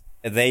that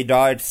they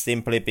died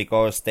simply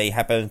because they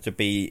happened to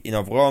be in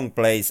a wrong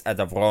place at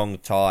the wrong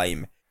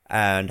time,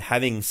 and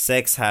having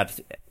sex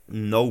had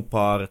no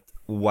part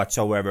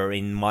whatsoever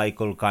in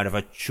Michael kind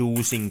of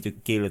choosing to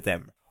kill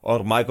them.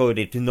 Or Michael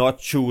did not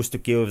choose to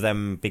kill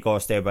them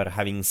because they were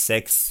having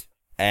sex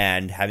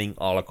and having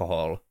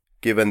alcohol.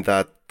 Given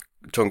that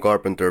John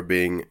Carpenter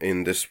being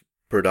in this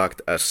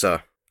product as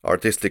a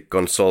artistic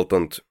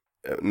consultant,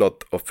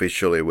 not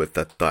officially with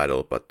that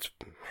title, but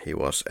he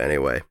was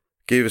anyway,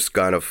 gives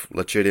kind of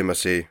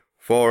legitimacy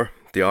for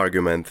the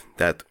argument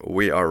that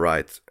we are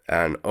right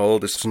and all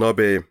the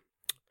snobby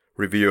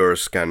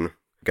reviewers can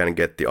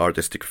get the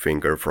artistic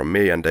finger from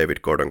me and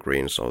David Gordon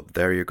Green, so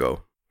there you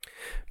go.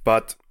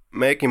 But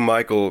making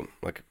Michael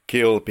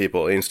kill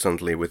people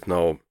instantly with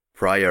no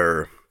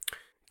prior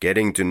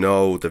getting to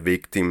know the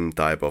victim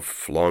type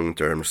of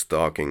long-term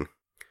stalking,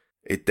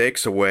 it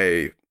takes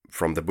away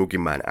from the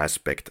boogeyman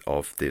aspect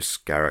of this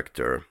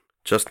character.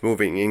 Just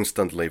moving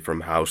instantly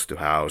from house to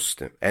house,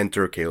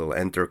 enter,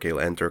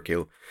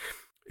 kill,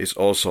 is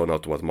also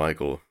not what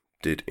Michael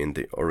did in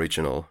the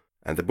original.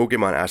 And the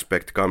boogeyman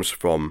aspect comes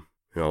from,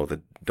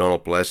 the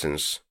Donald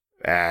Pleasence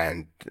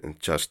and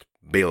just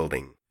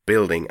building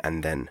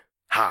and then,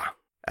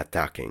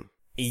 attacking.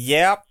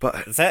 Yeah,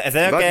 but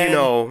again,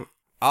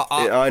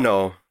 I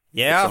know,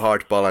 yeah, it's a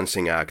hard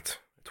balancing act,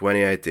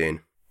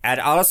 2018. And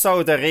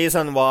also the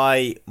reason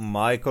why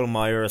Michael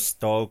Myers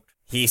stalked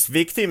his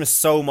victims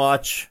so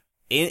much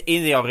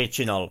in the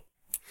original,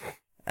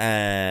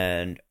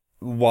 and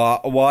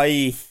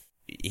why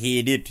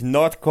he did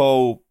not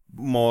go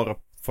more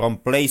from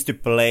place to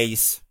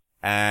place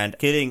and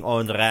killing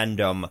on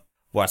random,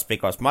 was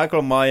because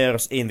Michael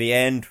Myers in the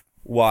end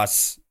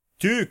was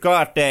too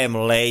goddamn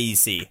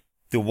lazy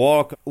to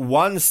walk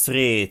one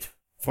street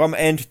from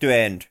end to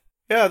end.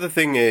 Yeah, the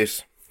thing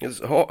is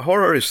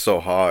horror is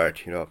so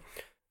hard,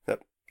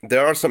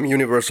 There are some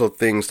universal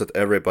things that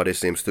everybody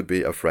seems to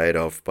be afraid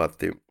of, but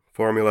the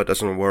formula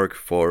doesn't work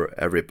for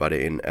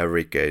everybody in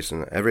every case,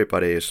 and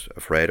everybody is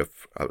afraid of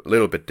a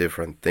little bit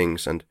different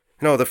things. And,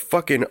 the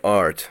fucking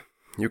art,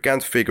 you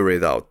can't figure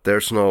it out.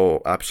 There's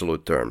no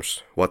absolute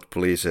terms, what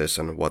pleases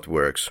and what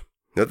works.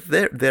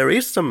 There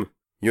is some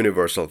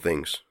universal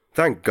things,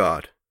 thank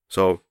God.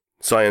 So,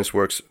 science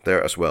works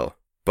there as well.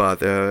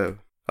 But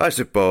I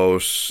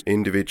suppose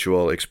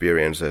individual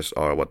experiences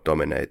are what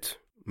dominate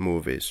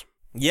movies.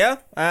 Yeah,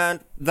 and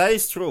that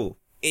is true.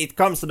 It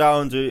comes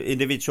down to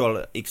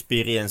individual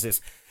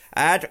experiences.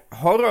 And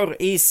horror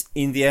is,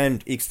 in the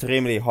end,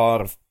 extremely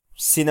hard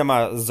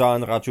cinema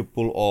genre to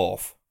pull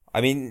off.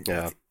 I mean,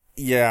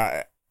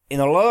 yeah, in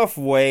a lot of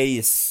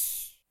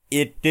ways,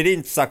 it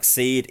didn't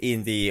succeed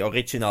in the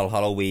original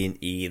Halloween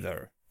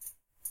either.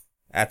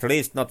 At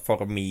least not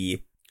for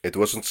me. It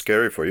wasn't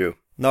scary for you.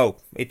 No,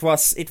 it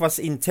was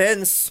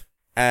intense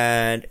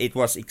and it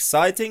was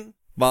exciting.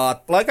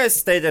 But like I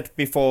stated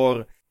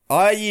before,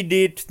 I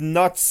did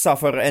not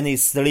suffer any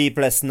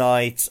sleepless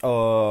nights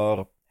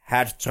or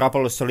had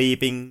trouble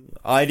sleeping.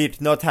 I did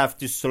not have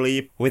to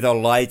sleep with a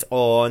light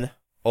on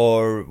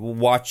or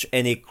watch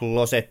any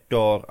closet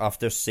door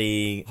after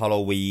seeing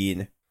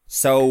Halloween.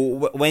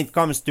 So when it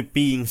comes to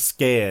being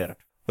scared,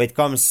 when it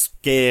comes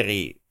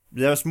scary,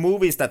 there's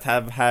movies that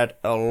have had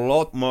a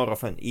lot more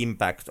of an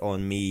impact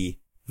on me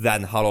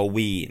than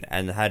Halloween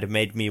and had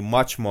made me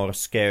much more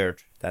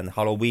scared than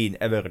Halloween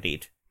ever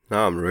did.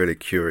 Now I'm really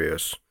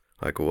curious.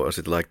 Was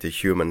it like the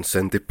Human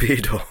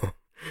Centipede?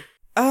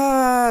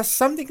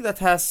 Something that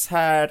has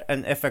had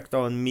an effect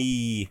on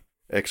me.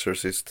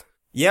 Exorcist.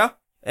 Yeah,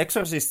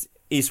 Exorcist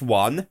is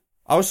one.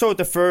 Also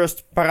the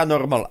first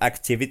Paranormal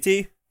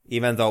Activity,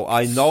 even though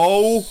I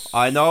know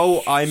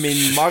I'm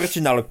in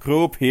marginal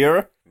group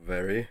here.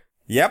 Very.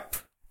 Yep,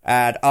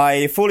 and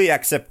I fully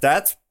accept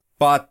that,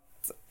 but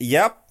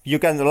yep, you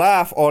can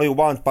laugh all you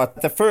want,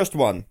 but the first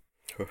one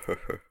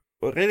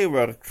really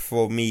worked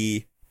for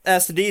me.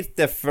 As did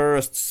the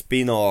first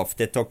spin-off,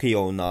 the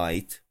Tokyo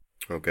Night.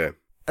 Okay.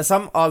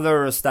 Some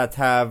others that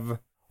have,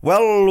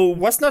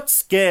 was not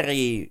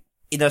scary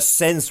in a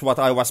sense what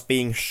I was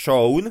being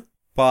shown,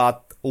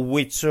 but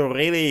which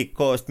really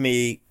caused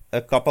me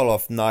a couple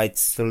of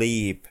nights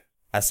sleep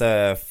as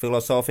a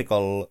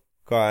philosophical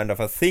kind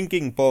of a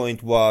thinking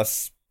point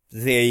was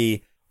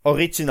the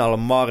original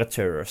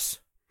Martyrs.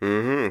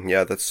 Mm-hmm,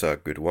 yeah, that's a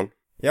good one.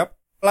 Yep.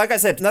 Like I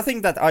said,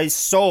 nothing that I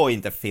saw in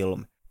the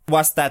film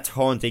was that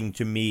haunting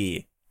to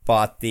me,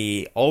 but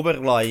the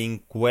overlying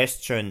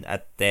question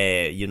at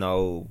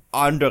the,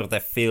 under the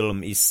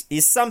film is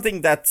something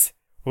that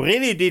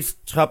really did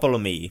trouble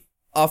me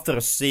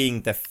after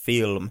seeing the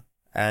film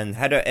and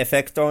had an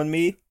effect on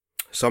me.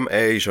 Some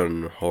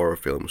Asian horror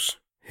films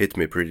hit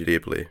me pretty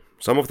deeply.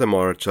 Some of them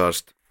are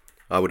just,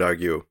 I would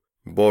argue,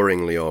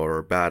 boringly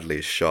or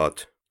badly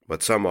shot,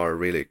 but some are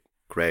really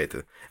great,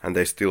 and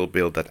they still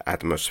build that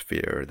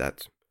atmosphere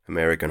that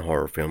American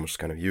horror films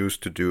kind of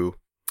used to do.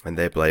 And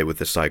they play with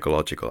the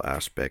psychological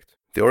aspect.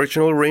 The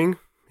original Ring,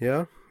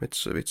 yeah,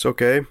 it's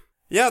okay.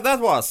 Yeah,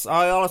 that was.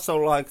 I also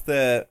like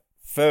the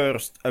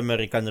first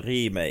American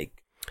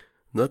remake.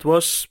 That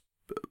was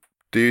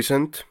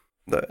decent.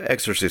 The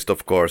Exorcist,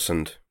 of course,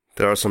 and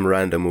there are some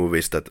random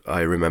movies that I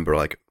remember,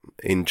 like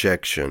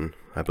Injection.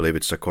 I believe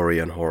it's a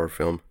Korean horror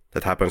film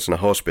that happens in a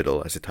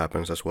hospital, as it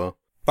happens as well.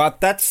 But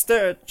that's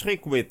the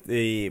trick with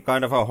the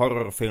kind of a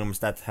horror films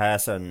that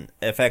has an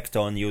effect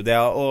on you. They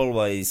are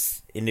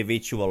always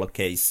individual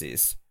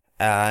cases.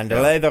 And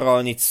later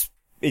on, it's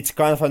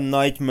kind of a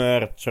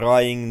nightmare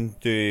trying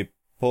to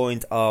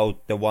point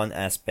out the one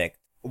aspect,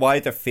 why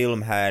the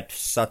film had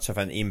such of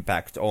an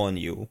impact on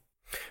you.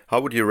 How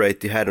would you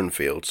rate the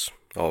Haddonfields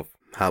of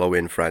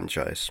Halloween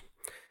franchise?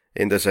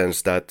 In the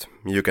sense that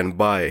you can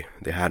buy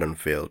the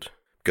Haddonfield.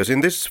 Because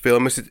in this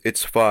film,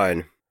 it's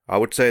fine. I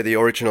would say the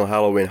original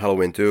Halloween,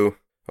 Halloween 2,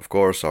 of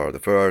course, are the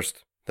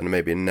first. Then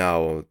maybe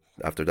now,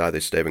 after that,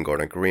 is David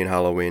Gordon Green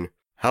Halloween.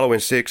 Halloween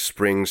 6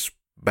 brings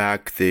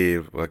back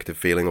the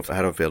feeling of the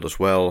Haddonfield as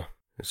well.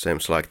 It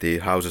seems like the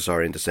houses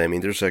are in the same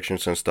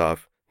intersections and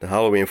stuff. The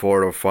Halloween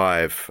 4 or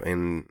 5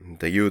 in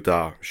the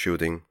Utah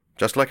shooting,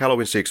 just like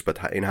Halloween 6,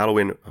 but in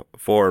Halloween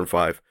 4 and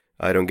 5,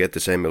 I don't get the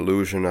same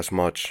illusion as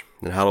much.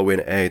 Then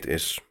Halloween 8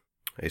 is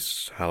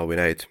Halloween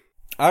 8.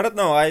 I don't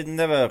know, I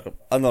never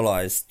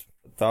analyzed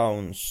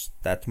towns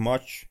that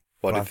much.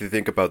 What did you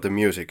think about the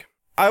music?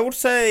 I would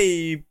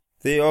say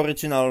the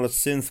original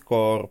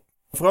synthcore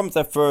from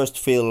the first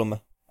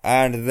film,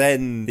 and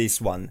then this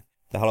one,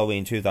 the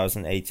Halloween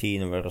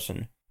 2018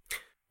 version.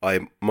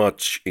 I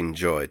much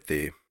enjoyed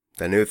the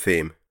new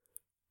theme.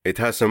 It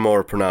has a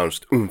more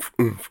pronounced oomph,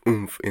 oomph,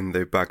 oomph in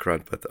the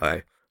background, but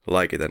I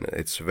like it and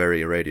it's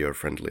very radio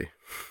friendly.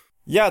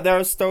 Yeah,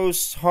 there's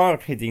those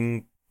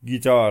hard-hitting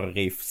guitar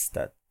riffs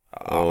that...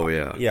 oh,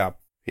 yeah. Yeah.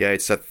 Yeah,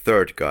 it's that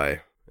third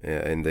guy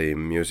in the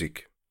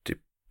music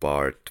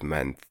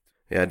department.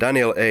 Yeah,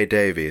 Daniel A.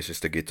 Davies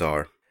is the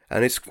guitar.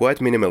 And it's quite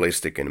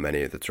minimalistic in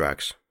many of the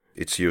tracks.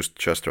 It's used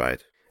just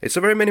right. It's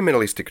a very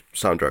minimalistic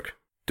soundtrack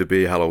to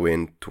be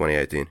Halloween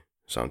 2018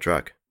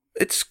 soundtrack.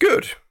 It's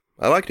good.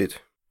 I liked it.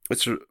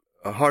 It's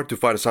hard to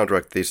find a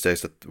soundtrack these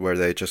days where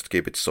they just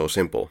keep it so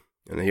simple.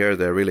 And here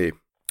they really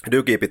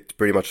do keep it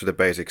pretty much to the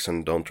basics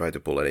and don't try to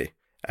pull any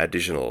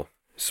additional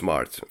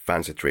smart,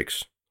 fancy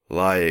tricks.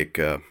 Like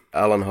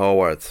Alan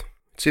Howard.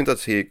 It seemed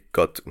that he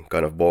got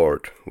kind of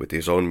bored with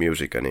his own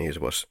music and he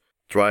was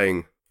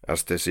trying,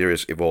 as the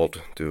series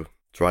evolved, to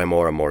try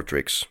more and more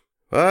tricks.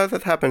 Well,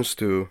 that happens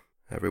to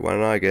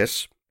everyone, I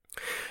guess.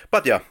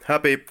 But yeah,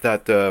 happy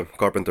that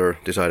Carpenter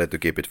decided to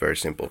keep it very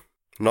simple.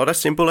 Not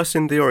as simple as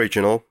in the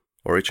original.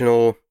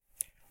 Original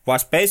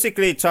was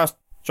basically just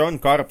John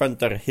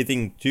Carpenter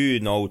hitting 2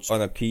 notes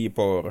on a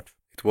keyboard.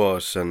 It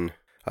was, and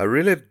I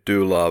really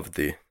do love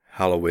the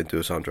Halloween 2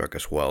 soundtrack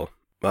as well.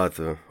 But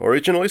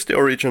original is the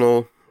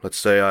original. Let's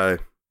say I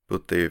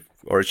put the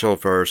original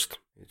first.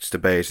 It's the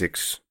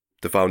basics,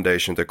 the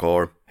foundation, the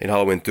core. In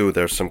Halloween 2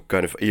 there's some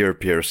kind of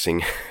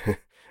ear-piercing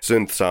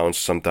synth sounds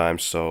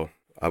sometimes, so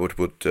I would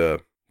put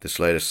this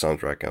latest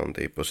soundtrack on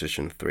the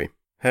position 3.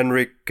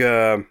 Henrik,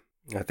 I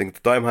think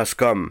the time has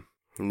come.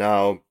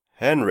 Now,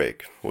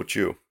 Henrik, would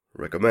you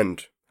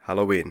recommend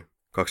Halloween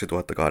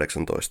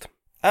 2018?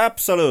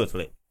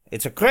 Absolutely.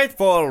 It's a great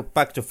fall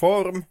back to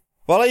form.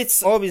 Well,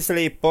 it's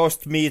obviously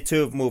post-Me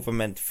Too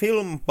movement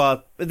film,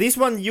 but this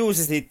one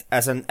uses it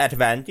as an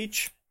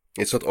advantage.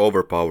 It's not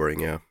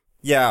overpowering, yeah.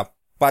 Yeah,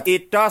 but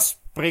it does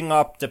bring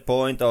up the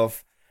point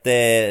of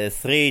the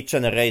 3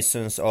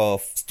 generations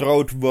of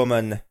Strode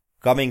women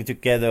coming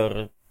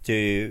together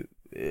to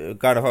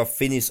kind of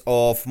finish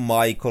off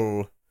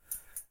Michael.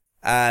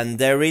 And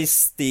there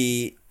is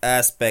the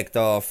aspect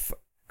of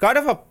kind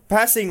of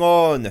passing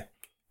on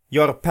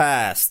your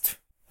past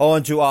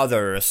onto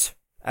others.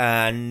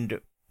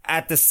 And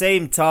at the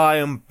same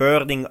time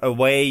burning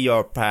away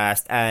your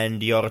past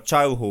and your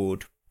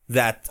childhood.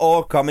 That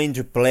all come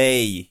into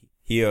play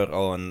here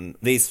on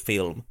this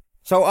film.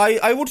 So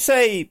I would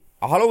say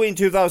Halloween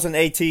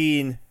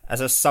 2018,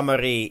 as a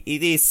summary,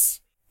 it is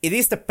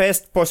the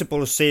best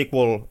possible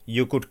sequel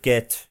you could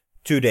get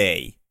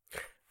today.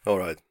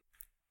 Alright.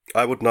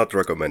 I would not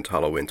recommend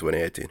Halloween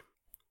 2018.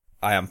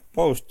 I am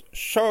both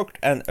shocked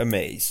and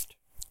amazed.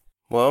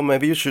 Well,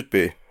 maybe you should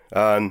be.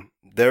 And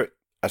there,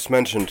 as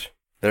mentioned,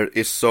 there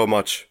is so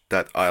much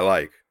that I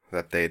like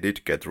that they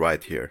did get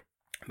right here.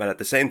 But at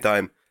the same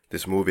time,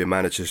 this movie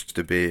manages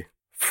to be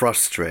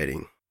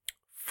frustrating.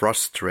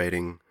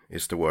 Frustrating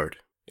is the word.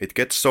 It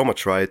gets so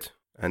much right,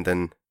 and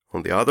then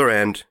on the other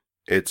end,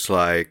 it's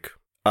like,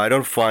 I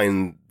don't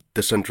find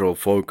the central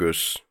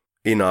focus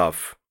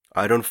enough.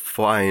 I don't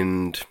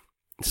find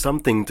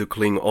something to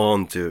cling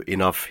on to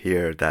enough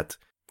here that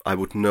I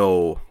would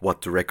know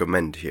what to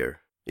recommend here.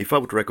 If I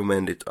would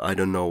recommend it, I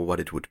don't know what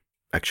it would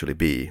actually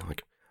be.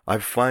 Like, I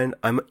find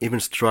I'm even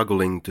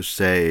struggling to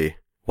say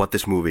what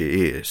this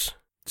movie is.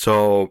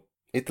 So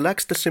it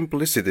lacks the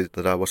simplicity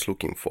that I was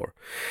looking for.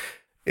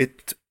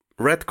 It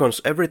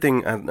retcons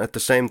everything, and at the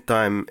same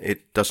time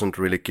it doesn't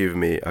really give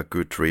me a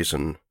good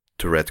reason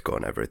to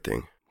retcon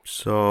everything.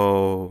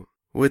 So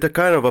with a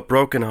kind of a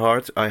broken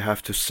heart, I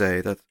have to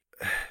say that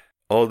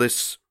all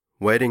this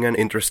waiting and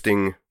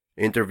interesting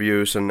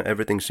interviews and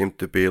everything seemed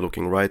to be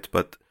looking right,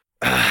 but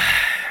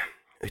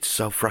it's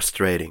so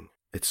frustrating.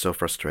 It's so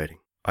frustrating.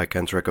 I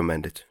can't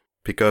recommend it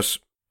because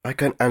I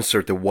can't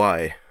answer the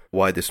why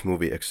this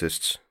movie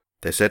exists.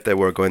 They said they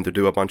were going to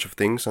do a bunch of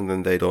things and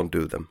then they don't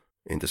do them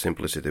in the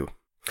simplicity.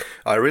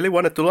 I really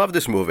wanted to love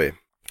this movie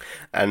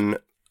and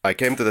I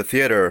came to the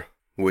theater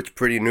with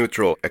pretty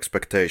neutral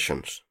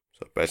expectations.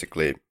 So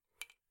basically,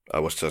 I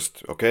was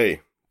just,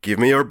 okay, give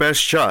me your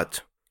best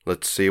shot.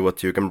 Let's see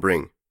what you can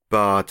bring.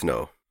 But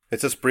no,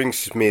 it just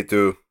brings me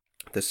to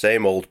the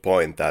same old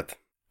point that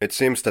it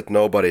seems that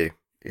nobody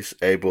is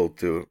able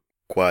to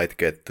quite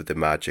get to the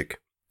magic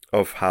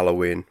of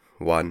Halloween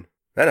 1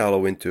 and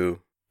Halloween 2.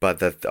 But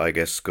that, I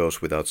guess,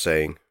 goes without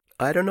saying.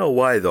 I don't know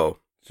why, though.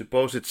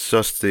 Suppose it's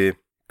just the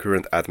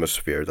current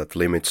atmosphere that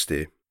limits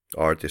the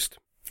artist.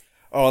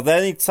 Or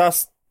then it's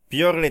just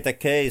purely the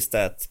case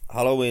that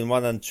Halloween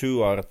 1 and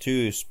 2 are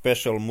two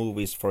special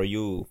movies for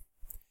you.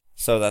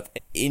 So that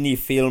any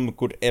film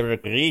could ever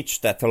reach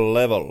that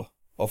level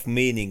of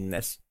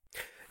meaningness.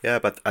 Yeah,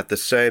 but at the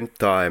same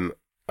time,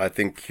 I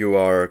think you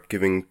are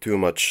giving too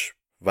much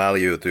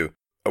value to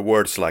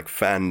words like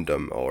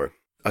fandom or...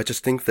 I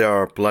just think they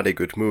are bloody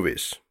good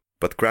movies.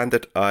 But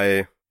granted,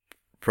 I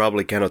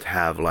probably cannot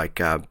have like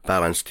a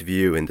balanced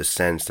view in the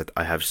sense that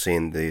I have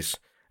seen these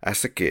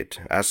as a kid,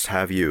 as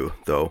have you,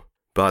 though.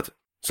 But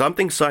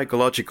something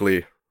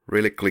psychologically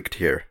really clicked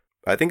here.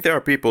 I think there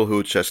are people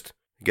who just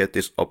get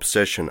this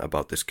obsession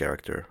about this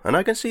character. And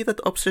I can see that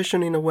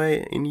obsession in a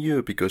way in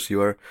you, because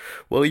you are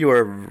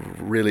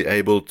really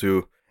able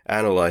to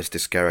analyze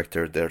this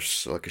character.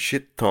 There's like a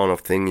shit ton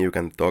of things you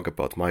can talk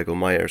about Michael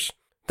Myers.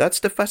 That's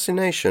the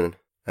fascination.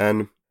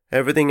 And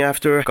everything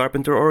after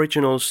Carpenter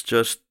Originals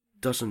just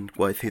doesn't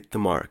quite hit the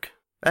mark.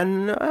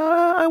 And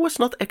I was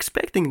not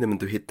expecting them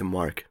to hit the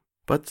mark.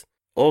 But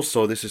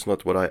also this is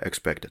not what I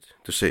expected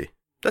to see.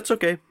 That's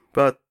okay.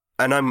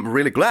 And I'm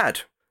really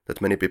glad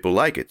that many people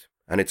like it.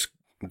 And it's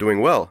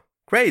doing well.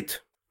 Great.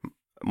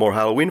 More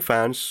Halloween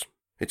fans.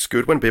 It's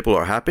good when people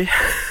are happy.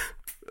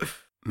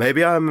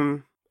 Maybe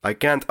I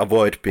can't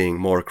avoid being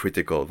more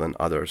critical than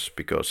others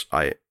because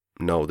I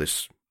know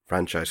this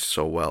franchise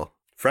so well.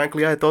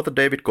 Frankly, I thought that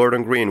David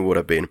Gordon Green would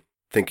have been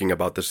thinking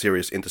about the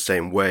series in the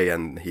same way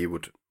and he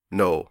would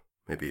know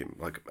maybe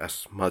like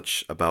as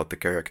much about the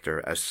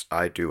character as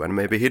I do, and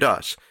maybe he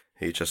does.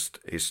 He just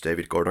is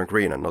David Gordon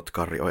Green and not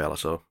Karri Ojala,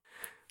 so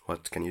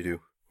what can you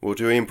do? Would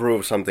you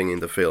improve something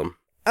in the film?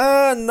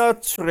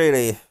 Not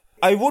really.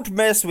 I would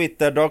mess with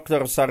the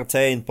Dr.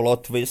 Sartain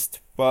plot twist,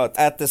 but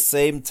at the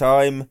same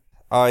time,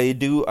 I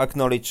do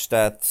acknowledge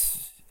that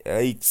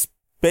it's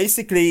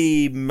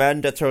basically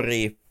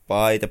mandatory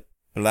by the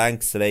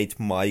blank slate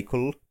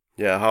Michael.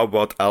 Yeah, how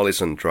about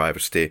Allison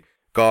drives the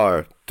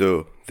car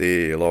to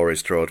the Laurie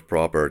Strode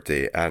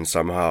property and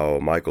somehow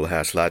Michael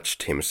has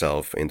latched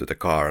himself into the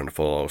car and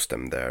follows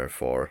them there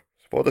for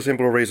the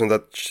simple reason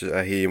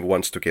that he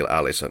wants to kill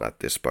Allison at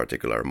this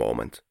particular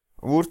moment.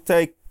 Would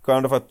take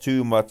kind of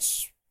too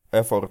much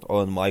effort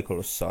on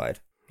Michael's side.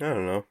 I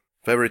don't know.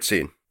 Favorite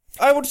scene?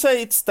 I would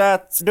say it's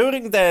that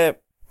during the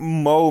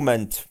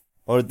moment,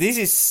 or this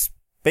is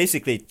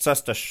basically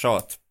just a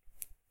shot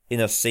in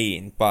a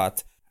scene,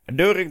 but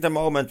during the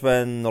moment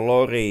when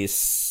Laurie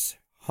is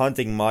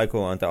hunting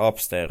Michael on the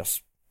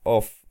upstairs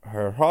of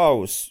her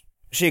house,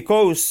 she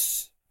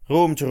goes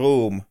room to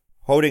room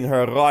holding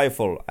her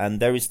rifle, and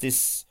there is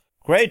this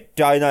great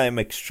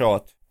dynamic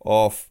shot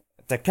of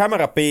the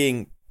camera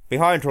being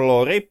behind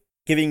Laurie,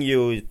 giving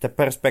you the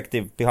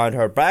perspective behind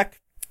her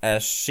back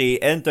as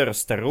she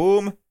enters the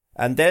room,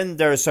 and then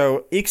there's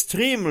an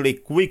extremely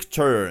quick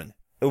turn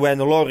when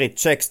Laurie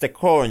checks the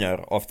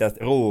corner of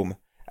that room.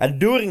 And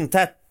during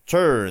that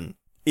turn,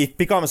 it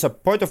becomes a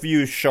point of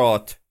view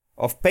shot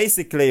of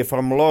basically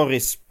from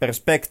Laurie's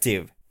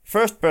perspective.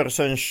 First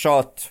person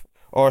shot,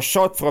 or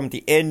shot from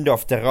the end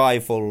of the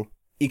rifle,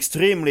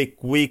 extremely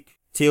quick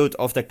tilt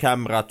of the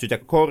camera to the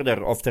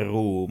corner of the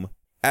room.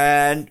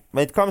 And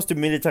when it comes to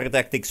military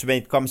tactics,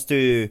 when it comes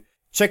to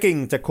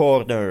checking the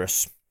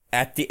corners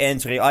at the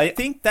entry, I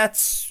think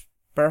that's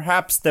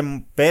perhaps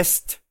the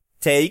best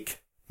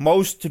take,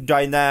 most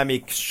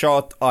dynamic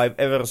shot I've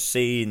ever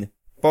seen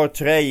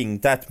portraying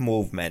that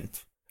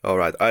movement.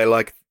 Alright, I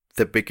like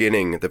the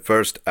beginning, the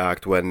first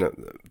act, when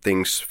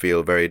things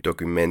feel very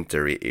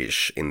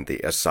documentary-ish in the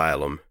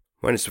asylum.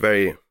 When it's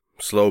very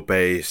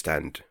slow-paced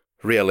and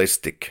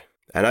realistic.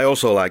 And I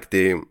also like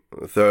the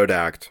third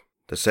act,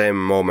 the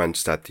same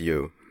moments that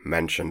you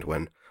mentioned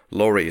when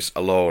Laurie is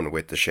alone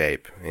with the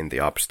shape in the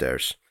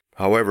upstairs.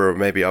 However,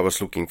 maybe I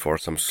was looking for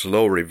some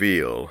slow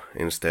reveal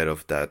instead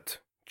of that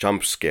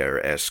jump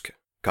scare-esque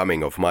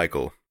coming of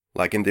Michael.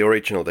 Like in the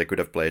original, they could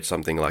have played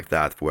something like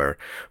that, where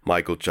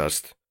Michael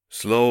just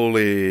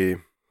slowly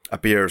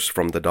appears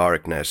from the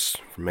darkness,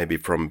 maybe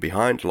from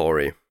behind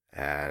Laurie,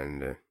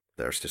 and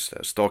there's this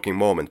stalking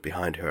moment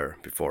behind her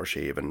before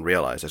she even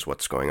realizes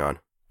what's going on.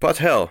 But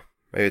hell,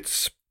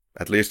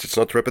 at least it's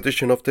not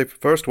repetition of the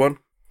first one.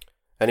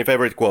 Any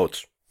favorite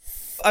quotes?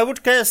 I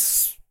would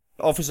guess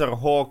Officer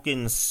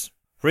Hawkins'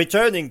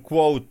 returning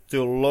quote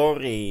to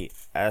Laurie,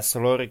 as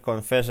Laurie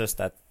confesses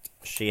that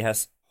she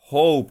has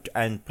hoped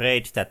and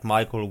prayed that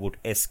Michael would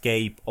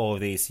escape all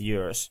these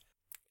years.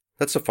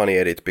 That's a funny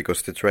edit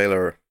because the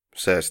trailer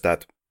says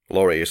that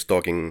Laurie is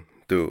talking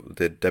to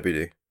the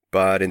deputy,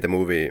 but in the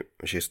movie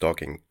she's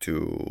talking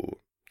to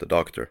the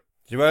doctor.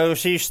 Well,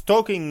 she's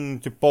talking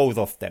to both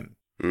of them.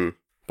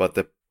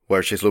 But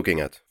where she's looking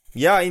at.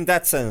 Yeah, in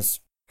that sense.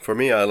 For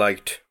me, I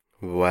liked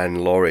when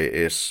Laurie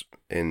is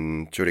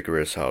in Judy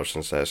Greer's house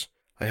and says,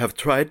 I have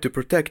tried to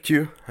protect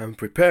you and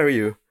prepare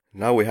you.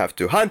 Now we have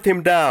to hunt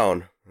him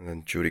down. And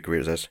then Judy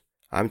Greer says,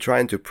 I'm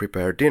trying to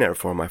prepare dinner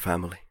for my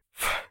family.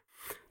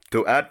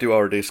 To add to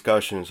our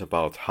discussions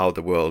about how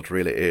the world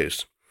really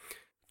is,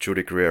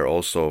 Judy Greer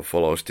also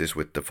follows this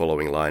with the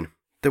following line.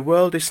 The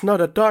world is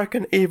not a dark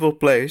and evil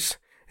place.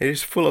 It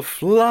is full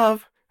of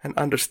love and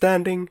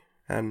understanding.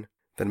 And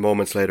then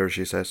moments later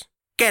she says,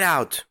 get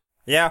out!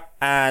 Yeah,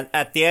 and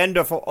at the end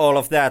of all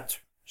of that,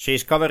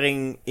 she's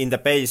covering in the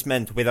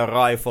basement with a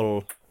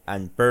rifle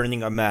and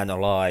burning a man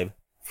alive.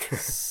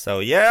 So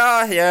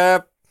yeah,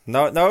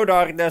 no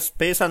darkness,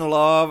 peace and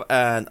love,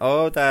 and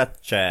all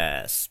that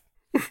jazz.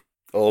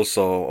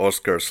 Also,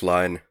 Oscar's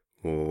line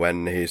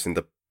when he's in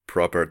the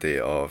property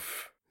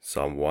of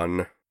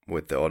someone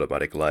with the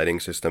automatic lighting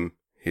system,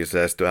 he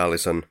says to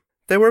Allison,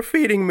 they were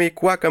feeding me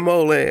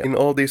guacamole in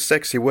all these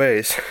sexy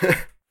ways.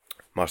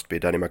 Must be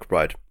Danny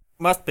McBride.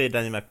 Must be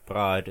Danny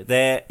McBride.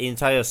 The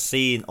entire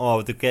scene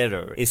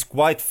altogether is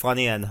quite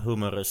funny and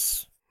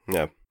humorous.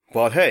 Yeah,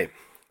 but hey,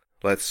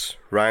 let's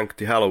rank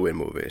the Halloween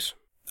movies.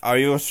 Are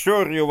you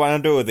sure you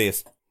want to do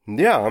this?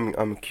 Yeah,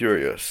 I'm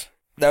curious.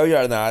 No,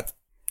 you're not.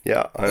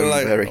 Yeah, I'm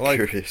very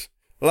curious.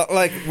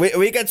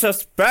 We can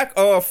just back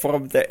off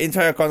from the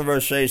entire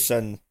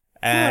conversation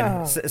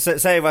and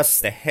save us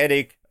the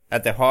headache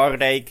and the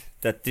heartache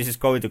that this is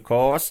going to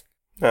cause.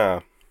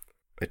 Yeah,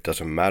 it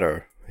doesn't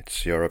matter.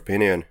 It's your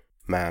opinion,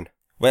 man.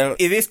 Well,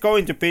 it is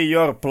going to be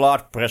your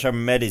blood pressure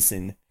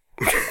medicine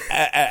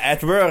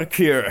at work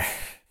here.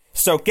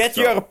 So get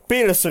your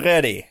pills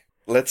ready.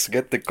 Let's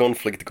get the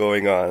conflict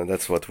going on.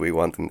 That's what we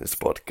want in this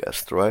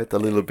podcast, right? A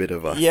little bit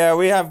of a... Yeah,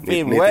 we have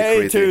been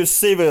way too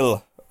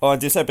civil on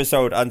this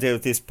episode until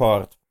this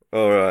part.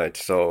 Alright,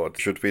 so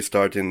should we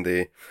start in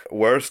the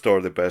worst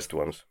or the best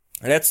ones?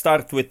 Let's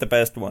start with the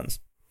best ones.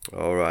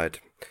 Alright.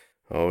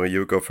 Oh,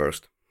 you go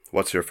first.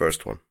 What's your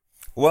first one?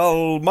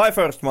 Well, my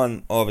first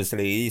one,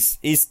 obviously,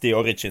 is the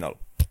original.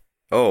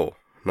 Oh,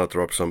 not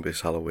Rob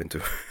Zombie's Halloween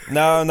 2.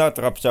 No, not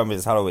Rob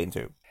Zombie's Halloween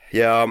 2.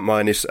 Yeah,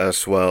 mine is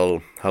as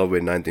well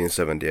Halloween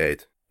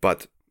 1978.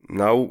 But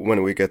now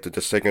when we get to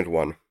the second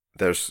one,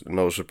 there's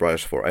no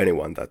surprise for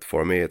anyone that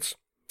for me it's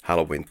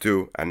Halloween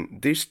 2. And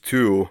these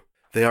two,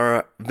 they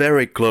are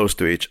very close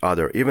to each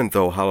other, even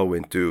though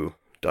Halloween 2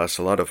 does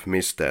a lot of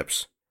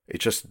missteps. It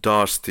just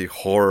does the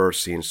horror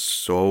scenes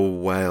so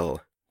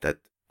well that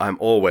I'm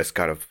always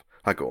kind of,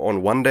 like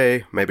on one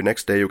day, maybe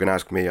next day you can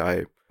ask me,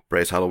 I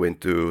praise Halloween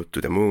 2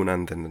 to the moon,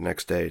 and then the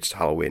next day it's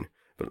Halloween.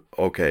 But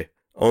okay,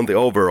 on the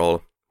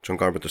overall, John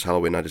Carpenter's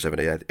Halloween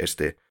 1978 is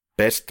the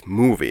best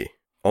movie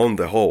on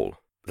the whole.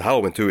 The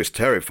Halloween 2 is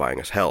terrifying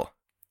as hell.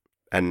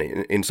 And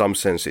in some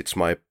sense it's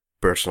my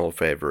personal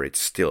favorite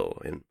still,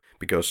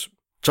 because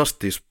just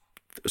these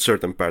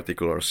certain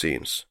particular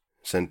scenes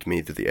sent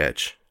me to the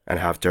edge and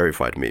have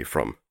terrified me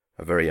from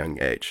a very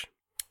young age.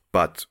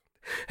 But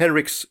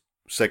Henrik's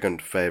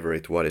second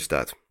favorite, what is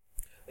that?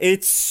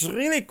 It's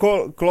really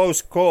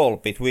close call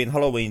between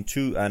Halloween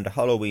 2 and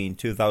Halloween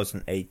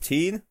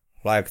 2018.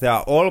 Like they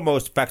are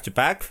almost back to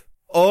back,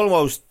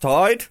 almost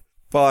tied.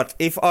 But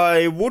if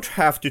I would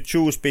have to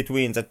choose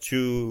between the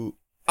two,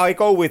 I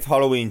go with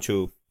Halloween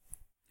 2.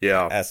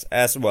 Yeah.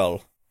 As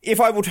well. If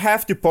I would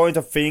have to point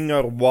a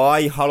finger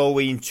why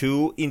Halloween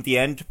 2 in the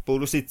end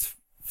pulls it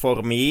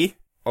for me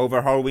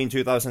over Halloween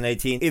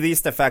 2018, it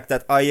is the fact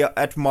that I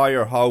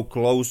admire how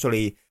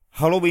closely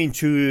Halloween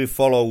 2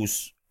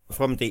 follows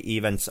from the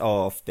events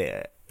of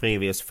the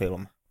previous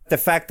film. The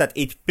fact that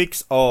it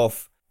picks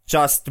off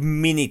just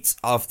minutes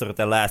after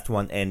the last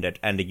one ended,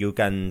 and you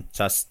can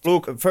just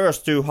look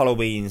first two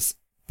Halloweens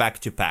back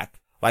to back.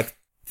 Like,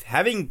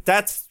 having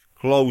that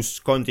close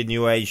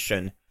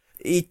continuation,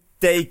 it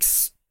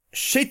takes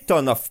shit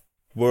ton of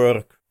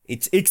work.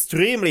 It's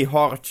extremely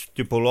hard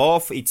to pull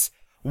off. It's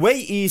way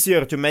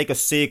easier to make a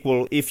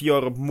sequel if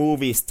your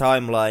movie's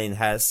timeline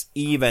has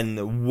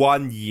even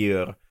 1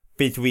 year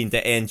between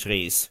the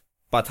entries.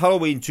 But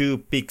Halloween 2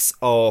 picks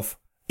off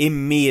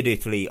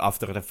immediately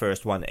after the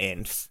first one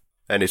ends.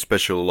 Any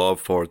special love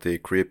for the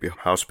creepy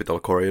hospital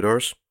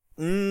corridors?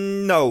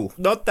 No,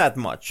 not that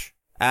much.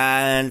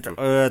 And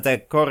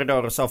the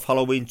corridors of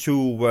Halloween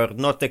 2 were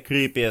not the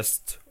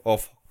creepiest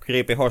of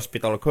creepy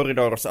hospital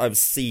corridors I've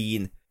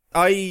seen.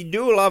 I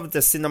do love the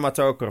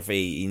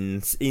cinematography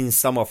in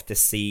some of the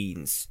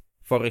scenes.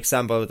 For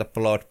example, the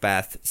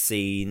bloodbath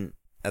scene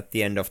at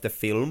the end of the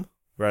film,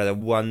 where the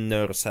one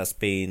nurse has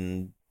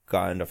been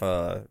kind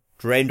of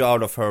drained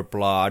out of her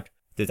blood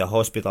to the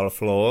hospital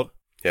floor.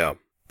 Yeah.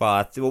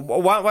 But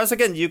once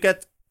again, you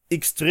get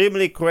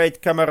extremely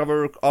great camera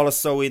work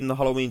also in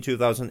Halloween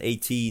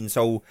 2018.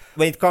 So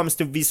when it comes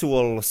to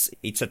visuals,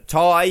 it's a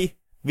tie.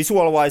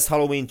 Visual-wise,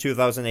 Halloween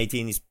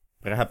 2018 is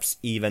perhaps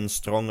even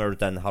stronger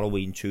than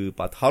Halloween 2,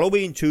 but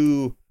Halloween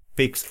 2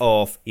 picks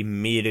off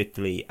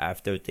immediately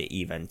after the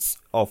events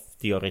of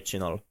the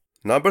original.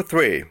 Number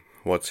 3,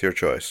 what's your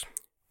choice?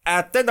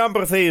 At the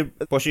number 3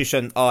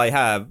 position, I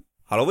have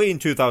Halloween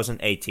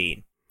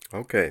 2018.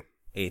 Okay.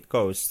 It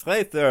goes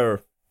straight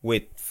there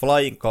with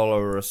flying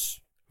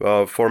colors.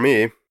 Well, for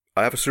me,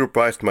 I have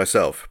surprised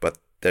myself, but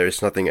there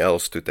is nothing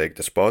else to take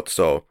the spot,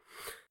 so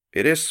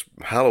it is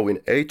Halloween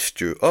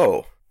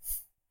H2O.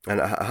 And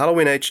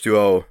Halloween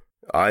H2O,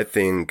 I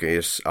think,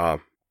 is a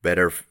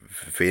better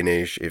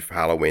finish if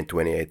Halloween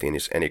 2018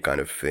 is any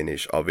kind of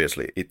finish.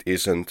 Obviously, it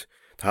isn't.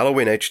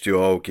 Halloween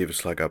H2O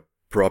gives like a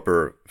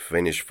proper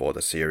finish for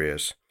the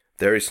series.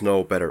 There is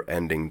no better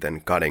ending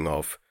than cutting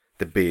off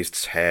the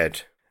beast's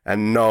head.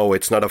 And no,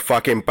 it's not a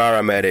fucking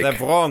paramedic.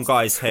 The wrong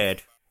guy's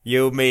head.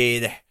 You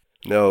mean...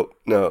 No.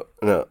 But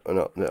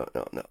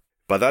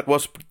that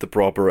was the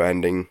proper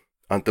ending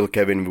until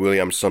Kevin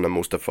Williamson and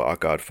Mustafa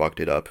Akkad fucked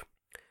it up.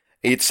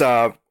 It's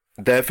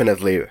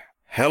definitely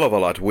hell of a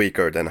lot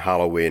weaker than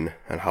Halloween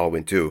and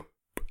Halloween 2.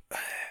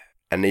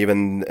 And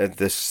even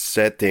the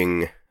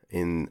setting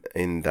in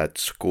that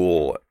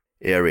school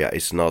area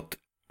is not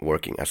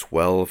working as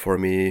well for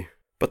me.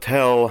 But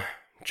hell,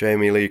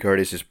 Jamie Lee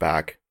Curtis is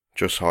back.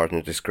 Josh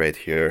Hartnett is great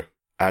here.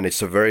 And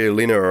it's a very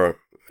linear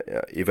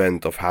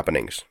event of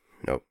happenings.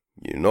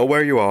 You know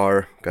where you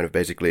are, kind of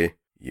basically.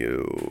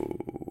 You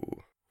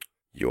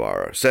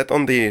are set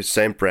on the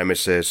same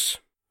premises,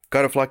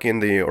 kind of like in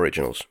the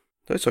originals.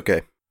 So it's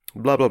okay.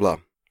 Blah, blah, blah.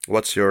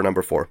 What's your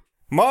number 4?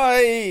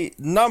 My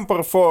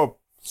number 4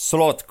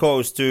 slot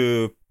goes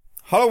to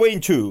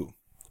Halloween 2.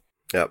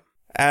 Yep.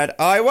 And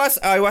I was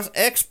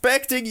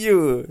expecting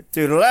you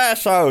to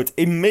lash out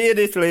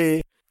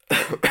immediately.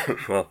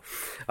 Well,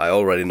 I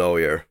already know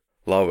your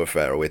love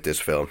affair with this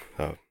film.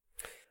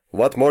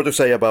 What more to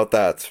say about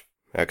that?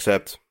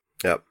 Except,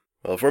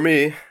 well, for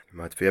me, it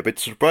might be a bit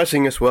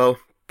surprising as well,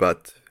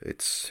 but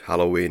it's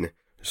Halloween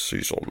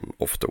Season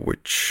of the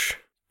Witch.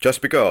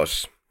 Just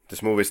because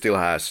this movie still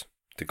has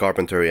the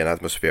Carpenterian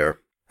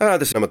atmosphere,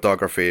 and the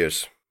cinematography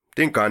is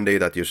the uncanny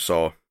that you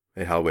saw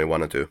in Halloween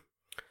 1 and 2.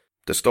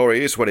 The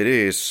story is what it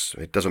is,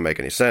 it doesn't make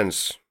any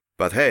sense,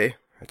 but hey,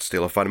 it's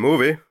still a fun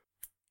movie.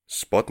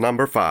 Spot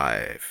number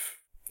 5.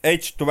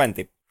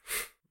 H20.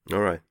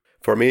 Alright.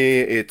 For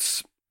me,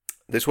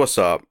 this was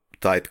a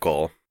tight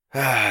call.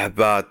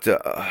 But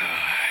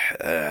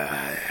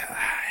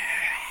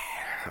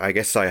I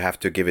guess I have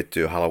to give it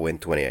to Halloween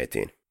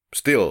 2018.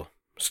 Still,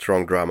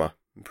 strong drama.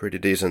 Pretty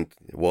decent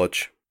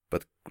watch,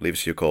 but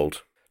leaves you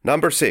cold.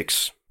 Number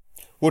 6.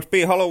 Would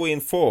be Halloween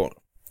 4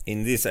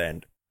 in this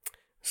end.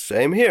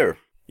 Same here.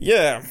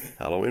 Yeah.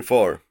 Halloween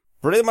 4.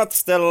 Pretty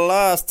much the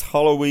last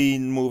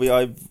Halloween movie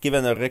I've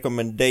given a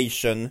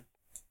recommendation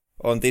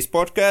on this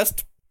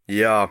podcast.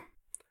 Yeah.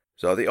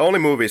 So the only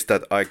movies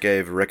that I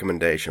gave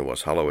recommendation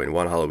was Halloween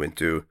 1, Halloween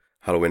 2,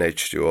 Halloween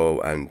H2O,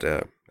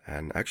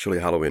 and actually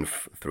Halloween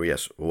 3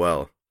 as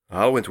well.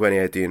 Halloween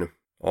 2018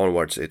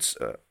 onwards, it's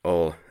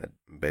all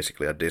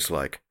basically a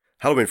dislike.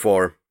 Halloween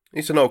 4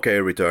 is an okay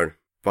return,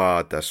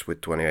 but as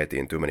with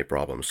 2018, too many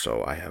problems,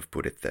 so I have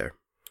put it there.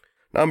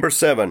 Number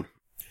 7.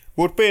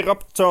 Would be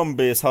Rob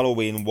Zombie's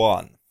Halloween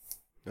 1.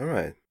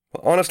 Alright.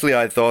 Well, honestly,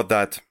 I thought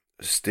that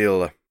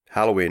still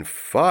Halloween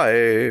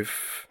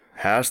 5...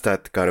 has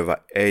that kind of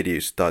a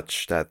 80s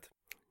touch, that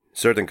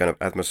certain kind of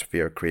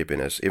atmosphere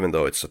creepiness, even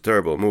though it's a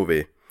terrible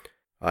movie.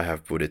 I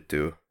have put it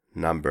to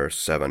number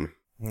 7.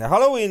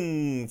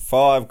 Halloween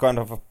 5 kind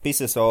of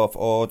pisses off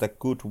all the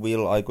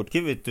goodwill I could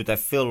give it to the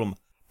film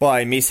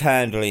by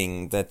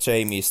mishandling the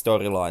Jamie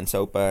storyline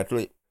so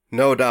badly.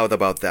 No doubt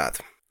about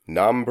that.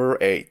 Number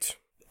 8.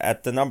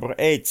 At the number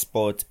 8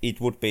 spot, it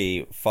would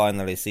be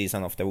finally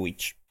Season of the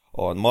Witch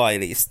on my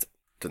list.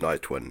 The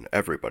night when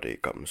everybody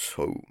comes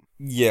home.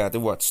 Yeah, to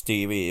watch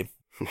TV.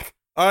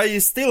 I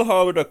still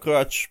hold a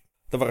grudge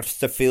towards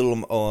the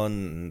film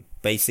on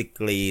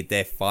basically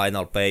the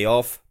final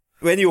payoff.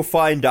 When you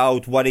find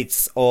out what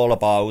it's all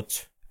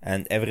about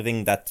and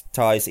everything that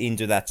ties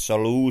into that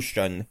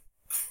solution.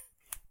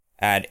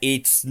 And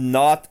it's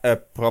not a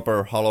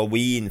proper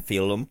Halloween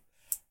film,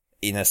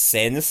 in a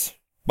sense.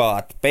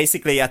 But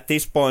basically at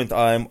this point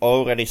I'm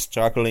already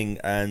struggling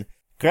and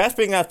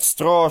grasping at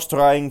straws,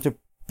 trying to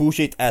push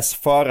it as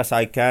far as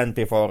I can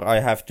before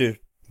I have to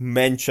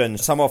mention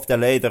some of the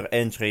later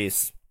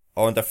entries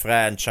on the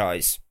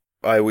franchise.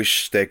 I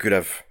wish they could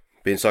have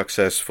been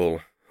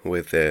successful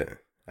with the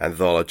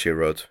anthology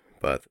route,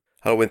 but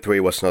Halloween 3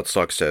 was not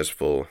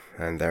successful,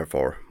 and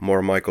therefore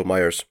more Michael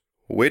Myers,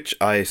 which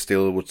I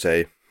still would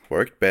say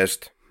worked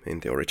best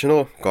in the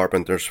original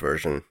Carpenter's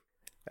version.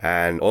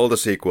 And all the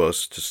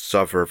sequels just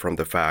suffer from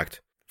the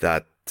fact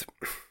that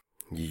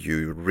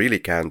you really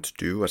can't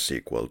do a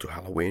sequel to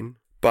Halloween.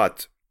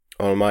 But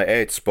on my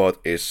 8th spot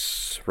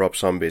is Rob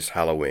Zombie's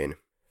Halloween.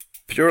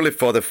 Purely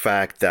for the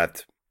fact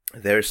that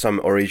there's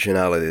some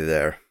originality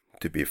there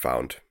to be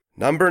found.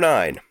 Number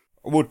 9.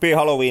 would be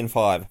Halloween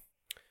 5.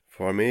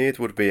 For me, it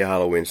would be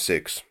Halloween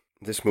 6.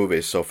 This movie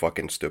is so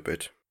fucking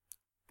stupid.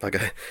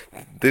 Like,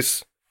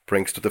 this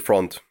brings to the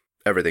front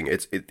everything.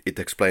 It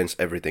explains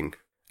everything.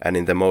 And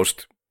in the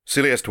most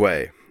silliest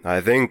way.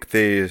 I think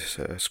the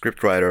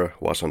scriptwriter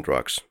was on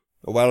drugs.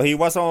 Well, he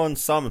was on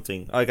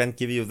something. I can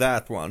give you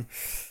that one.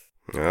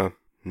 Yeah.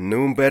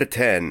 Number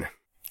 10.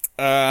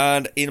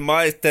 And in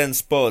my 10th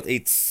spot,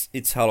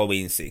 it's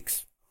Halloween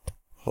 6.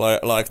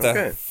 Like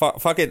the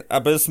fucking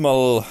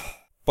abysmal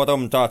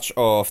bottom touch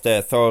of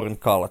the Thorn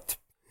cult.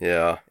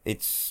 Yeah.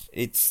 It's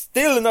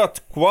still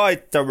not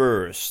quite the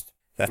worst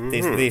that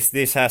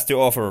this has to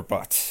offer,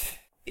 but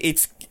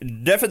it's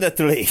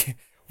definitely,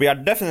 we are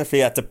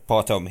definitely at the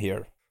bottom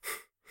here.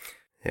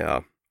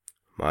 Yeah.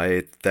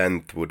 My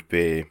 10th would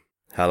be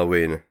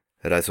Halloween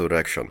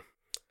Resurrection.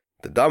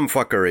 The dumb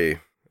fuckery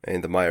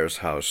in the Myers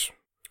house.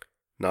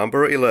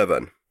 Number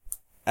 11.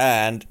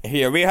 And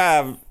here we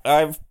have,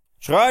 I've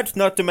tried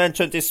not to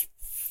mention this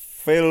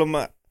film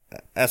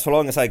as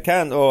long as I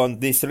can on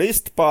this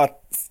list, but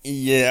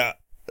yeah,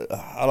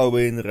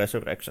 Halloween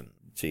Resurrection.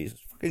 Jesus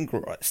fucking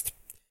Christ.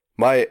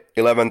 My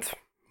 11th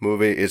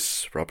movie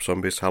is Rob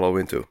Zombie's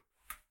Halloween 2.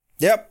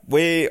 Yep,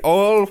 we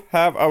all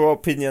have our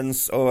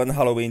opinions on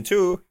Halloween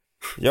 2.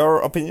 Your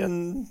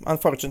opinion,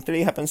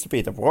 unfortunately, happens to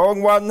be the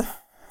wrong one.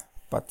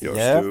 But Yours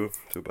yeah,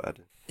 too bad.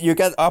 You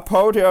can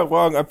uphold your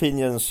wrong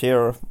opinions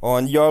here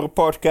on your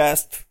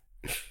podcast.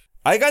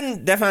 I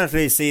can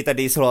definitely see the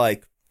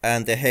dislike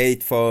and the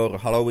hate for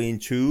Halloween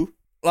 2.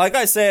 Like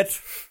I said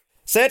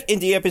in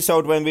the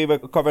episode when we were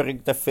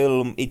covering the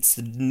film, it's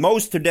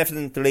most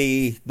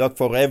definitely not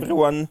for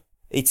everyone.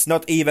 It's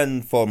not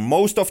even for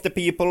most of the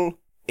people.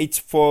 It's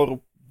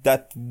for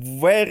that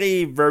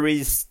very,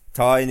 very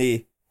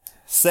tiny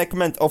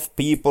segment of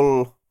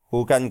people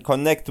who can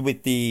connect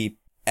with the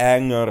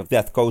anger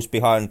that goes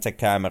behind the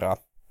camera.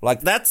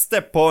 Like, that's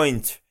the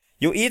point.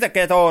 You either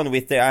get on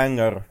with the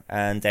anger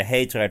and the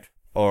hatred,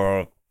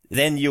 or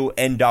then you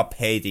end up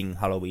hating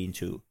Halloween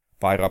 2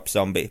 by Rob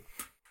Zombie.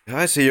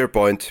 I see your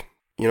point.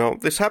 You know,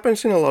 this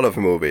happens in a lot of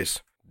movies.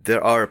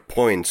 There are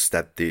points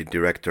that the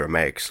director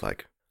makes,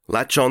 like,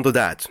 latch onto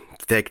that,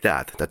 take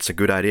that, that's a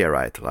good idea,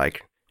 right?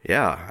 Like,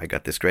 yeah, I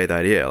got this great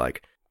idea,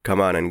 like, come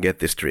on and get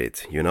this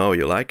treat. You know,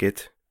 you like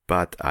it,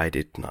 but I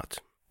did not.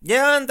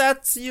 Yeah, and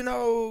that's, you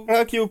know,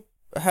 like you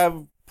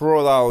have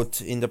brought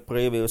out in the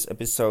previous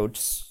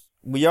episodes,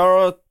 we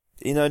are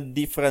in a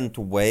different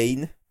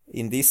vein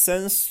in this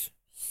sense.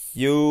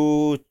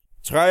 You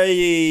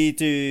try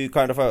to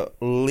kind of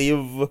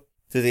live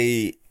to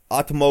the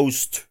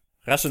utmost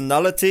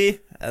rationality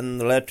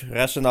and let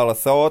rational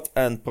thought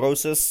and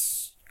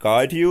process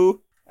guide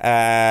you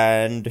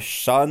and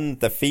shun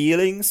the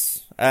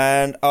feelings.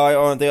 And I,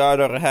 on the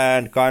other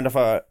hand, kind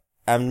of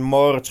am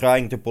more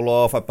trying to pull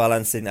off a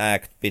balancing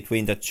act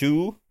between the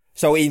two.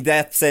 So in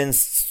that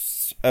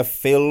sense, a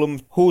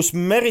film whose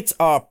merits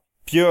are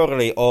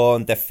purely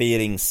on the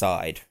feeling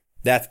side.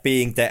 That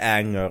being the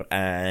anger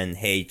and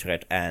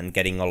hatred and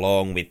getting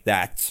along with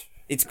that.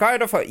 It's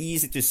kind of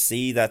easy to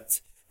see that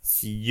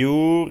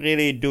you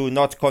really do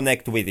not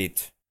connect with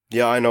it.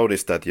 Yeah, I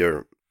noticed that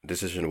your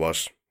decision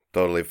was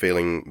totally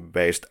feeling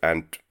based,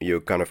 and you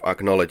kind of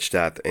acknowledged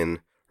that in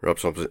Rob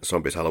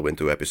Zombie's Halloween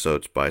 2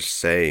 episodes by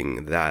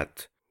saying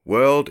that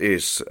world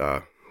is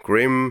a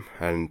grim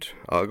and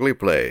ugly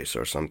place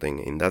or something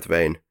in that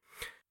vein.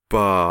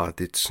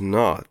 But it's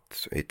not.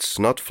 It's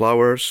not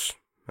flowers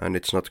and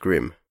it's not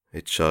grim.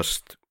 It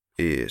just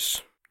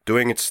is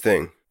doing its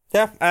thing.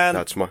 Yeah, and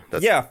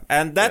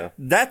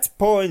that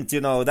point,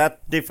 you know,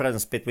 that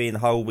difference between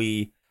how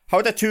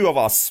the two of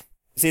us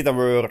see the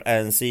world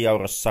and see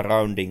our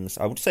surroundings,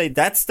 I would say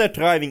that's the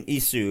driving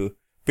issue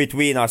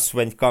between us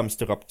when it comes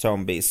to Rob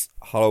Zombie's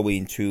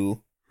Halloween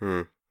 2.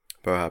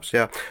 Perhaps,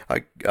 yeah.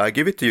 I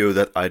give it to you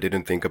that I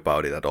didn't think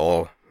about it at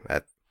all,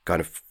 at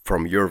kind of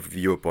from your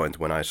viewpoint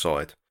when I saw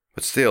it.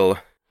 But still,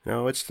 you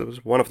know, it's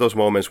one of those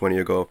moments when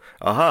you go,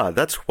 aha,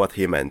 that's what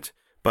he meant.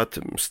 But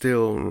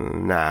still,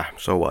 nah,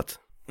 so what?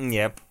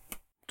 Yep.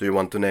 Do you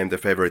want to name the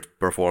favorite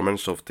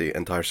performance of the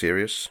entire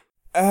series?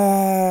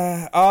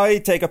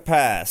 I take a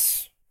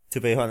pass, to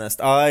be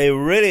honest. I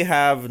really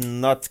have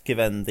not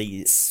given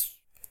these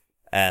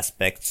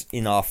aspects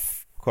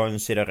enough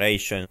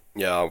consideration.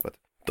 Yeah, but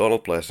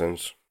Donald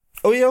Pleasence.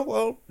 Oh yeah,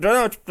 well,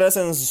 Donald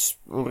Pleasence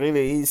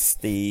really is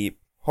the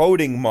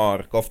holding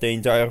mark of the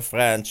entire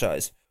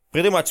franchise.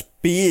 Pretty much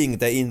being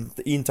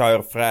the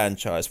entire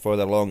franchise for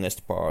the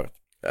longest part.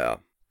 Yeah.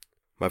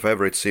 My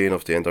favorite scene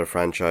of the entire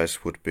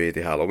franchise would be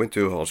the Halloween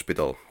 2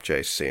 hospital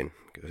chase scene,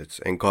 because it's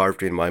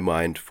engraved in my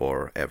mind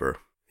forever.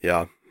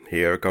 Yeah,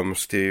 here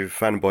comes the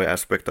fanboy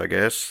aspect, I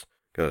guess,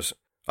 because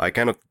I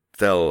cannot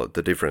tell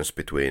the difference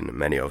between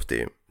many of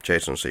the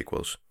Jason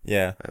sequels.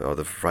 Yeah. Or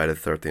the Friday the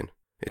 13th.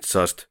 It's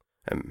just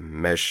a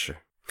mesh.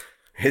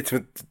 It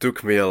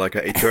took me like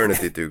an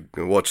eternity to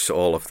watch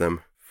all of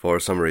them for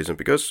some reason,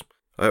 because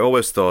I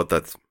always thought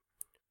that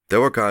they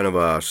were kind of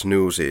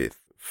snoozy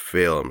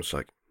films,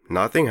 like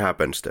nothing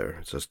happens there,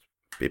 it's just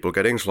people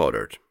getting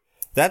slaughtered.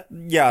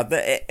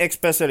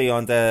 Especially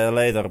on the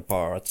later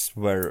parts,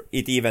 where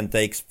it even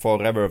takes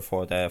forever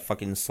for the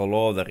fucking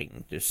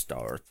slaughtering to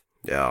start.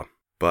 Yeah,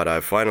 but I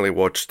finally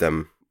watched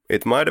them.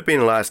 It might have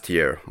been last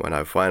year when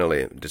I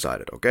finally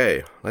decided,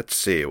 okay, let's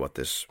see what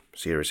this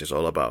series is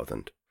all about.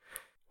 And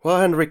well,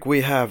 Henrik,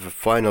 we have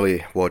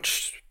finally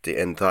watched the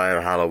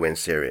entire Halloween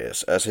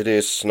series as it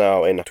is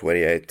now in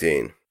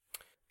 2018.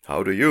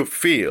 How do you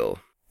feel?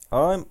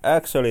 I'm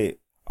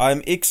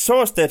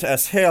exhausted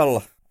as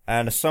hell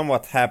and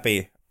somewhat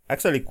happy,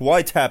 actually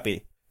quite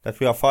happy, that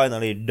we are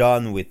finally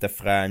done with the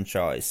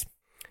franchise.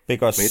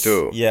 Because, me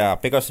too. Yeah,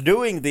 because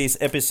doing these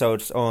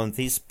episodes on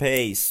this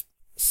pace,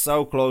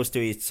 so close to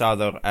each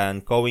other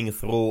and going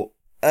through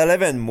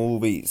 11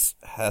 movies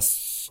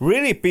has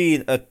really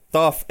been a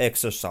tough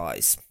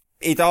exercise.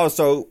 It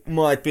also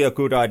might be a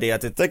good idea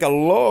to take a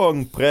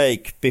long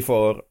break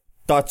before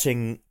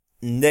touching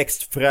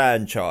next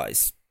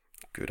franchise.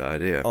 Good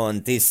idea.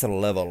 On this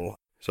level.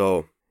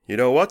 So, you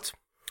know what?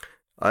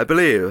 I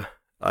believe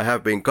I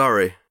have been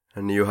Kari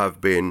and you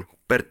have been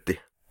Pertti.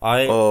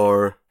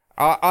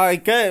 I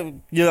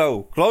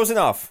get, close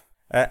enough.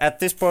 At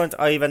this point,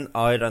 I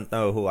don't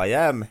know who I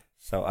am,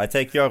 so I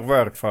take your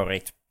word for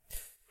it.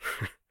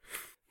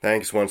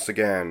 Thanks once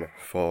again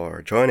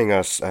for joining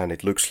us, and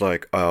it looks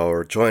like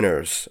our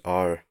joiners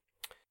are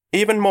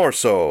even more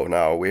so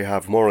now. We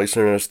have more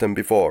listeners than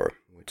before,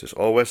 which is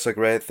always a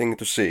great thing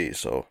to see.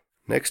 So,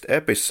 next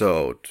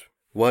episode,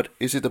 what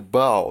is it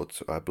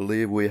about? I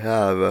believe we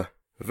have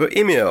the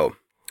Imio.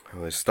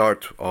 Let's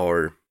start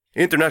our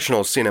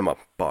international cinema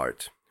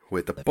part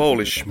with a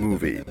Polish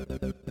movie.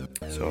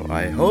 So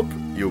I hope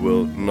you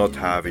will not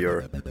have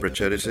your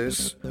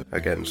prejudices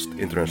against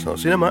international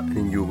cinema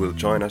and you will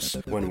join us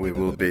when we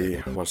will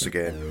be once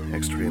again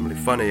extremely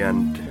funny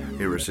and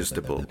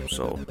irresistible.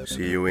 So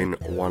see you in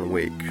 1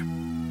 week.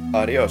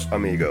 Adios,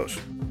 amigos.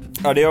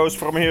 Adios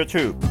from here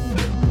too.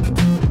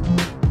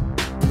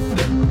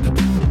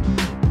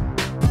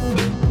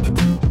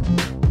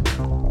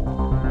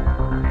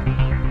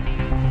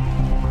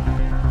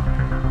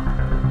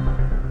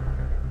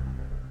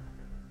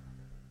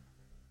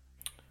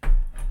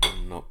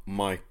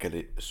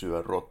 Maikkeli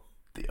syö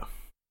rottia.